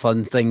doing some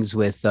fun things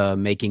with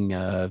making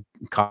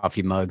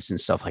coffee mugs and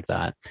stuff like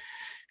that.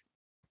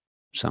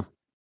 So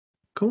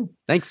cool.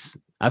 Thanks.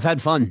 I've had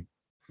fun.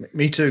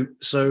 Me too.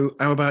 So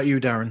how about you,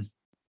 Darren?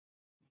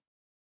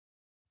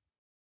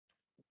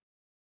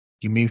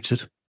 You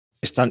muted.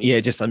 Just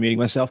unmuting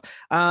myself.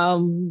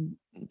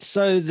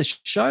 So the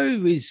show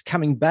is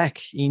coming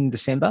back in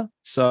December.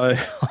 So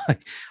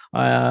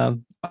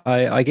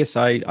I guess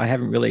I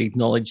haven't really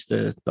acknowledged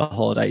the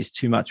holidays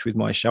too much with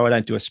my show. I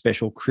don't do a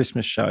special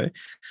Christmas show,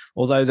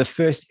 although the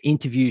first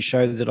interview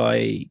show that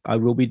I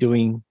will be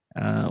doing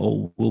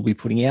or will be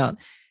putting out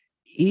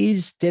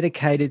is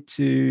dedicated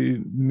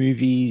to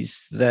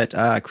movies that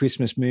are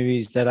Christmas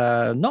movies that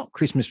are not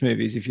Christmas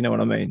movies, if you know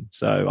what I mean.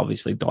 So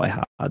obviously Die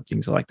Hard,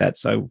 things like that.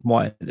 So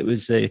it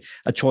was a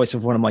choice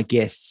of one of my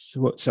guests.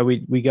 So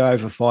we go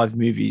over 5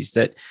 movies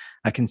that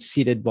are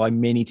considered by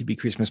many to be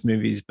Christmas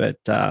movies, but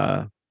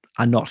are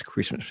not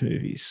Christmas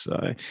movies.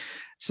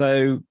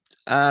 So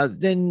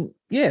then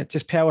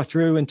just power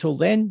through until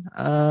then.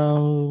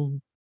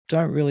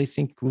 Don't really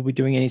think we'll be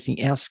doing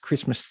anything else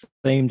Christmas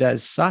themed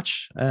as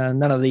such.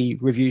 None of the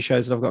review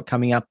shows that I've got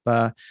coming up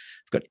have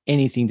got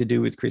anything to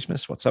do with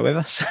Christmas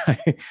whatsoever. So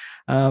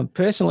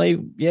personally,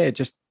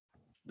 just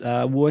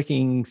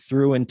working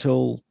through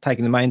until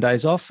taking the main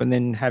days off and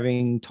then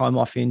having time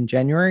off in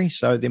January.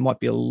 So there might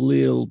be a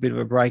little bit of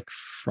a break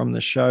from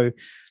the show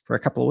for a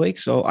couple of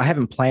weeks. So I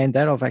haven't planned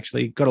that. I've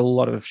actually got a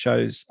lot of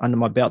shows under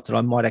my belt that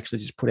I might actually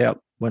just put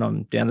out when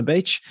I'm down the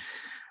beach.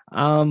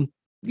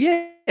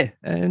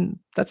 And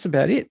that's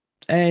about it.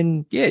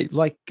 And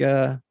like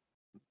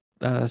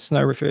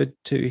Snow referred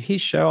to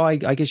his show, I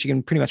guess you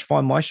can pretty much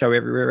find my show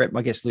everywhere at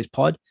My Guest List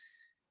Pod.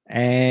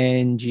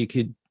 And you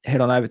could head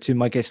on over to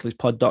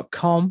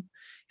myguestlistpod.com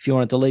if you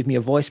wanted to leave me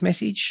a voice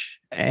message.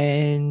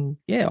 And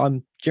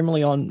I'm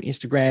generally on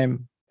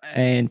Instagram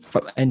and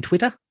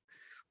Twitter,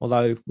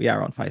 although we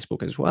are on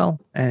Facebook as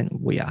well. And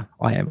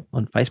I am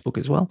on Facebook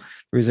as well.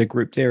 There is a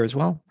group there as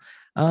well.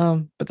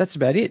 But that's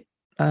about it.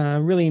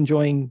 Really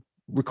enjoying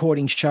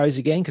recording shows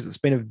again because it's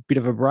been a bit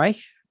of a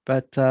break,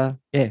 but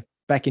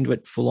back into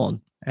it full on,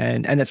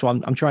 and that's why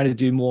I'm trying to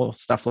do more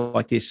stuff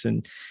like this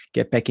and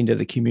get back into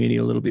the community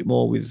a little bit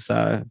more with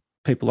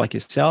people like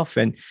yourself.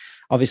 And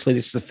obviously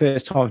this is the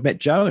first time I've met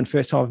Joe and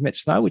first time I've met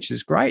Snow, which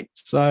is great.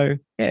 So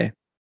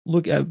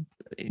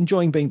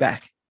enjoying being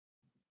back.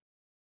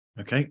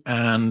 Okay.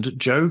 And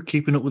Joe,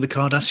 keeping up with the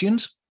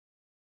Cardassians?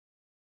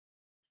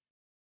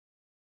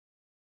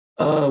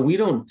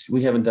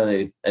 We haven't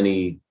done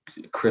any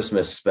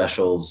Christmas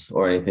specials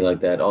or anything like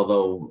that,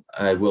 although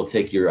I will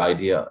take your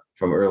idea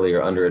from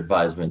earlier under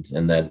advisement,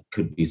 and that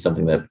could be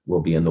something that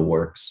will be in the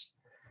works.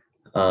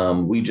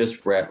 We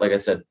just wrapped, like I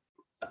said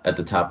at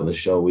the top of the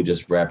show, we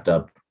just wrapped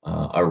up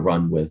our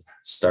run with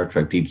Star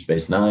Trek Deep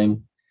Space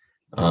Nine.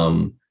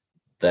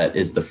 That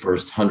is the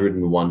first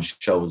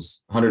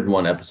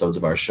 101 episodes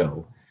of our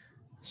show.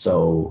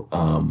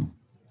 So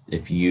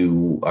if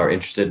you are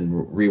interested in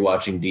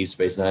rewatching Deep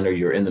Space Nine, or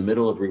you're in the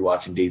middle of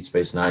rewatching Deep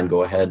Space Nine,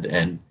 go ahead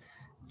and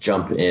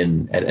jump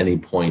in at any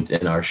point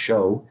in our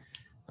show.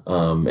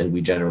 And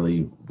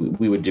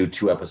we would do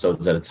 2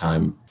 episodes at a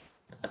time.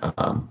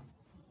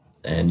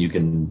 And you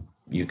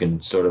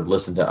can sort of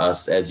listen to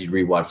us as you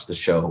rewatch the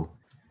show.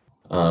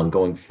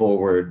 Going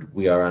forward,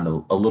 we are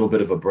on a little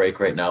bit of a break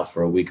right now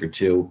for a week or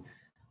 2.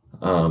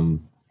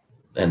 And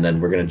then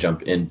we're going to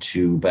jump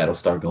into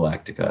Battlestar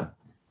Galactica.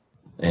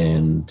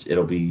 And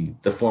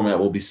the format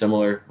will be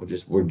similar.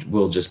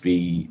 We'll just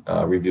be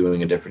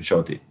reviewing a different show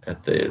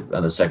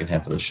on the second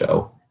half of the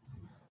show,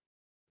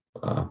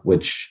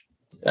 which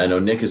I know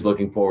Nick is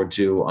looking forward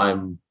to.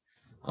 I'm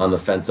on the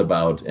fence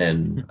about,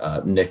 and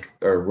Nick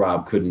or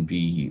Rob couldn't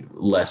be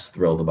less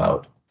thrilled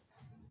about.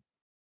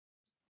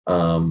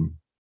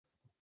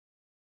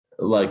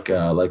 Like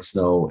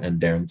Snow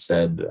and Darren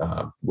said,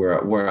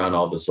 we're on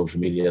all the social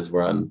medias.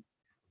 We're on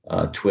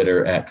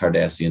Twitter at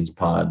Cardassians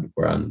Pod.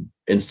 We're on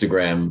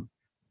Instagram.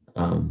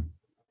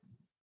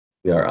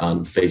 We are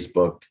on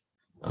Facebook.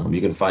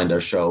 You can find our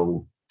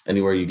show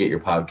anywhere you get your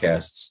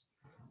podcasts.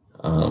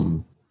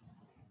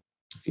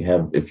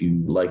 If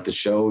you like the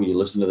show, you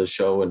listen to the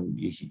show and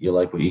you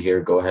like what you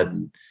hear, go ahead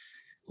and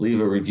leave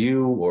a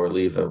review or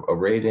leave a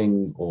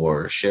rating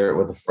or share it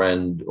with a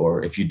friend.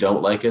 Or if you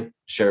don't like it,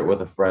 share it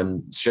with a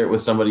friend, share it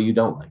with somebody you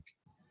don't like.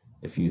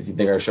 If you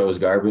think our show is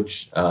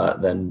garbage,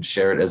 then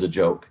share it as a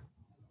joke.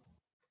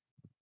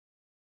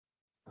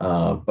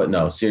 But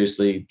no,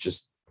 seriously,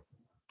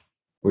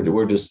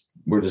 we're just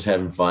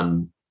having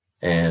fun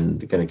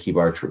and going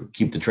to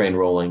keep the train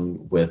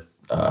rolling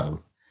with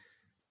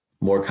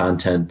more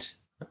content,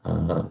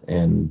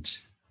 and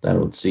I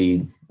don't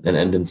see an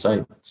end in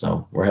sight.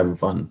 So we're having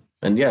fun.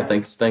 And yeah,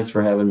 thanks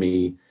for having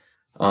me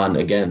on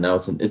again. Now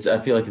I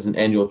feel like it's an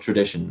annual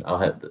tradition. I'll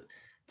have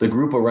the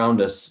group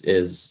around us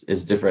is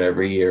different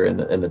every year, and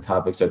the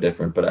topics are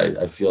different. But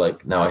I feel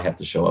like now I have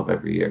to show up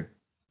every year.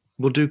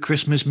 We'll do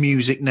Christmas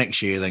music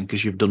next year then,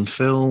 because you've done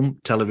film,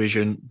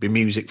 television, be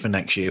music for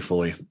next year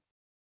for you.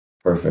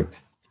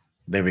 Perfect.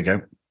 There we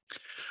go.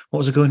 What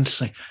was I going to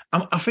say?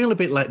 I feel a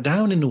bit let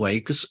down in a way,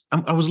 because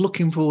I was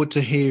looking forward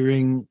to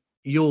hearing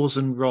yours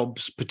and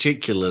Rob's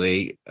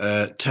particularly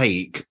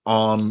take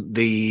on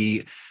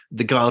the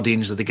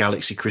Guardians of the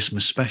Galaxy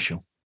Christmas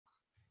special.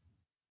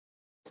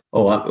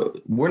 Oh,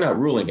 we're not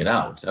ruling it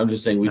out. I'm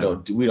just saying we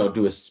don't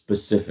do a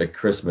specific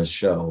Christmas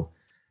show.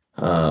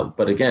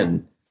 But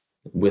again,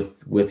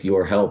 with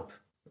your help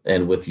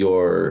and with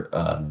your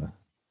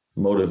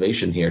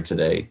motivation here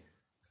today,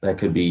 that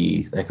could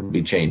be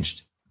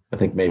changed. I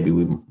think maybe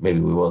we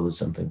will do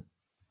something.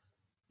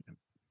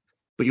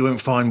 But you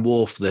won't find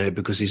Worf there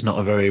because he's not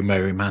a very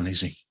merry man,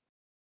 is he?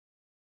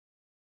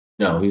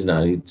 No, he's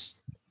not.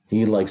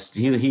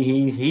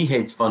 He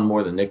hates fun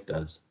more than Nick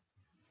does.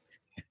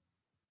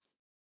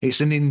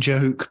 It's an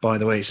in-joke, by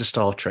the way. It's a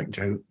Star Trek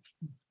joke.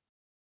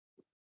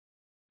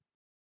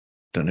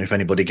 Don't know if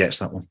anybody gets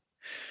that one.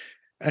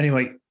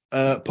 Anyway,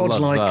 Pod's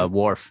like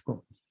Worf.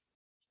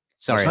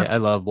 Sorry, I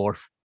love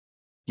Worf.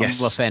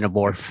 Yes. I'm a fan of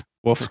Worf.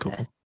 Worf's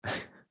cool.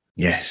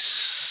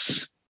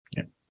 Yes.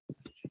 Yeah.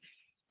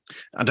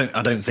 I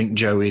don't think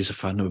Joe is a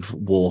fan of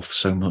Worf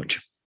so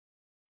much.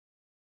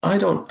 I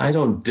don't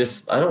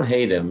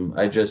hate him.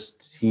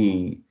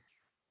 He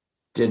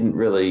didn't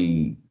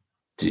really.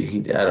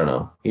 I don't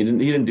know. He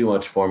didn't do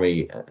much for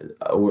me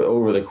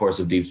over the course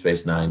of Deep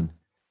Space Nine.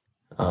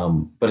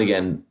 But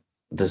again,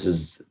 this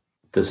is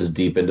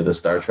deep into the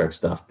Star Trek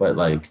stuff. But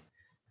like,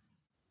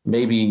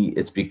 maybe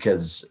it's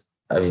because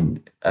I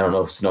don't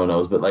know if Snow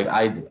knows, but like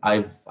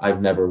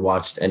I've never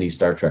watched any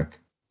Star Trek,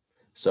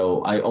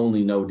 so I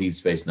only know Deep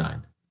Space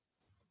Nine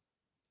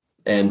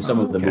and some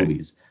of the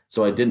movies.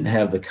 So I didn't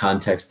have the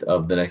context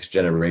of The Next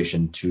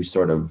Generation to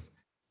sort of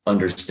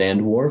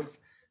understand Worf.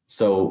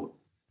 So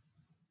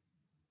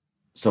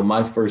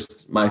my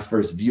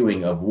first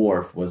viewing of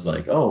Worf was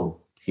like, oh,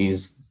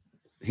 he's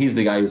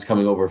the guy who's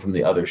coming over from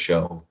the other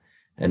show,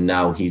 and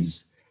now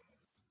he's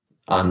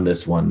on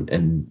this one.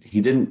 And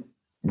he didn't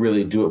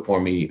really do it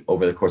for me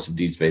over the course of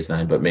Deep Space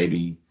Nine, but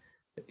maybe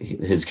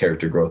his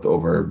character growth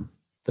over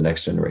The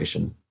Next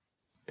Generation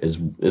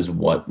is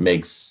what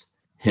makes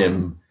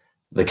him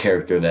the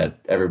character that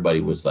everybody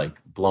was like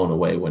blown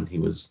away when he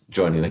was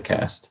joining the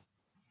cast.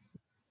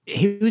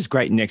 He was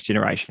great in Next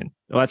Generation.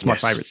 Well, that's my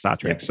favorite Star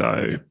Trek.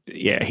 So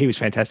yeah, he was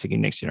fantastic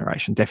in Next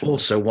Generation. Definitely.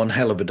 Also, one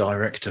hell of a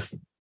director,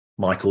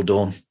 Michael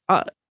Dorn.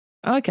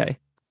 Okay.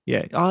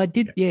 Yeah, I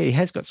did. Yeah, he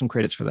has got some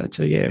credits for that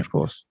too. Yeah, of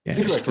course. Yeah,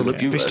 Fistful of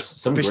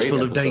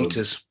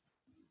Datas.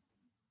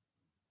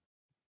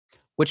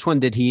 Which one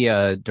did he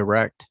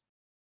direct?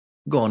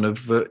 Gone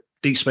of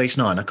Deep Space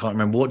Nine. I can't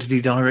remember. What did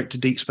he direct to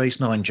Deep Space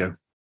Nine, Joe?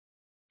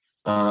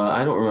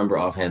 I don't remember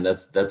offhand.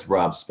 That's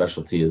Rob's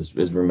specialty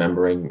is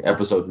remembering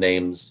episode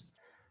names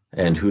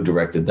and who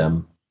directed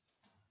them.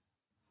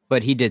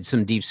 But he did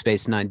some Deep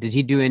Space Nine. Did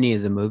he do any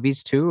of the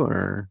movies too,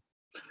 or?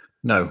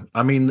 No,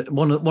 I mean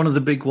one of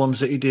the big ones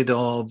that he did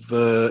of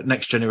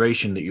Next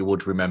Generation that you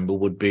would remember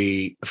would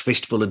be A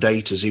Fistful of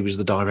Datas. He was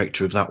the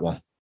director of that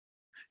one.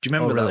 Do you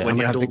remember that when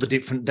you had all the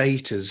different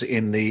datas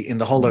in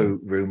the Hollow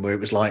room, where it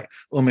was like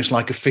almost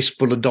like a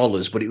fistful of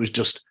dollars, but it was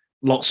just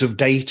lots of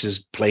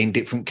datas playing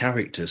different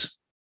characters.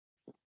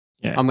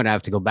 Yeah, I'm gonna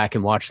have to go back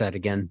and watch that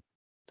again.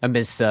 I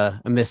miss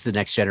The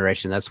Next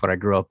Generation. That's what I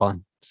grew up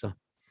on. So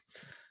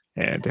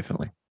yeah,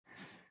 definitely.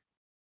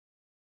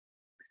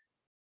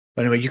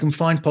 Anyway, you can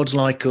find Pods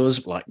Like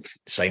Us, like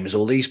same as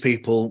all these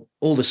people,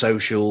 all the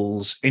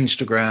socials,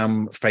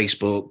 Instagram,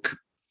 Facebook,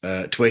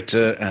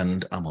 Twitter,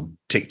 and I'm on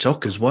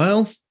TikTok as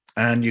well.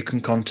 And you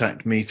can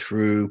contact me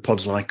through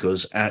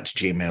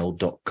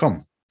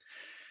podslikeus@gmail.com.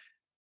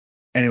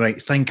 Anyway,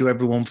 thank you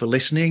everyone for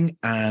listening,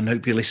 and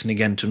hope you listen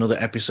again to another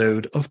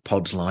episode of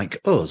Pods Like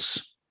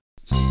Us.